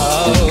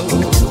love,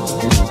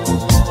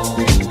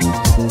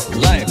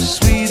 life's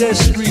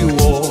sweetest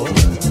reward.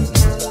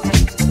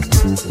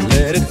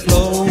 Let it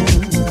flow,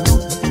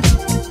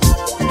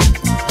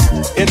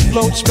 it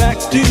floats back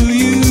to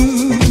you.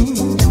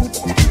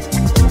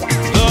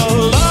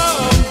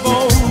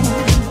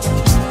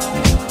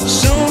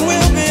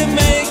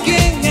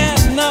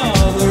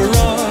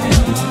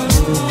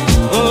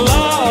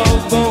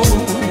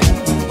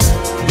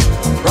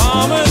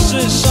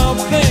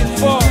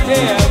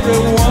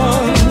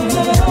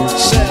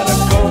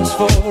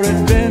 For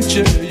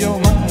adventure, your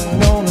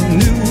mind on a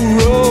new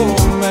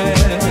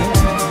romance.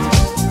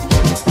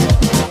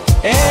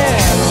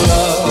 And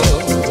love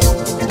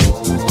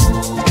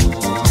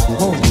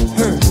won't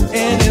hurt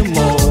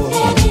anymore.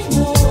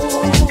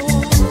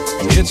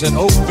 It's an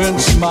open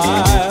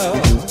smile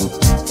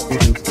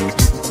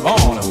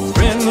on a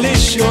friendly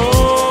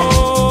shore.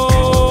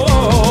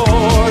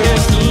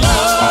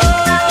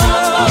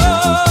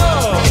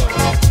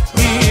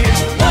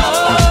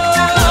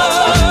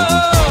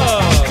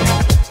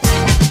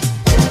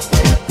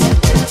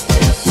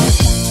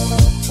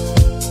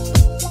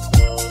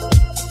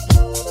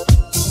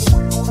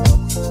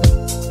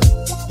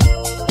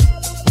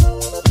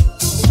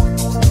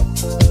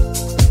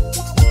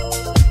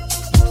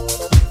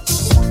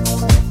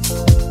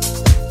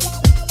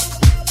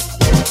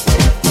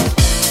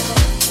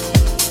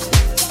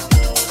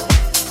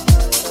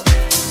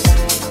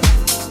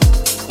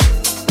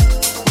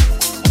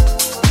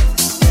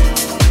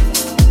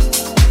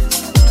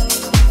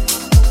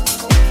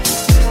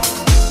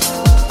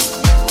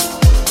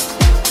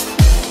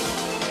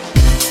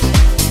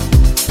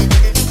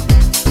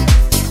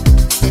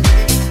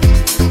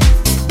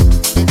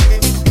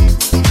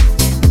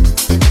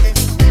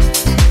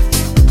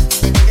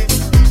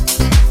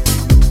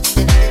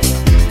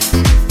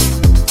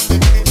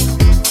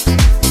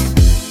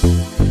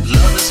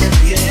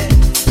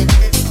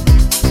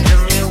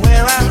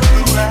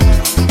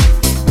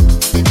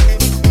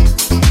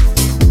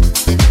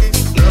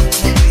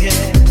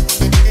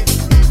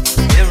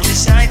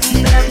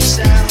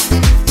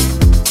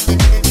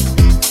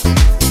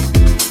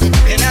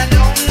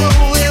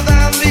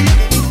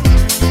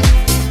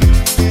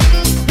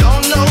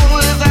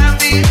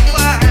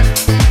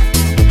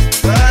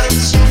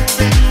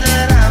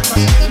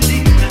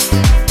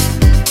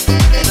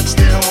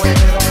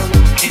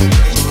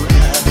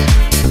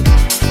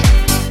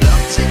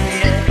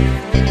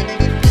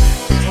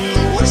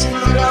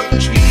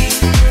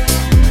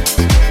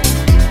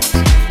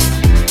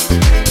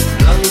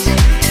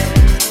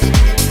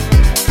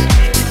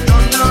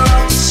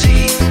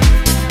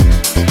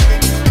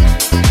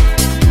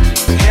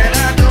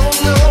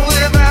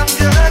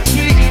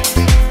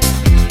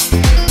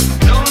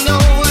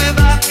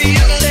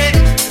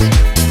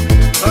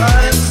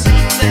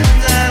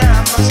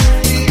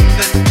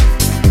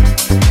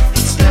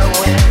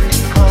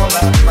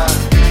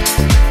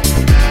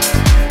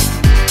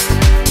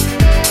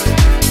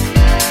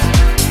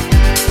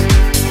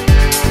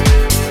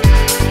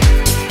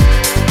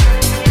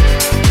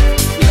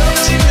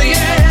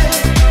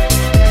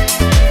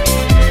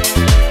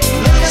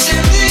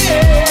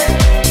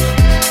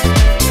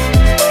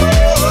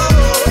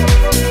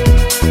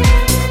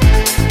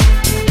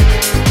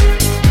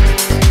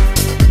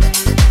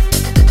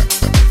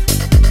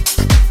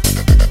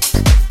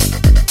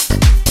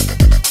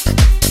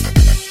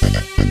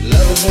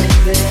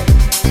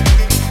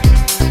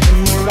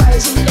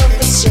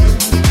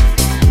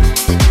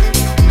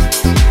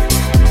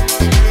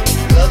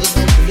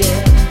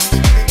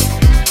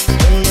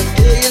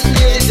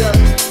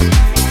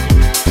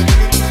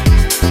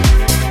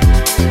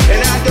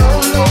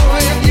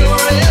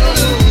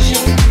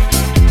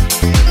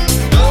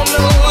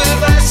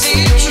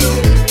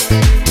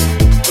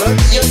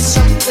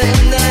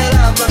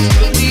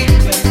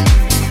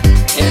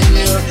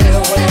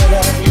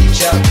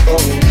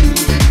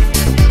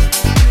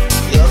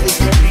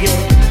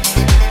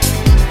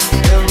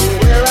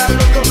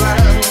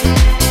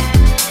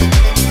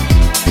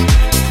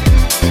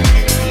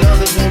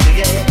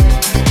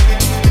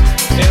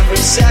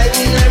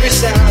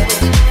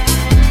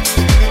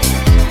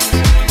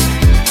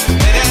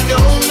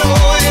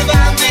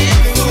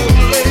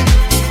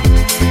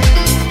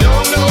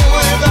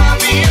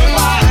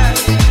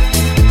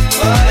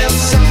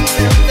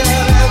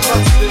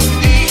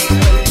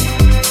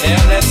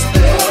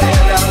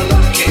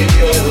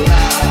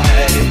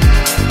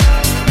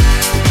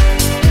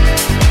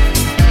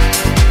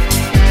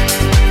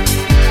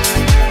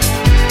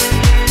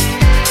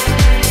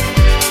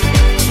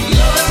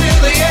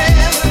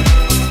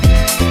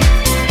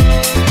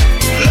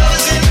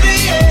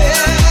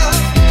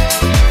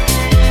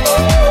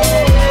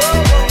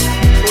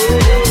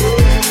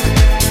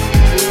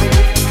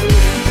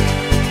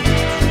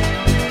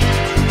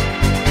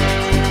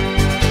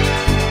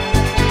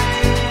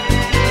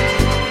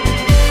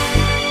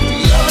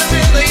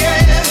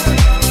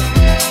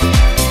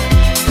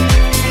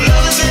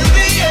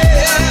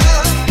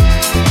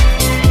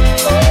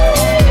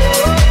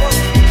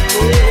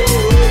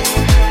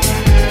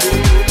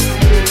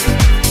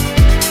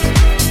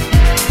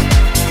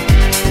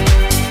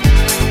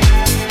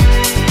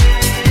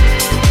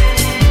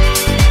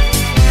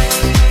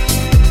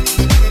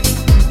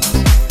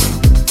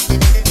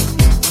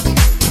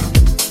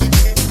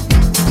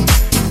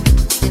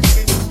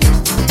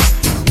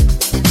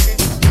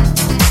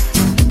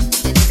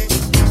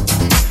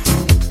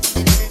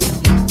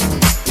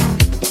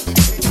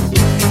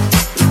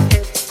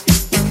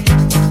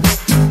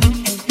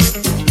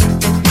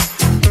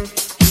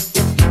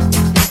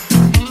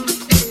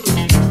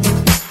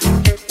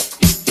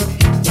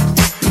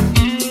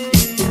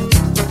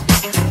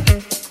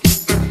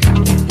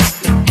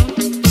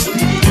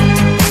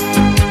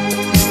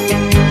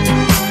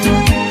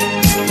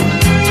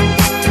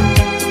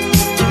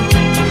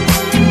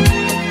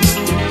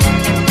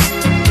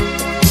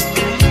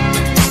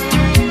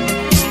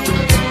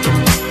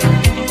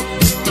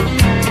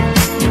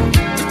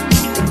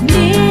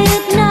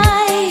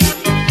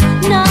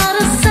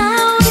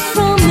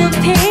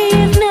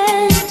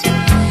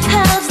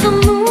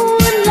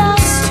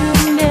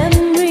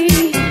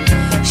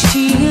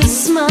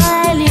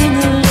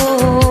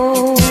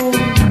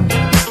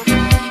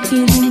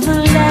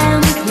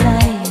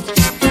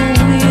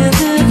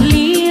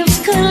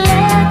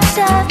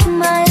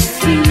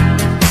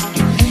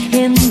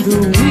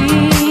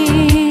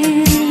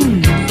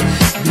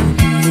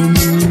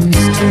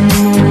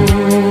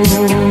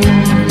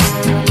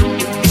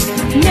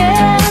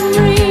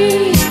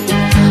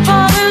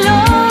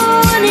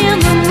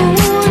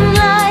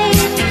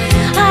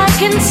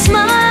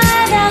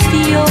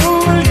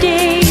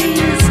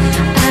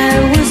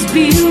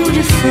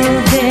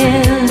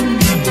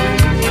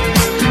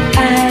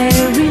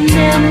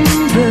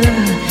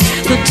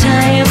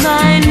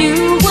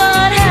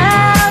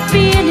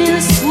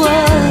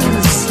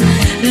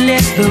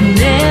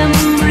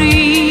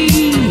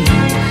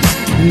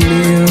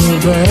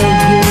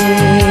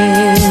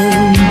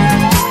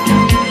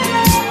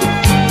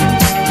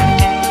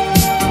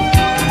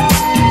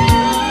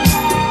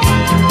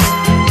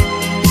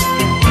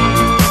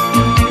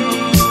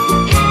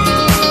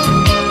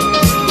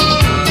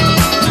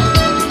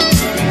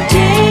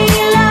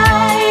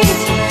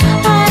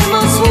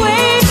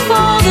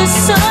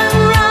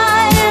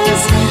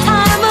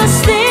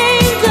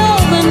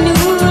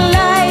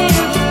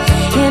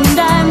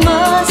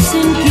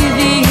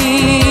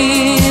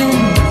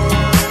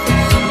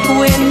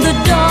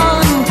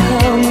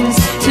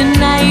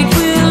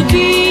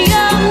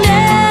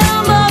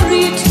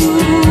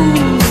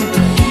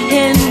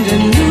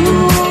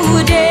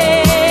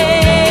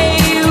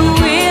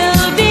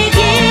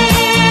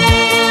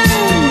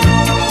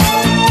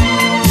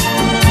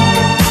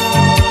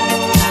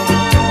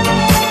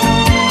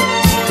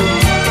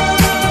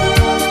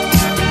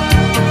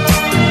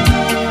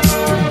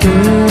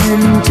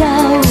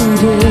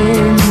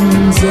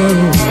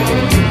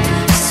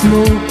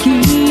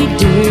 smoky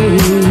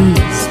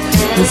days,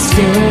 the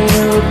stairs.